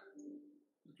back. Sure.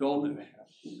 Don,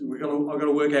 I've got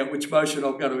to work out which motion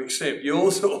I'm going to accept,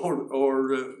 yours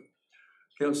or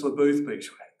Councillor Boothby's.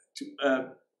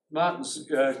 Martin's,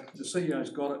 the CEO's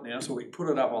got it now, so we can put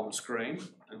it up on the screen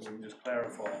and we can just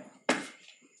clarify it.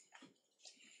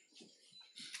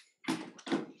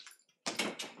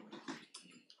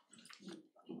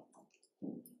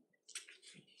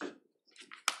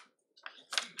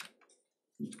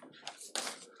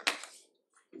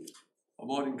 I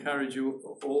might encourage you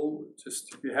all,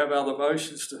 just if you have other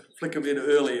motions, to flick them in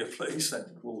earlier, please.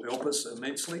 That will help us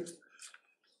immensely.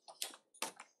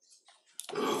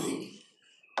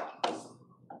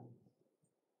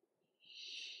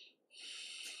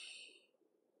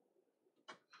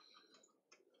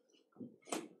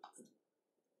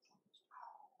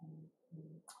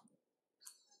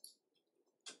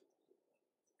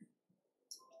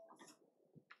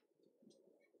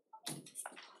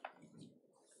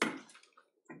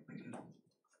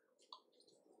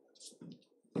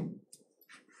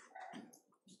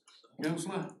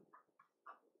 Councillor?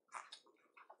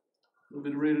 Want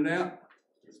me to read it out?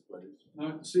 Yes, please.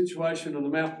 No, the situation on the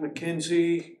Mount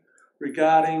Mackenzie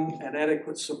regarding an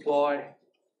adequate supply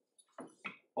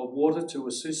of water to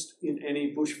assist in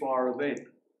any bushfire event.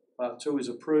 Part 2 is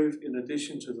approved in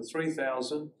addition to the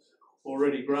 3,000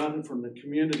 already granted from the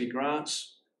community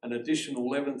grants, an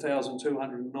additional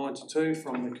 11,292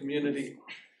 from the community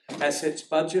assets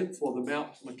budget for the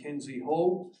Mount Mackenzie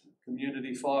Hall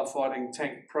Community Firefighting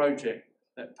Tank Project.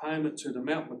 That payment to the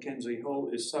Mount Mackenzie Hall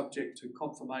is subject to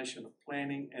confirmation of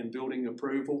planning and building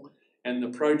approval and the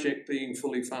project being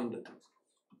fully funded.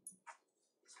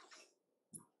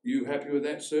 You happy with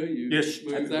that, sir? You Yes,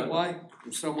 move that way?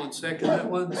 Will someone second that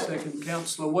one? Second,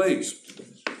 Councillor Wees.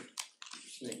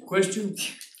 Question?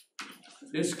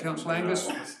 Yes, Councillor Angus?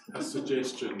 A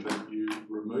suggestion that you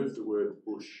remove the word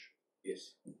bush.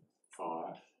 Yes.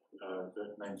 Fire.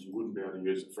 That means you wouldn't be able to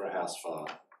use it for a house fire.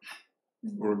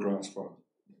 Or a grass fire.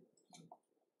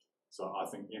 So I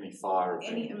think any fire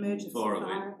event. Any emergency Fire fire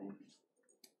event. event.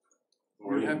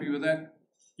 Are you happy with that?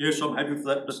 Yes, I'm happy with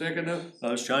that. Seconder?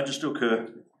 Those changes to occur.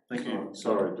 Thank you. Oh,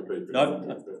 sorry to be No.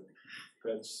 but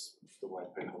that's the way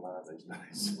people are these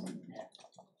days.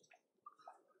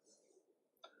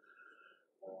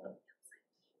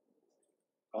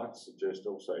 I'd suggest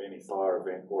also any fire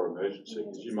event or emergency,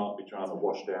 because you might be trying to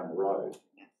wash down the road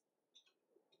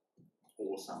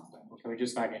or something. Or can we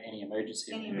just make it any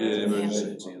emergency? Any Yeah,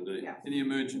 emergency indeed. Yeah. Any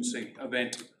emergency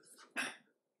event?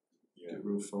 Yeah. Get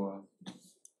rid of fire.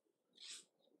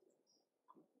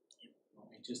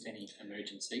 Just any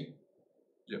emergency.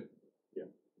 Yep. Yeah.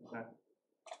 Okay.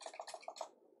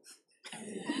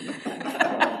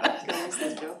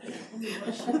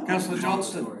 Councillor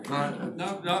Johnston?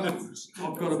 No,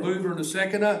 I've got a mover and a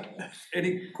seconder.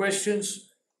 Any questions?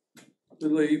 To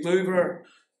the mover?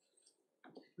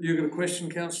 You got a question,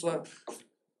 Councillor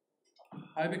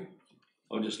Havik?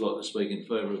 I'd just like to speak in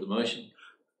favour of the motion.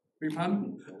 Beg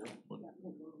pardon?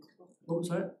 What was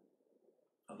that?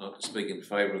 I'd like to speak in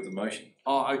favour of the motion.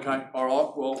 Oh, okay, all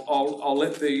right. Well, I'll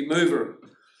let the mover.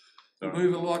 The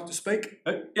mover like to speak?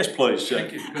 Yes, please.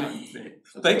 Thank you.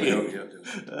 Thank you.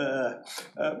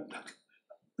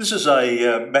 This is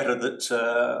a matter that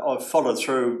I've followed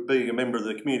through being a member of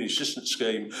the Community Assistance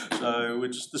Scheme. So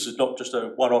this is not just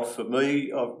a one-off for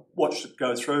me. I've watched it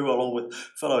go through along with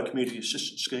fellow Community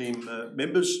Assistance Scheme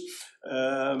members.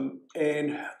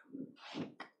 And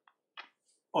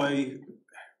I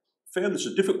found this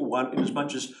a difficult one in as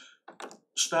much as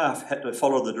staff had to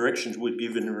follow the directions we'd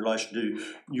given in relation to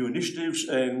new initiatives,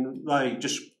 and they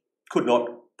just could not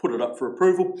put it up for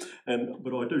approval.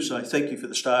 But I do say thank you for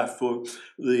the staff for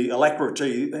the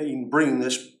alacrity in bringing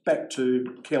this back to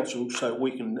council so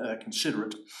we can consider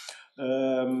it.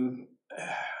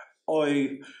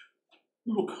 I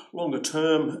look longer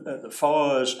term at the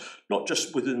fires, not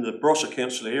just within the Barossa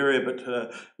Council area, but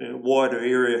wider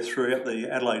area throughout the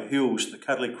Adelaide Hills, the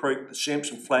Cuddly Creek, the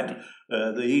Sampson Flat,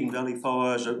 the Eden Valley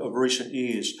fires of recent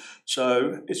years.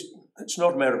 So it's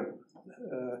not a matter of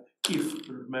if,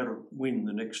 but a matter of when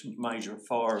the next major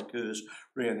fire occurs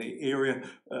around the area.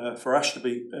 For us to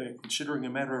be considering a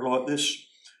matter like this,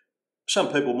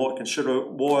 some people might consider,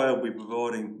 why are we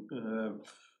providing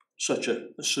such a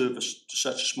service to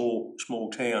such a small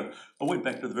town. I went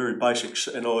back to the very basics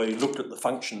and I looked at the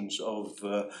functions of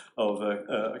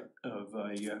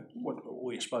what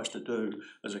we're supposed to do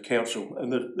as a council,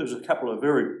 and there's a couple of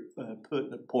very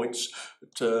pertinent points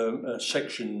at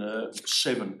section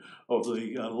 7 of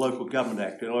the Local Government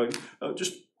Act, and I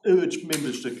just urge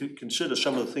members to consider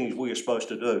some of the things we are supposed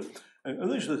to do.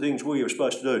 And these are the things we are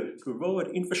supposed to do: provide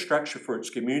infrastructure for its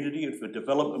community and for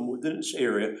development within its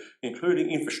area,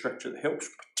 including infrastructure that helps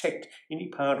protect any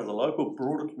part of the local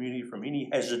broader community from any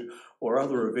hazard or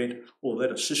other event, or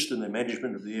that assist in the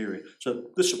management of the area. So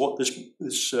this is what this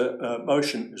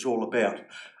motion is all about.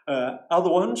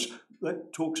 Other ones,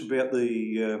 that talks about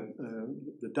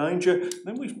the danger.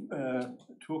 Then we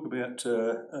talk about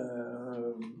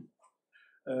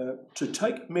to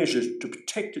take measures to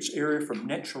protect its area from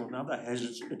natural and other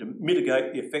hazards and to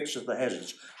mitigate the effects of the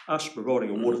hazards. Us providing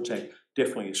a water tank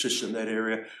definitely assists in that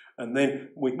area. And then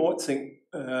we might think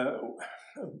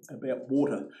about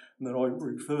water, and then I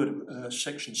refer to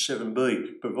section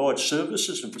 7B, provide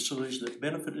services and facilities that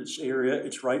benefit its area,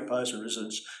 its ratepayers and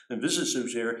residents and visitors to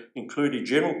its area, including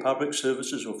general public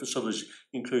services or facilities,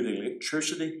 including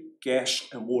electricity, gas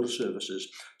and water services.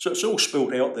 So it's all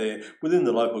spelled out there within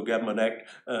the Local Government Act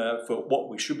for what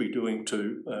we should be doing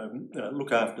to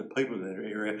look after people in that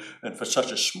area, and for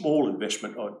such a small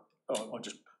investment, I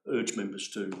just urge members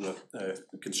to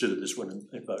consider this one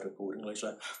and vote accordingly.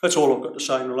 So that's all I've got to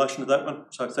say in relation to that one.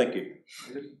 So thank you.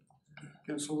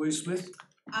 Councillor Lee-Smith.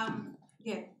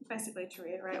 Yeah, basically to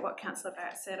reiterate what Councillor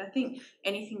Barrett said, I think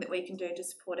anything that we can do to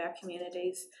support our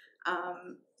communities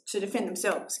to defend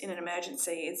themselves in an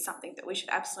emergency is something that we should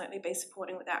absolutely be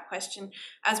supporting without question,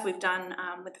 as we've done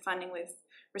with the funding we've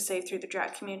received through the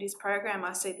Drought Communities Program.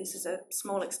 I see this as a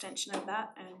small extension of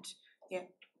that, and yeah,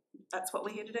 that's what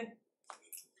we're here to do.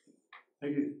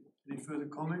 Thank you. Any further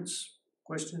comments,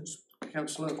 questions?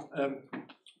 Councillor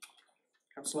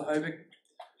Havik?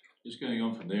 Just going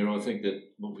on from there, I think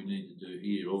that what we need to do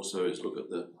here also is look at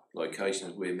the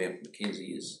locations where Mount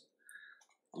Mackenzie is,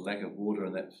 the lack of water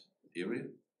in that area,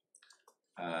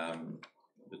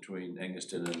 between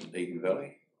Anguston and Eden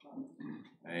Valley,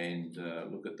 and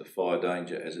look at the fire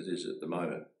danger as it is at the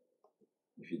moment.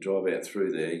 If you drive out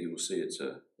through there, you will see it's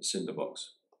a cinder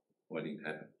box waiting to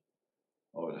happen.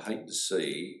 I would hate to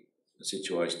see a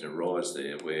situation arise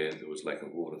there where there was lack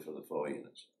of water for the fire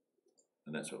units,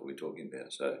 and that's what we're talking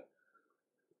about. So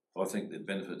I think the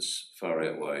benefits far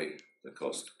outweigh the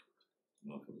cost,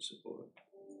 and I fully support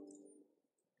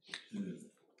it.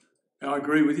 I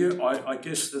agree with you. I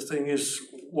guess the thing is,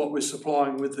 what we're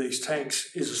supplying with these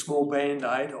tanks is a small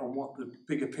band-aid on what the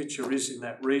bigger picture is in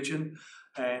that region,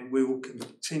 and we will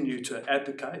continue to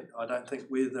advocate. I don't think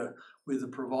we're the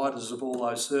providers of all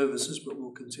those services, but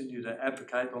we'll continue to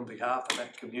advocate on behalf of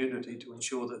that community to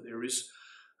ensure that there is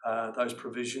those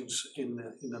provisions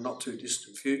in the not too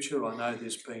distant future. I know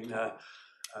there's been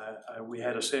we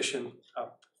had a session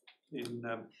up in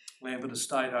Lambert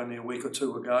Estate only a week or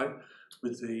two ago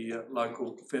with the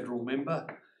local federal member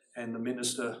and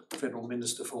the federal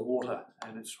minister for water,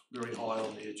 and it's very high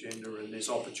on the agenda, and there's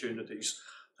opportunities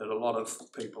that a lot of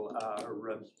people are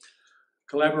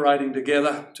collaborating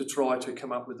together to try to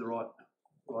come up with the right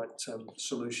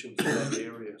solution for that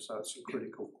area. So it's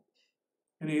critical.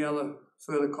 Any other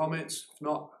further comments? If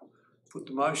not, put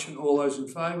the motion. All those in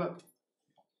favour?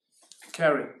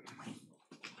 Carry.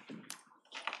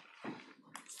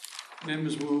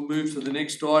 Members, will move to the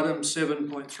next item,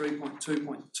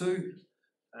 7.3.2.2,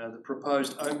 the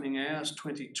proposed opening hours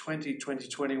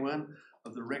 2020-2021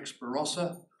 of the Rex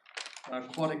Barossa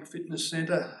Aquatic Fitness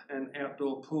Centre and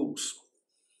outdoor pools.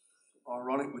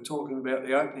 Ironic, we're talking about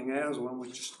the opening hours when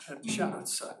we just had to shut it,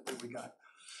 so there we go.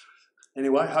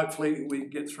 Anyway, hopefully we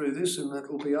get through this and that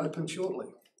will be open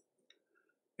shortly.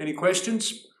 Any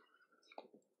questions?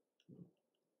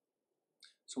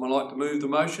 Someone like to move the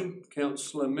motion?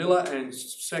 Councillor Miller, and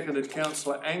seconded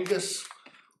Councillor Angus.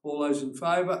 All those in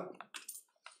favour?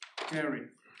 Carried.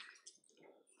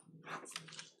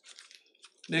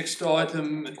 Next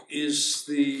item is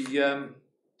the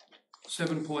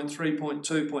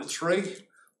 7.3.2.3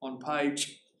 on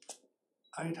page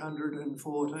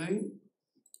 814.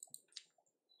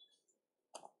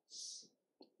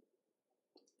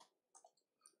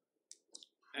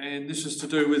 And this is to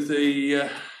do with the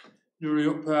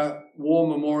Nuriupa War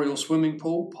Memorial Swimming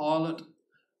Pool pilot,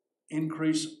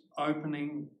 increase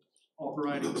opening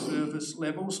operating service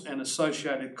levels and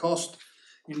associated cost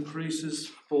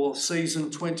increases for season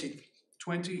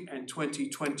 2020 and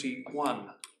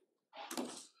 2021.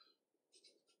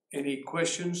 Any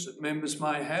questions that members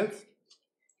may have?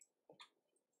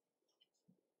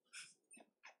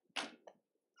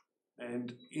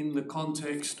 And in the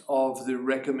context of the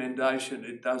recommendation,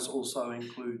 it does also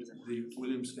include the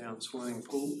Williamstown swimming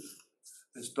pool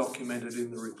as documented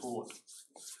in the report.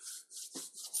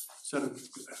 So,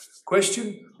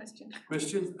 question?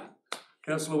 Question?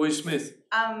 Councillor Louise-Smith.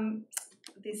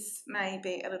 This may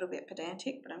be a little bit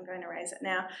pedantic, but I'm going to raise it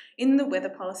now. In the weather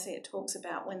policy, it talks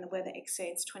about when the weather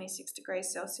exceeds 26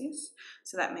 degrees Celsius.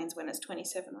 So that means when it's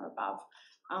 27 or above.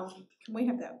 Can we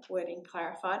have that wording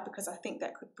clarified? Because I think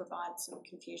that could provide some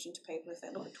confusion to people. If they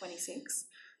look at 26,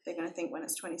 they're going to think when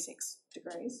it's 26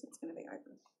 degrees, it's going to be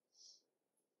open.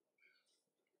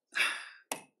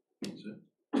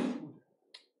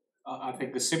 I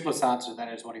think the simplest answer to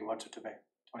that is what he wants it to be,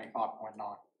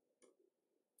 25.9.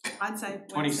 I'd say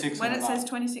 26 when and it above. says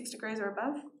 26 degrees or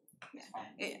above.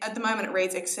 Yeah. At the moment it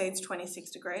reads exceeds 26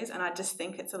 degrees, and I just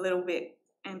think it's a little bit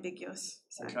ambiguous.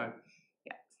 So, okay.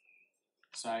 Yeah.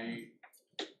 So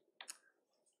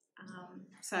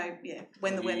yeah,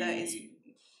 when the weather is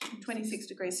 26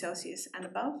 degrees Celsius and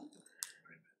above.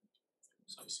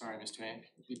 So sorry, Mr. Mayor,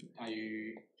 are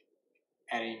you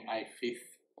adding a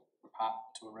fifth part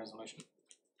to a resolution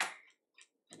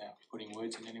without putting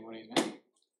words in anybody's mouth?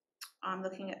 I'm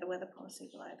looking at the weather policy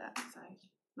below that, so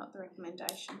not the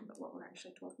recommendation, but what we're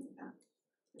actually talking about,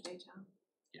 the detail.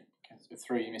 Yeah, okay. So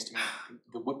through you, Mr.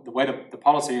 Mayor, the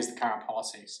policy is the current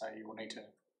policy, so you will need to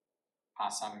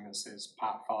pass something that says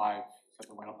Part 5 for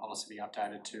the weather policy be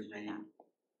updated to read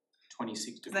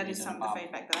 26 degrees That is and some above. of the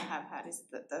feedback that I have had, is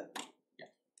that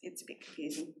it's a bit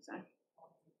confusing. So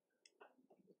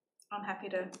I'm happy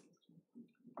to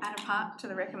add a part to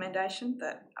the recommendation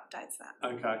that updates that.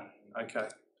 Okay.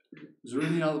 Is there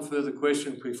any other further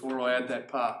questions before I add that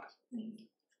part?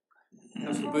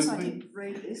 Of course, I did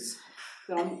read this,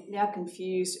 but I'm now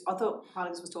confused. I thought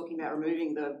Harlings was talking about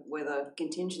removing the weather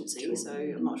contingency, so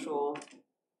I'm not sure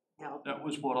how. That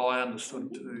was what I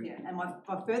understood too. Yeah, and my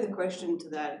further question to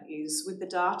that is, with the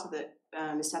data that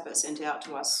Ms. Tappert sent out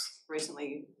to us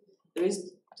recently, there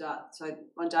is data. So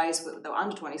on days that were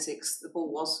under 26, the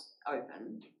pool was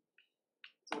open.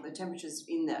 So the temperatures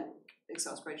in that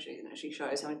Excel spreadsheet that actually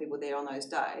shows how many people were there on those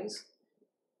days.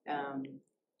 And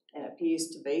it appears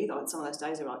to be, on some of those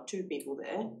days there were like 2 people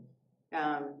there.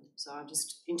 So I'm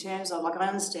just, in terms of, I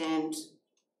understand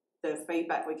the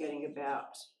feedback we're getting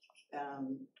about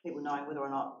people knowing whether or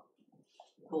not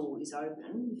the pool is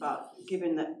open, but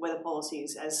given that weather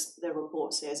policies, as the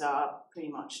report says, are pretty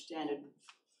much standard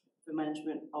for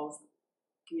management of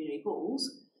community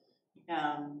pools,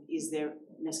 is there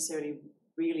necessarily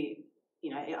really,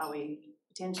 are we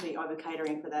potentially over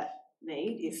catering for that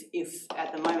need if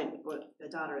at the moment what the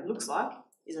data it looks like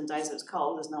is on days that it's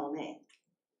cold, there's no one there.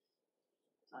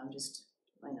 So I'm just,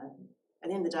 at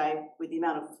the end of the day, with the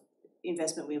amount of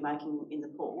investment we're making in the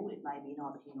pool, it may be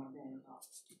neither here nor there.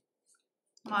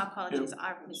 My apologies,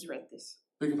 I misread this.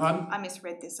 Beg your pardon? I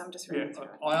misread this, I'm just reading through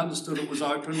it. I understood it was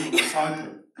open,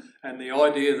 and the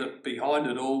idea that behind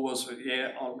it all was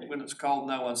that, when it's cold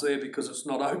no one's there because it's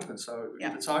not open, so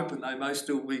if it's open they may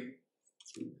still be.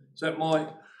 Is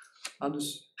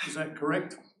that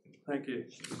correct? Thank you.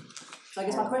 So I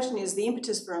guess my question is, the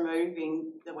impetus for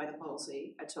removing the weather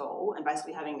policy at all and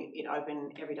basically having it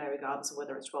open every day regardless of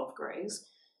whether it's 12 degrees,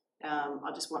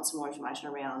 I just want some more information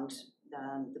around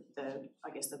the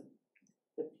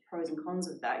pros and cons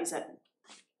of that. Is that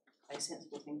a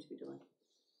sensible thing to be doing?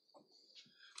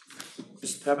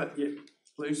 Mr. Tabbert, yeah,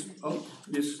 please. Oh,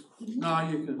 yes. No,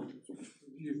 you can.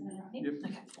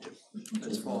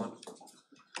 That's fine.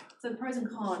 So the pros and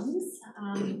cons,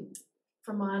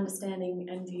 from my understanding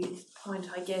and viewpoint,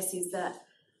 I guess, is that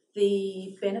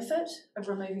the benefit of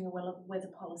removing a weather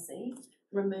policy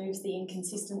removes the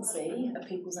inconsistency of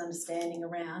people's understanding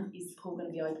around, is the pool going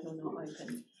to be open or not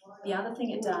open. The other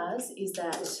thing it does is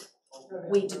that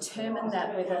we determine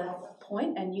that weather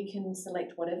point, and you can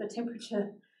select whatever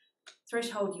temperature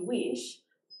threshold you wish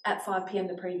at 5 p.m.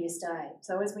 the previous day.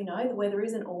 So as we know, the weather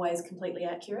isn't always completely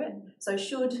accurate. So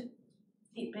should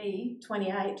it be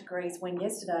 28 degrees when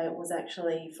yesterday it was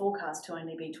actually forecast to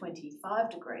only be 25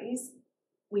 degrees,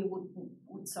 we would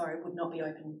not be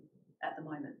open at the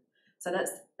moment. So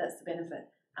that's the benefit.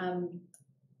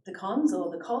 The cons or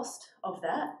the cost of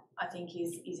that, I think,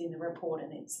 is in the report,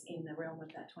 and it's in the realm of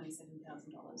that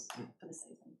 $27,000 for the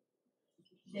season.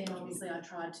 Then obviously I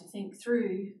tried to think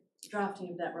through the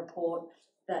drafting of that report,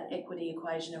 that equity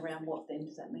equation around what then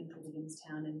does that mean for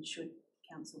Williamstown, and should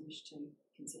council wish to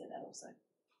consider that also.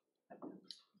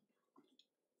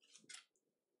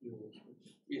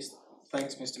 Yes,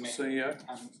 thanks, Mr. Mayor. CEO.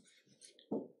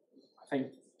 I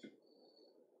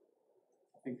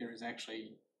think there is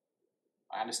actually,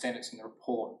 I understand it's in the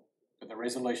report, but the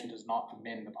resolution does not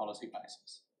amend the policy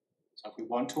basis. So if we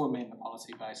want to amend the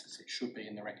policy basis, it should be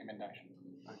in the recommendation.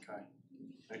 Okay.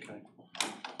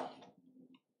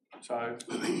 So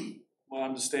my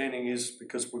understanding is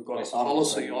because we've got a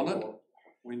policy on it,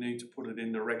 we need to put it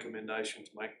in the recommendation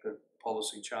to make the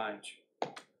policy change.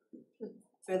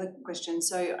 Further question.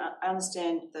 So I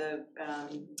understand the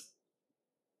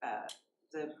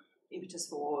impetus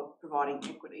for providing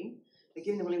equity, but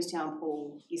given the Williamstown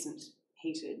pool isn't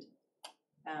heated,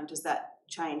 does that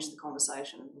change the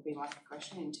conversation? Would be my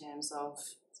question in terms of,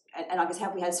 and I guess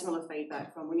have we had similar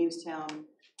feedback from Williamstown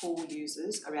pool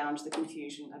users around the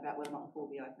confusion about whether or not the pool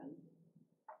will be open?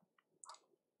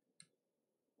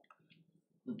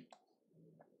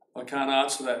 I can't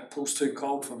answer that. Pool's too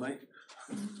cold for me.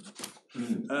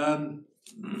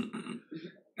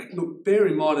 Look, bear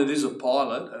in mind it is a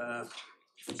pilot.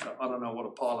 So I don't know what a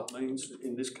pilot means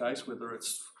in this case, whether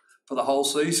it's for the whole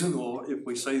season or if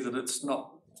we see that it's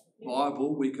not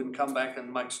viable, we can come back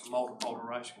and make some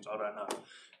alterations. I don't know.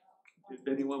 If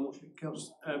anyone wants to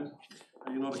counsel,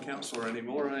 you're not a counsellor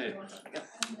anymore, are you?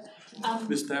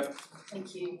 Ms. Dav.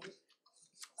 Thank you.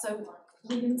 So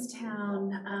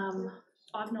Williamstown,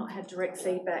 I've not had direct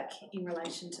feedback in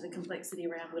relation to the complexity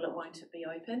around will it, won't it be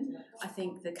open. I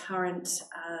think the current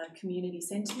community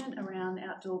sentiment around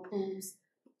outdoor pools,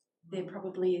 there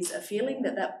probably is a feeling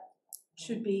that that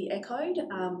should be echoed,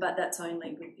 but that's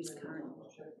only with this current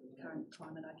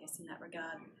climate, I guess, in that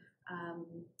regard.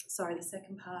 Sorry, the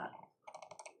second part.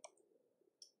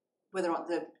 Whether or not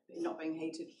the not being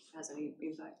heated has any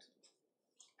impact?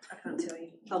 I can't tell you.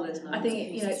 Oh, there's no. I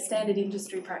think, standard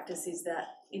industry practice is that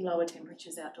in lower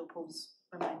temperatures, outdoor pools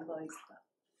remain closed.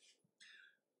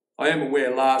 I am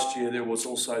aware last year there was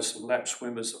also some lap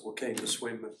swimmers that were keen to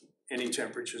swim at any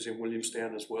temperatures in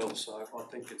Williamstown as well, so I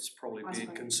think it's probably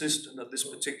being consistent at this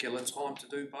particular time to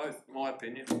do both, in my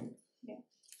opinion. Yeah.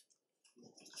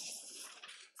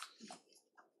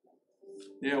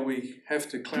 Now we have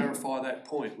to clarify that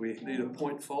point. We need a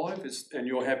 0.5, and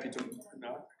you're happy to,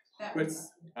 no? That was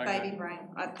baby brain.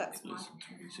 That's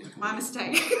my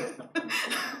mistake.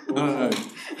 No.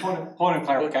 Point of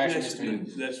clarification, yes, Mr. Chair.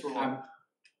 That's right.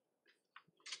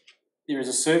 There is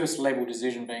a service level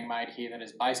decision being made here that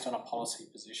is based on a policy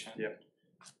position. Yep.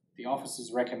 The office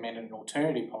has recommended an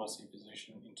alternative policy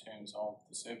position in terms of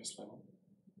the service level.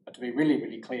 But to be really,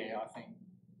 really clear, I think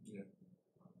the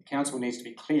council needs to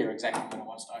be clear exactly when it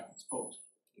wants to open its pools.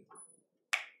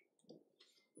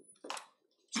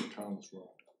 So Carla's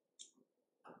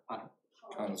right.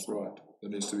 Carla's right. There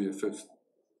needs to be a fifth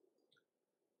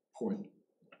point.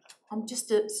 I'm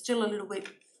just still a little bit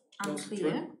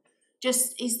unclear.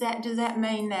 Does that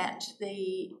mean that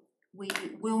we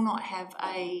will not have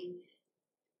a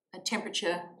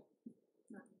temperature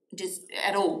just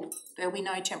at all? There'll be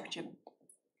no temperature,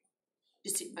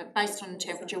 just based on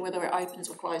temperature, whether it opens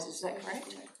or closes. Is that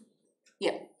correct?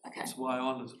 Yeah. Okay. That's the way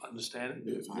I understand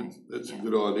it. Yeah, that's a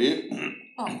good idea.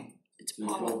 Oh, it's You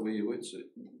told me your wetsuit.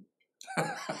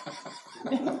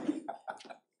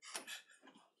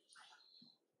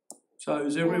 So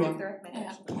is everyone?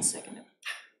 Yeah, I'll second it.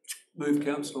 Move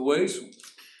Councillor Wees.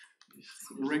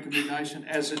 The recommendation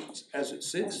as it sits. As it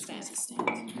stands.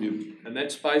 And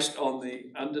that's based on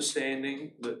the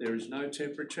understanding that there is no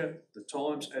temperature. The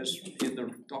times as in the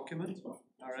document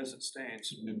are as it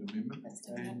stands.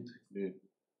 And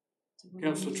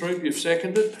Councillor Troop, you've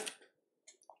seconded.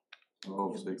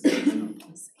 I'll second.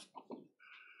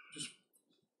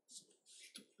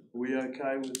 Are we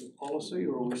okay with the policy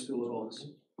or are we still at odds?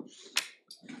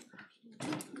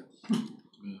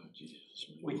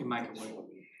 We can make it work.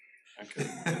 Okay.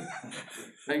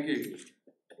 Thank you.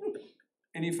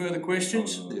 Any further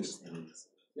questions? Yes.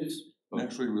 Yes.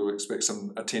 Naturally, we'll expect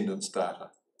some attendance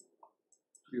data.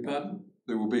 Your pardon?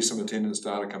 There will be some attendance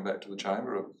data come back to the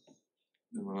chamber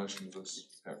in relation to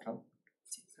this outcome.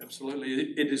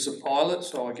 Absolutely. It is a pilot,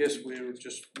 so I guess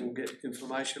we'll get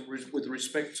information with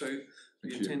respect to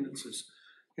the attendances.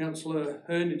 Councillor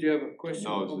Hearn, did you have a question?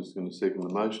 No, I was just going to second the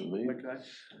motion, Lee. Okay.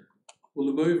 Will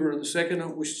the mover and the seconder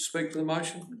wish to speak to the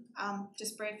motion?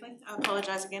 Just briefly, I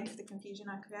apologise again for the confusion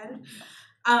I created.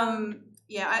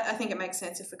 I think it makes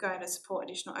sense if we're going to support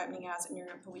additional opening hours at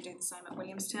Newrimper, we do the same at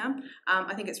Williamstown.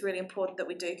 I think it's really important that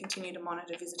we do continue to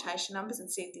monitor visitation numbers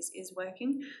and see if this is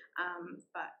working.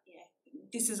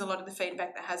 This is a lot of the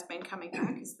feedback that has been coming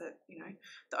back is that,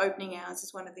 the opening hours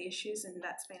is one of the issues and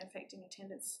that's been affecting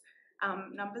attendance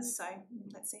numbers. So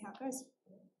let's see how it goes.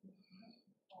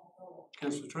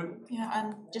 Councillor Troop? Yeah,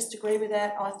 I just agree with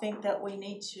that. I think that we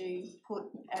need to put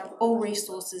all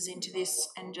resources into this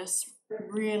and just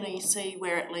really see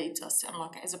where it leads us. And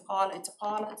like as a pilot, it's a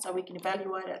pilot, so we can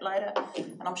evaluate it later.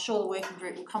 And I'm sure the working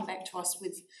group will come back to us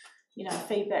with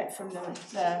feedback from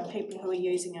the people who are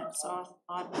using it. So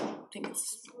I think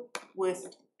it's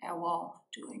worth our while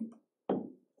doing.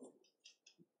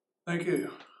 Thank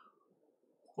you.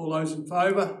 All those in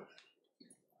favour?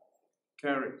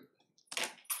 Carried.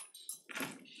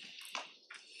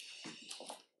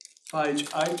 Page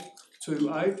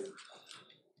 828,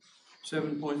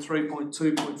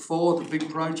 7.3.2.4, the big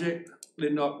project,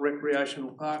 Linddock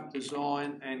Recreational Park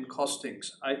design and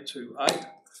costings, 828.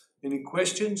 Any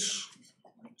questions?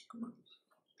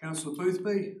 Councillor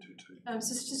Boothby? So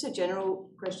it's just a general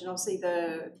question. Obviously,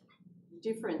 the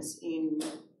difference in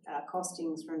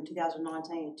costings from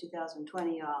 2019 to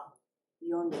 2020 are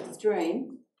beyond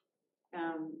extreme.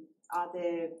 Are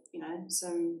there,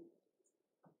 some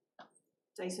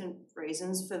decent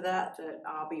reasons for that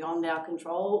are beyond our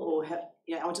control, or I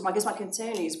guess my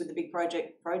concern is with the big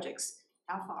projects.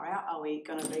 How far out are we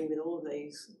going to be with all of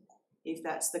these? If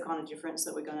that's the kind of difference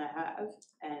that we're going to have,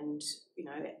 and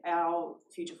our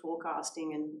future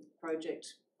forecasting and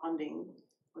project funding,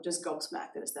 we're just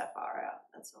gobsmacked that it's that far out.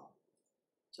 That's all.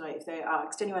 So if there are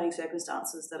extenuating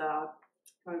circumstances that are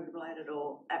COVID related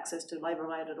or access to labour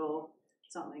related or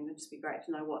something, it'd just be great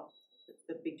to know what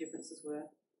the big differences were.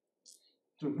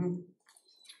 Mm-hmm.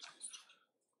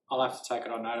 I'll have to take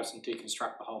it on notice and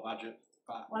deconstruct the whole budget,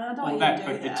 but Well, I don't on want that you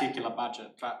to do that. particular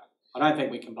budget. But I don't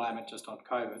think we can blame it just on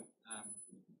COVID.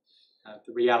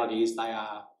 The reality is they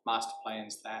are master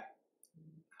plans that,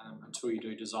 until you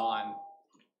do design,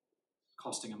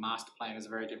 costing a master plan is a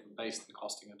very different beast than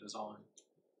costing a design,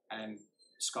 and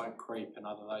scope creep and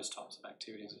other those types of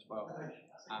activities as well.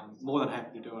 More than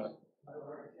happy to do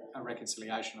a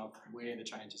reconciliation of where the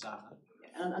changes are.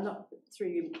 And I'm not through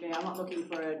you. I'm not looking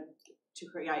to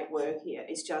create work here.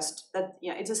 It's just that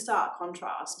it's a stark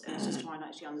contrast, and it's just trying to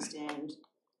actually understand,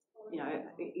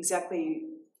 exactly.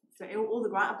 For all the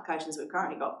grant applications that we've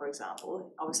currently got, for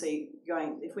example, obviously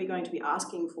if we're going to be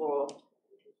asking for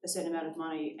a certain amount of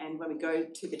money, and when we go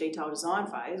to the detailed design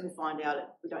phase, we find out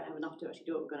we don't have enough to actually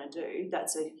do what we're going to do.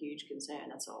 That's a huge concern.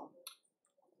 That's all.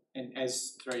 And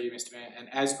through you, Mr. Mayor, and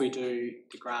as we do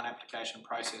the grant application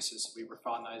processes, we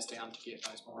refine those down to get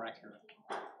those more accurate.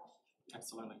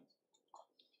 Absolutely.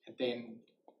 And then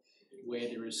where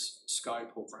there is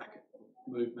scope or bracket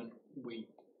movement, we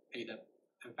either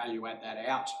evaluate that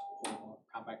out or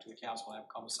come back to the council and have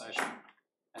a conversation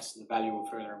as to the value of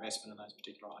further investment in those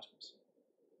particular items.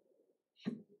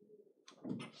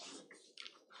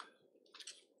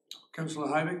 Councillor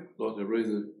Having? I'd like to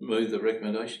move the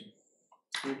recommendation.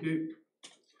 Thank you.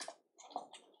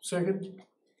 Second,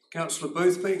 Councillor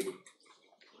Boothby.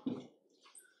 Would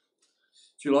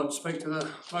you like to speak to the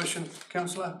motion,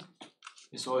 Councillor?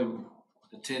 Yes, I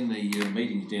attend the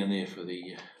meetings down there for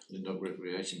the Linddock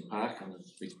Recreation Park and the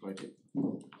big project.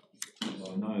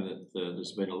 I know that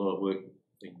there's been a lot of work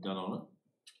being done on it,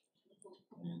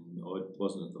 and I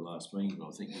wasn't at the last meeting, but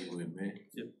I think you were there.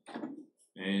 Yep.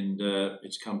 And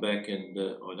it's come back, and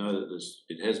I know that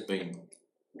it has been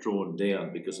drawn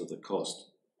down because of the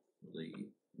cost. The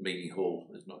meeting hall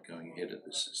is not going ahead at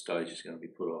this stage; it's going to be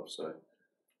put off. So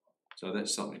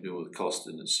that's something to do with the cost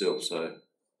in itself. So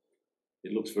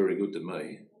it looks very good to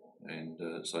me, and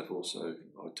so forth. So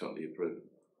I totally approve it.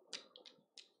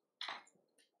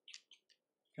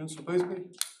 Councillor Boothby?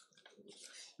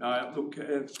 No, look,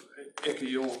 echo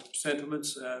your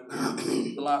sentiments.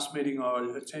 The last meeting I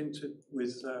attended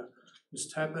with Ms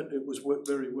Tappert, it was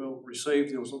very well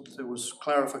received. There was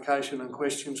clarification and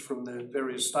questions from the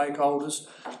various stakeholders,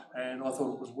 and I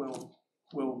thought it was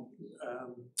well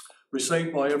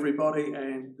received by everybody,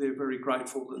 and they're very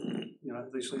grateful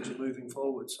that these things are moving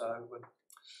forward. So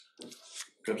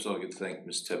perhaps I could thank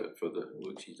Ms Tappert for the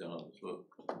work she's done on it as well.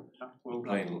 Well the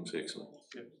plan looks excellent.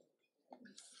 Yep.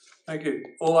 Thank you.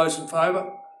 All those in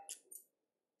favour?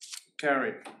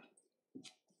 Carried.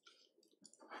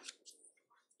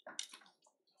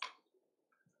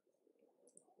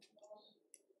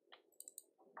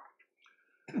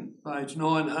 Page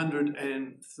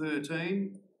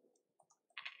 913,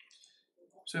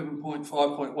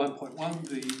 7.5.1.1,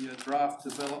 the draft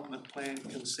development plan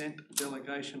consent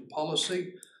delegation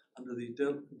policy under the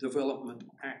Development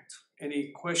Act.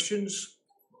 Any questions?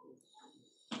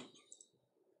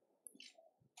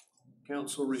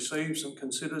 Council receives and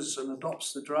considers and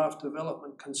adopts the draft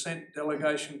development consent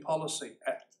delegation policy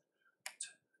at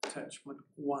attachment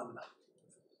 1.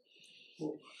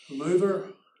 The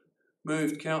mover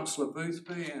moved Councillor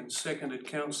Boothby and seconded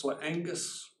Councillor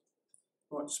Angus.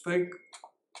 Right to speak?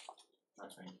 No,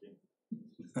 thank you.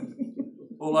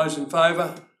 All those in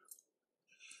favour?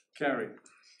 Carried.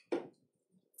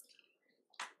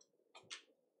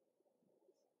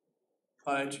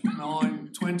 Page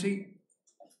 920.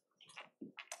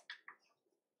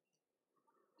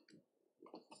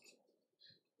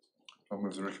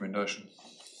 move the recommendation.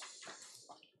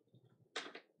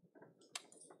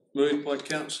 Moved by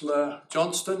councillor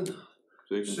Johnston,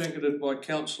 Second. seconded by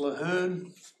councillor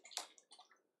Hearn.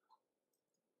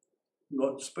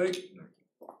 Like to speak?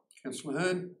 Councillor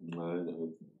Hearn?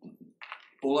 No.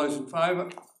 All those in favour?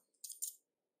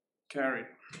 Carried.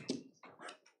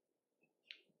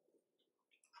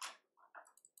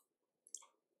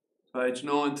 Page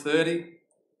 930.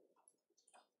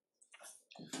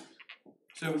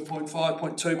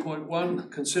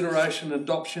 7.5.2.1, consideration and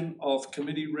adoption of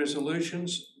committee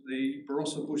resolutions, the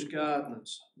Barossa Bush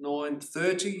Gardeners.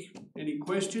 9:30, any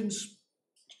questions?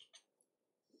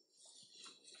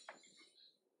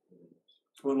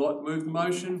 Would like to move the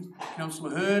motion?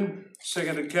 Councillor Hearn,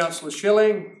 seconded councillor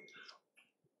Schilling.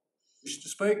 Wish to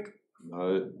speak?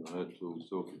 No, it's all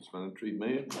self-explanatory,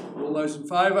 Mayor. All those in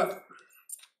favour?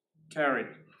 Carried.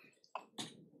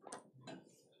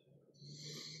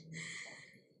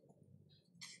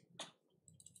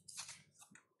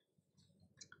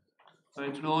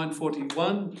 Page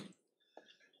 941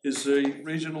 is the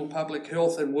Regional Public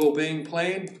Health and Wellbeing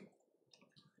Plan.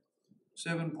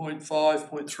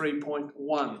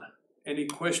 7.5.3.1. Any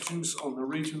questions on the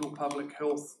Regional Public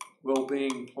Health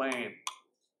Wellbeing Plan?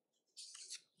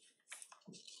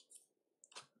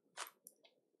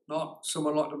 Not.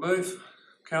 Someone like to move?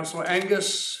 Councillor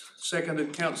Angus,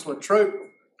 seconded councillor Troop.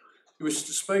 You wish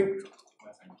to speak?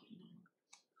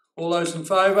 All those in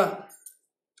favour?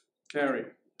 Carried.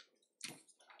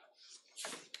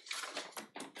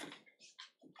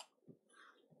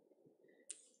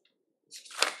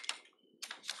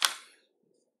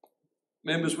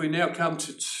 Members, we now come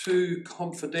to two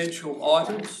confidential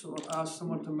items. I'll ask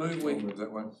someone to move. I'll move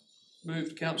that one.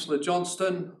 Moved councillor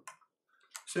Johnston,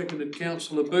 seconded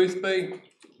councillor Boothby.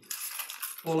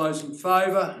 All those in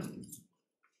favour?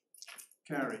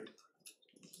 Carried.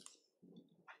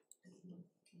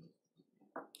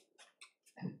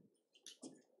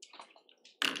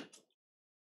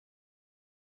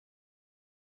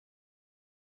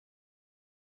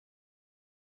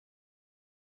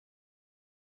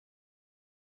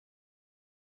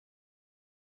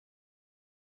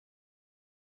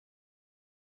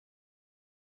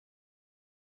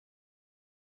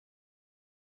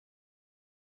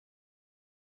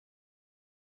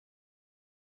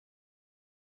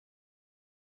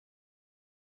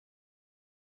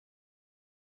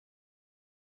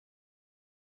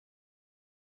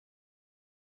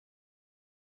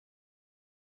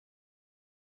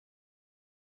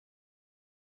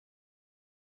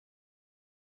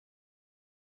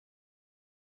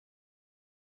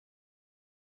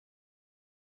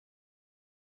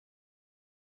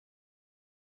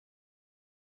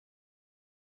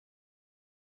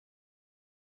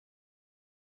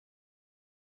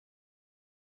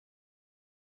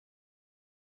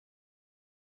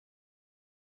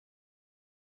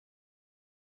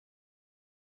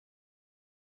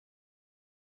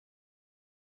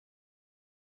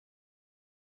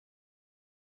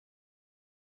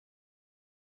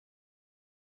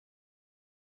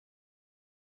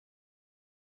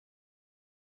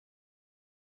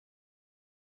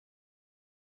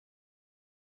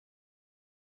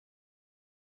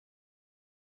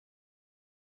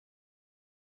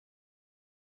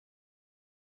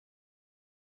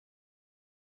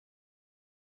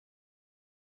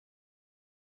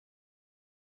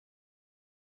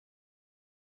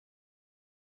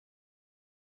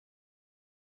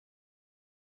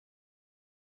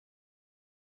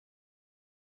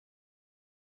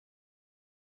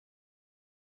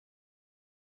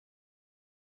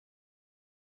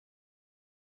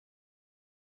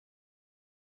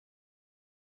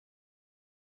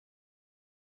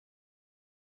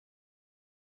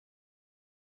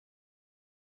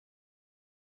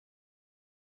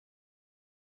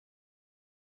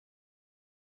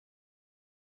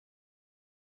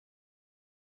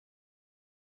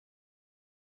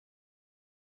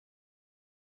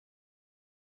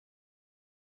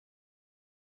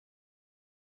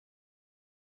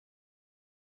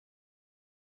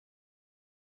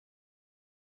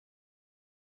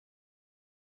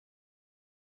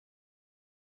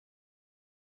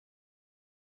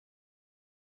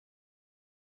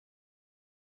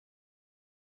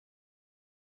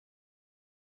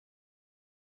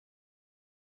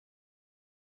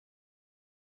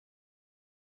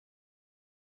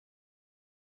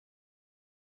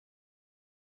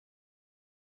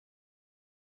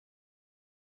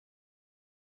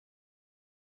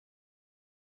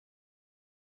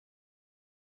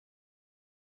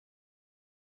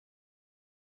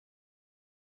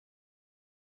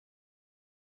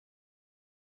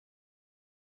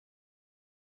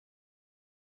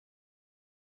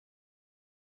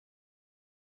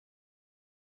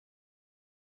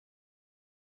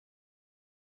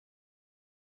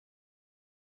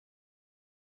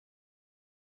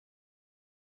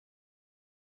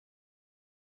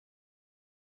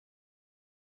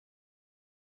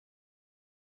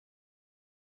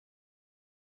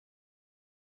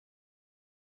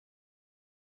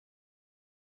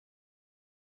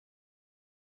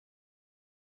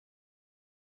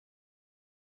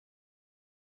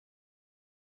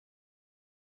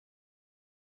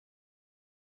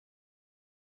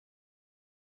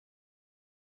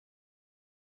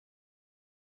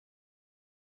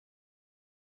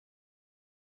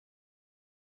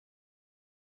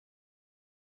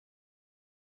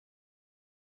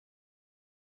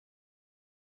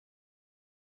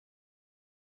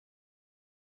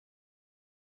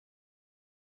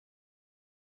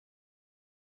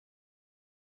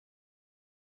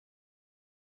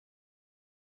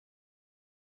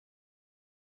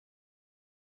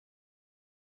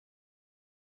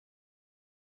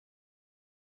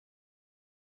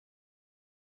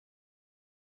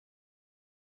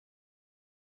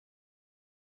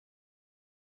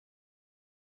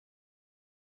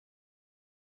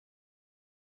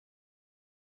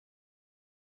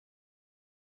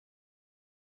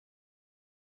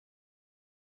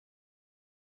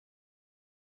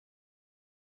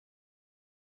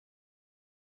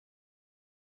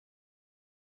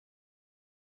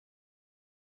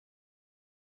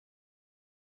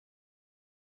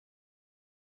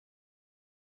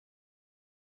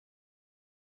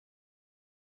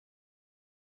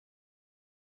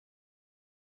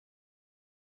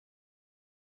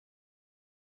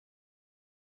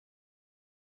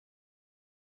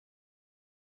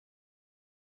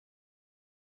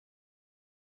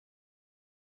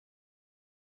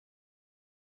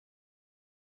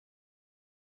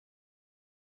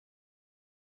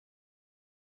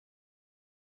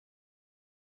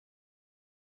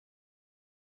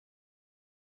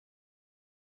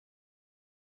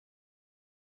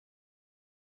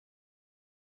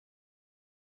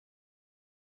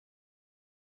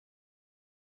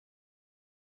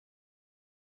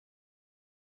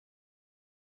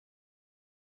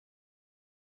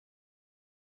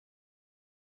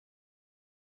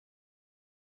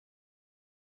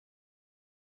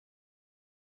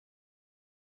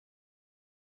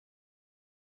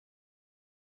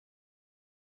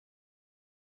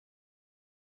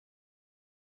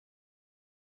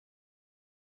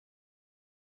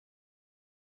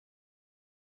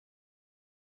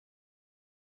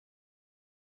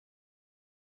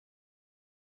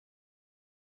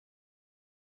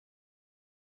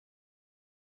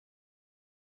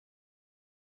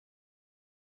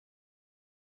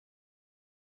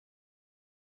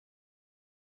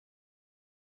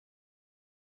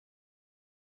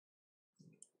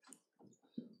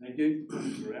 Thank you.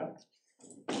 You're out.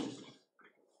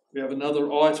 We have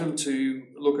another item to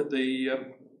look at the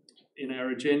in our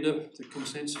agenda, the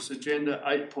consensus agenda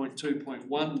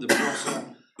 8.2.1, the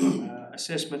Barossa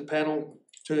assessment panel,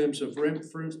 terms of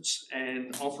reference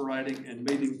and operating and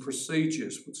meeting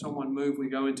procedures. Would someone move we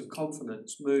go into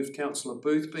confidence? Moved Councillor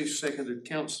Boothby, seconded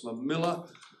Councillor Miller.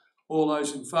 All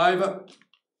those in favour?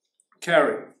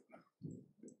 Carried.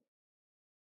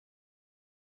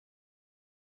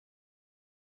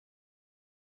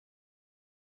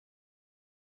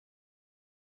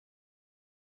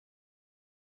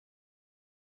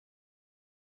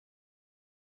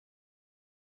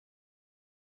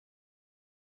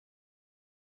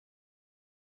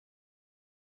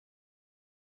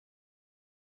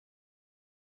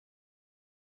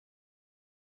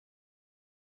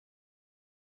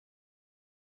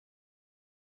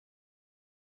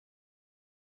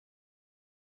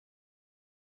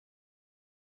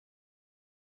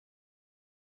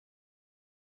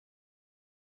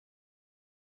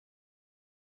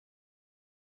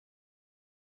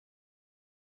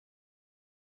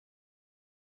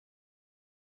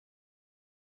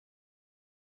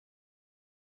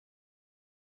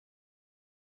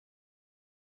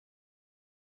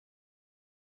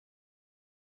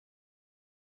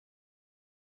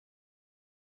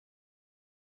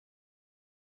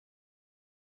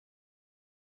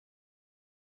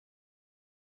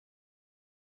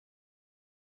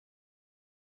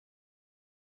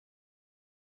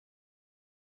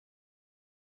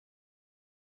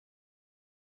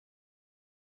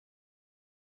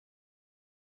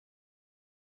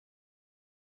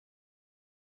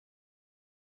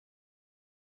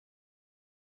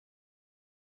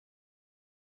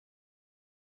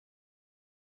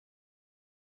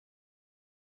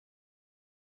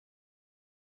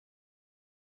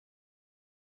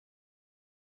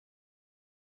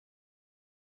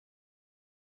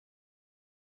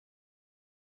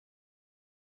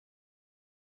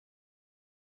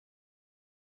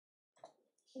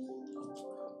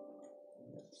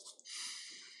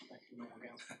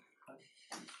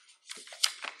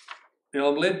 Now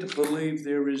I'm led to believe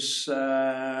there is,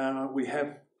 we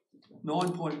have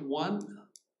 9.1,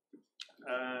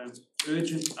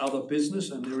 urgent other business,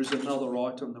 and there is another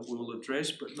item that we'll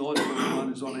address, but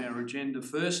 9.1 is on our agenda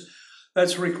first.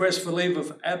 That's a request for leave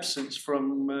of absence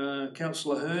from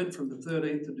Councillor Hearn from the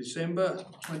 13th of December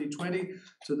 2020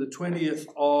 to the 20th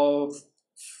of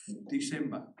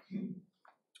December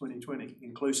 2020,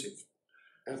 inclusive.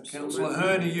 Councillor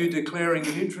Hearn, are you declaring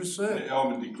an interest, sir? Yeah,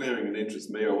 I'm declaring an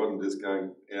interest, me. I wasn't just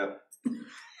going out.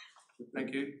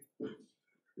 Thank you.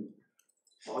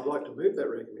 I'd like to move that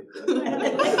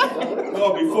recommendation.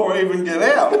 Well, before I even get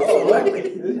out.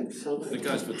 It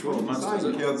goes for 12 months, does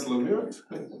it? Councillor Merritt.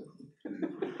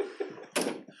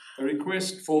 A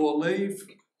request for leave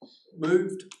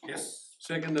moved. Yes.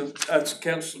 Seconded. That's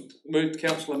moved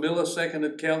Councillor Miller.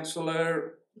 Seconded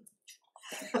Councillor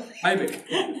Abick.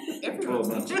 12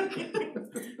 months.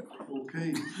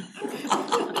 Okay.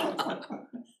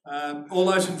 All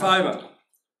those in favour?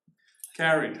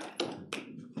 Carried.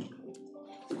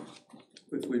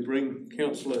 If we bring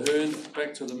Councillor Hearn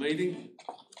back to the meeting.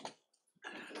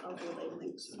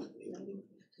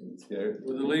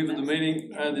 With the leave of the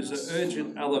meeting, there's an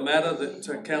urgent other matter that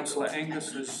Councillor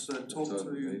Angus has talked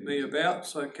to me about.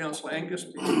 So, Councillor Angus,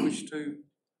 do you wish to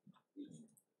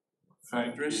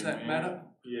address that matter?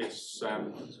 Yes, I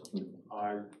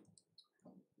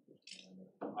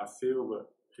feel that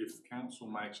if council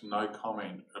makes no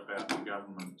comment about the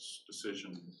government's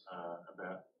decision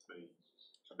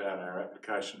about our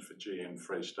application for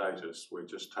GM-free status, we're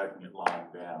just taking it lying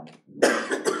down.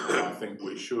 I think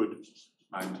we should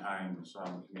maintain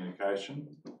some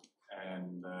communication,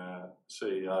 and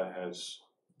CEO has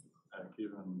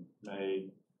given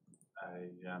me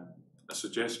a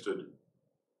suggested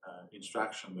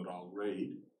instruction that I'll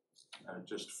read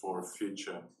just for a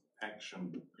future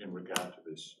action in regard to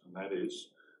this, and that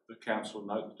is the council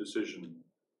note the decision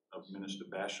of Minister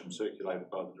Basham circulated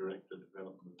by the Director of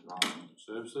Development and Environmental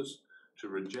Services to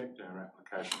reject our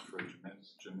application for a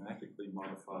genetically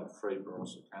modified free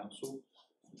Barossa council,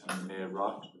 and their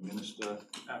right to the Minister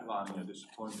outlining our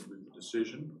disappointment with the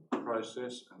decision,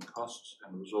 process and costs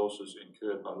and resources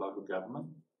incurred by local government,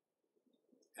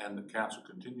 and the council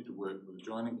continue to work with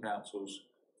adjoining councils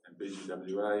and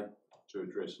BGWA to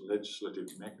address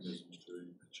legislative mechanisms to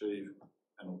achieve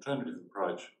an alternative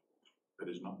approach that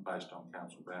is not based on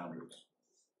council boundaries.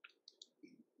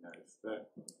 Now, if that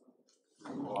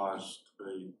requires to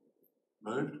be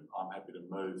moved, I'm happy to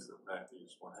move that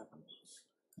is what happens.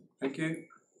 Thank you.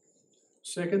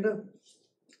 Seconder?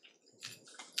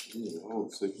 Yeah, I'll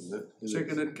second that.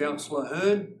 Seconded, councillor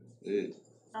Hearn. Yeah.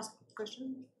 Ask a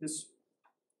question. Yes.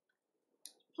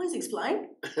 Please explain.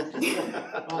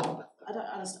 Oh. I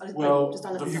don't Well, just the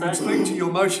understand. You can speak to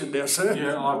your motion now, sir.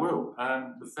 Yeah, I will.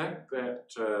 The fact that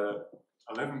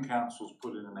 11 councils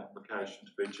put in an application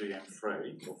to be GM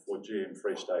free or for GM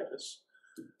free status,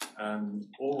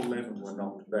 all 11 were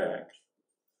knocked back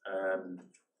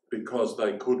because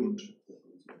they couldn't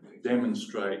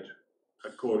demonstrate,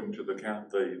 according to the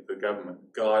government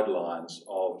guidelines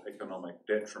of economic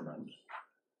detriment,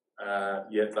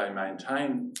 yet they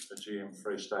maintained a GM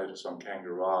free status on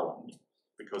Kangaroo Island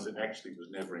because it actually was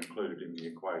never included in the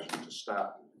equation to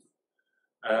start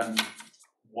with.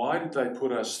 Why did they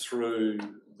put us through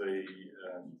the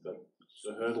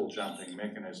hurdle jumping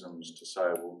mechanisms to say,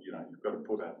 well, you know, you've got to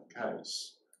put out the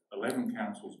case? 11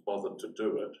 councils bothered to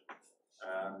do it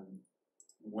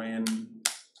when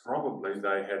probably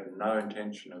they had no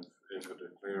intention of ever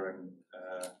declaring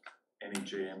any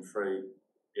GM-free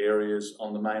areas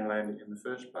on the mainland in the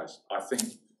first place. I think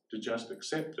to just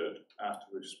accept it after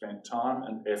we've spent time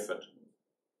and effort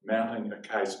mounting a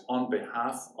case on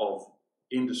behalf of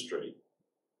industry,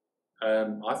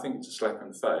 I think it's a slap in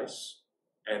the face,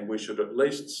 and we should at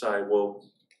least say, well,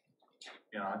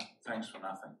 you know, thanks for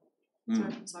nothing.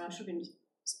 Sorry, I should be.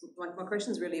 My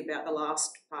question is really about the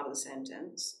last part of the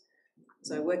sentence.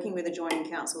 So, working with adjoining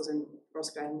councils and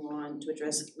Barossa and Line to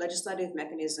address legislative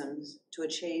mechanisms to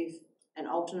achieve an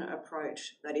alternate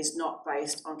approach that is not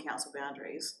based on council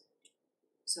boundaries.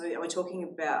 So, are we talking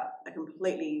about a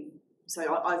completely?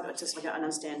 So, I just like to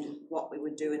understand what we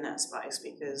would do in that space,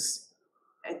 because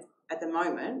at the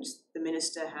moment the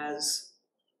minister has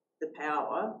the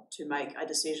power to make a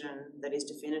decision that is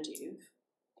definitive.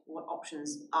 What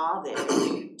options are there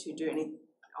to do any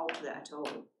alter that at all?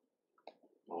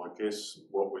 Well, I guess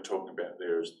what we're talking about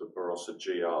there is the Barossa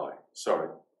GI. Sorry,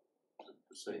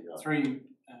 the CEO. Through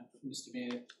Mr.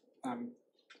 Mayor,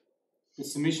 the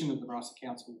submission that the Barossa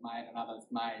Council made and others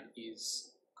made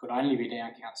could only be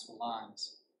down council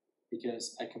lines,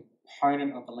 because a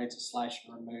component of the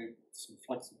legislation removed some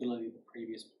flexibility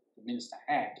the minister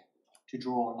had to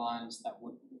draw lines that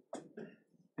would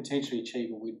potentially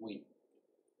achieve a win-win.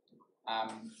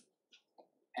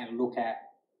 And look at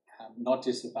not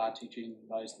disadvantaging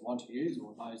those that want to use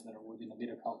or those that are within the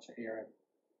viticulture area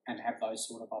and have those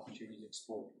sort of opportunities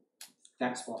explored.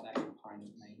 That's what that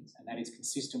component means, and that is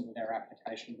consistent with our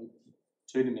application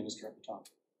to the minister at the time.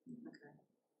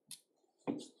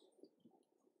 Okay.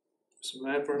 So,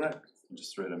 Mayor, for that.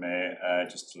 Just through the Mayor,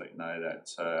 just to let you know that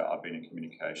I've been in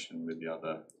communication with the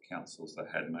other councils that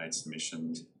had made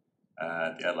submissions.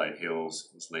 The Adelaide Hills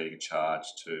is leading a charge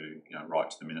to, write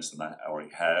to the minister, and they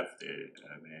already have. Their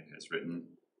Mayor has written.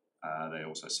 They're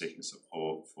also seeking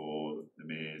support for the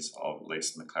mayors of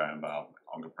Leeson, McLaren Vale,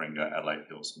 Ongaparinga, Adelaide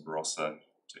Hills and Barossa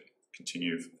to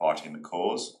continue fighting the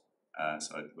cause.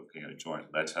 So looking at a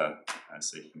joint letter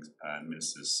seeking the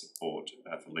minister's support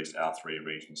for at least our three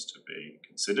regions to be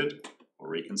considered or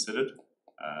reconsidered,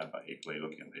 but equally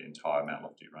looking at the entire Mount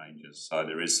Lofty ranges. So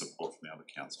there is support from the other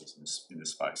councils in this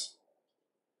space.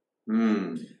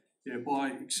 Yeah,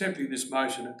 by accepting this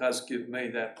motion, it does give me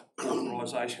that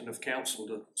authorisation of council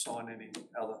to sign any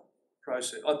other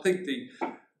process. I think the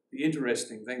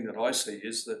interesting thing that I see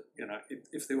is that,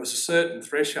 if there was a certain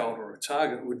threshold or a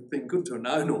target, it would have been good to have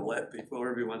known all that before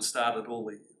everyone started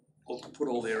put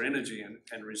all their energy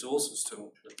and resources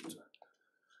to it. But,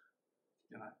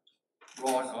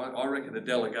 right, I reckon a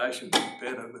delegation would be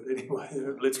better, but anyway,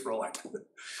 let's write.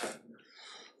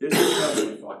 Yes,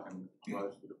 if I can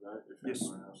close the debate, if yes.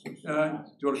 anyone else is. Do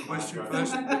you want a question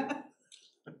first?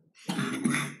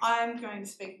 I'm going to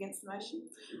speak against the motion.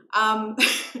 I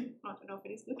don't know if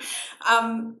it is good.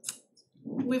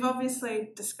 We've obviously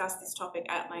discussed this topic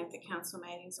at length at council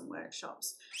meetings and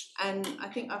workshops, and I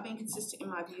think I've been consistent in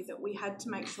my view that we had to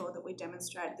make sure that we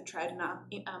demonstrated the trade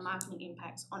and marketing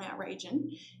impacts on our region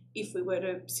if we were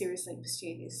to seriously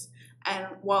pursue this. And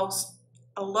whilst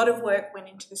a lot of work went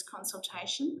into this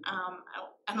consultation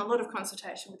and a lot of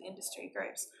consultation with industry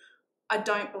groups, I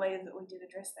don't believe that we did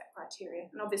address that criteria.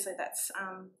 And obviously that's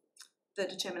the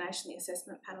determination the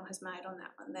assessment panel has made on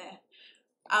that one there.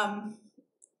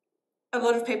 A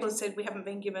lot of people have said we haven't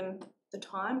been given the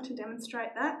time to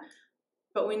demonstrate that,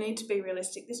 but we need to be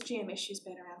realistic. This GM issue's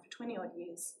been around for 20 odd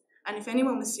years. And if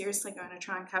anyone was seriously going to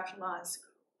try and capitalise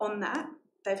on that,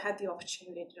 they've had the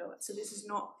opportunity to do it. So this is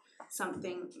not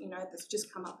something, that's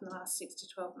just come up in the last 6 to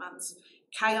 12 months.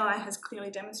 KI has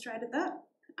clearly demonstrated that,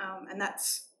 and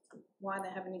that's why they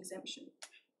have an exemption.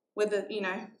 Whether,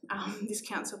 this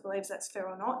council believes that's fair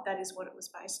or not, that is what it was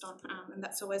based on, and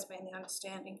that's always been the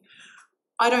understanding.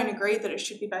 I don't agree that it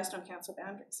should be based on council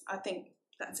boundaries. I think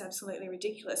that's absolutely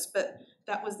ridiculous, but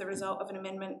that was the result of an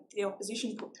amendment the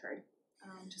opposition put through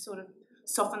to sort of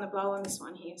soften the blow on this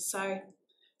one here. So,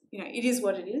 it is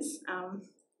what it is.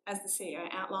 As the CEO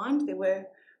outlined, there were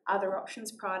other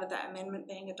options prior to that amendment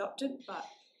being adopted, but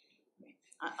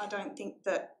I don't think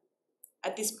that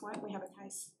at this point we have a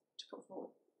case to put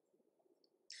forward.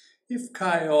 If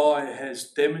KI has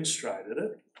demonstrated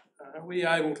it, are we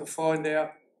able to find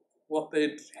out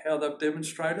how they've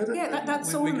demonstrated it? Yeah,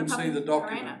 that's all we in can the see the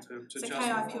public document arena. to So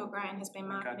justify. KI Pure Grain has been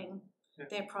marketing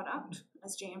their product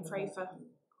as GM free for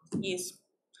years.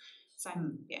 So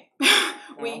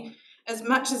we, as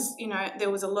much as there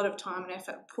was a lot of time and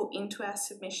effort put into our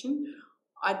submission,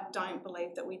 I don't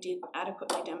believe that we did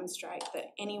adequately demonstrate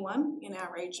that anyone in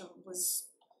our region was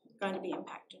going to be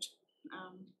impacted.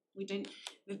 We did.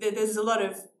 There's a lot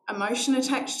of emotion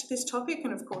attached to this topic,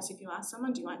 and of course, if you ask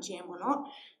someone, do you want GM or not,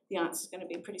 the answer is going to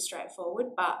be pretty straightforward.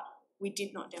 But we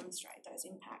did not demonstrate those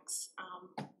impacts.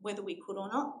 Whether we could or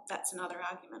not, that's another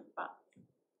argument. But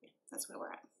that's where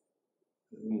we're at.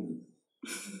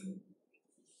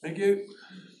 Thank you.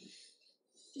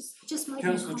 Just making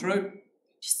Councillor Drew.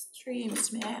 Just through you,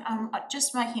 Mr. Mayor.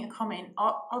 Just making a comment.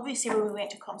 Obviously, when we went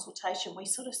to consultation, we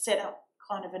sort of set up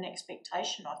kind of an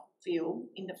expectation. I feel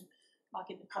in the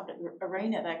public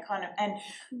arena, they kind of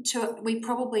we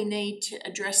probably need to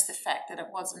address the fact that it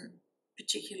wasn't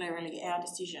particularly our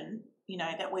decision.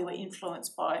 That we were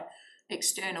influenced by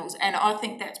externals, and I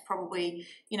think that's probably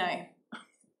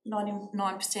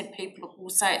 99% people will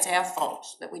say it's our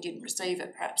fault that we didn't receive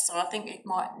it, perhaps. So I think it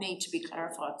might need to be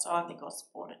clarified. So I think I'll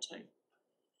support it too.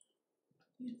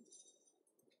 Yeah.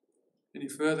 Any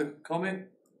further comment?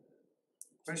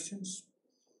 Questions?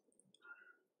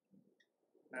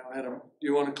 Now, Adam, do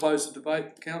you want to close the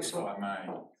debate, Councillor? If I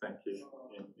may, thank you.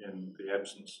 In the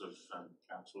absence of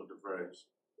Councillor De Vries,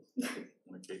 I'm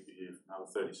going to keep you here for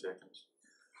another 30 seconds.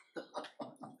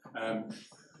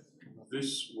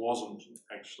 This wasn't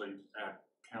actually our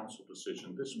council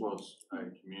decision. This was a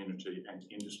community and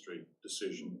industry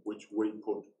decision which we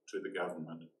put to the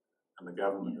government, and the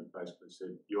government have basically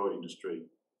said your industry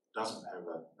doesn't have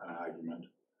an argument,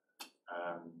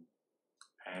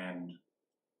 and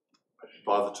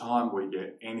by the time we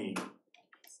get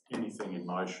anything in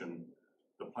motion,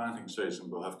 the planting season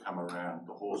will have come around,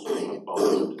 the horse will have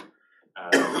bolted,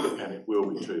 and it will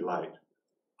be too late.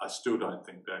 I still don't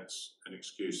think that's an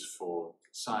excuse for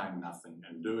saying nothing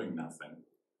and doing nothing,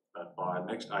 but by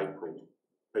next April,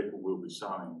 people will be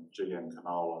sowing GM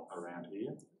canola around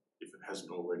here, if it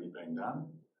hasn't already been done.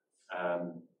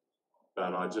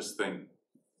 But I just think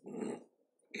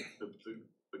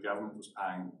the government was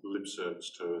paying lip service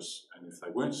to us, and if they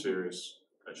weren't serious,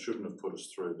 they shouldn't have put us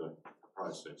through the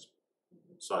process.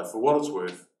 So for what it's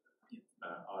worth,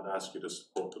 I'd ask you to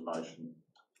support the motion,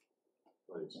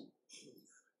 please.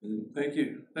 Thank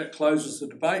you. That closes the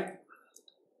debate.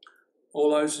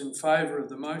 All those in favour of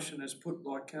the motion as put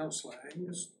by Councillor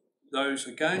Angus, those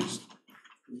against,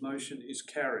 the motion is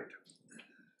carried.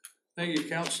 Thank you,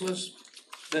 councillors.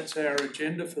 That's our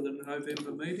agenda for the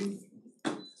November meeting.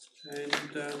 And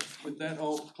with that,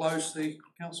 I'll close the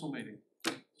council meeting.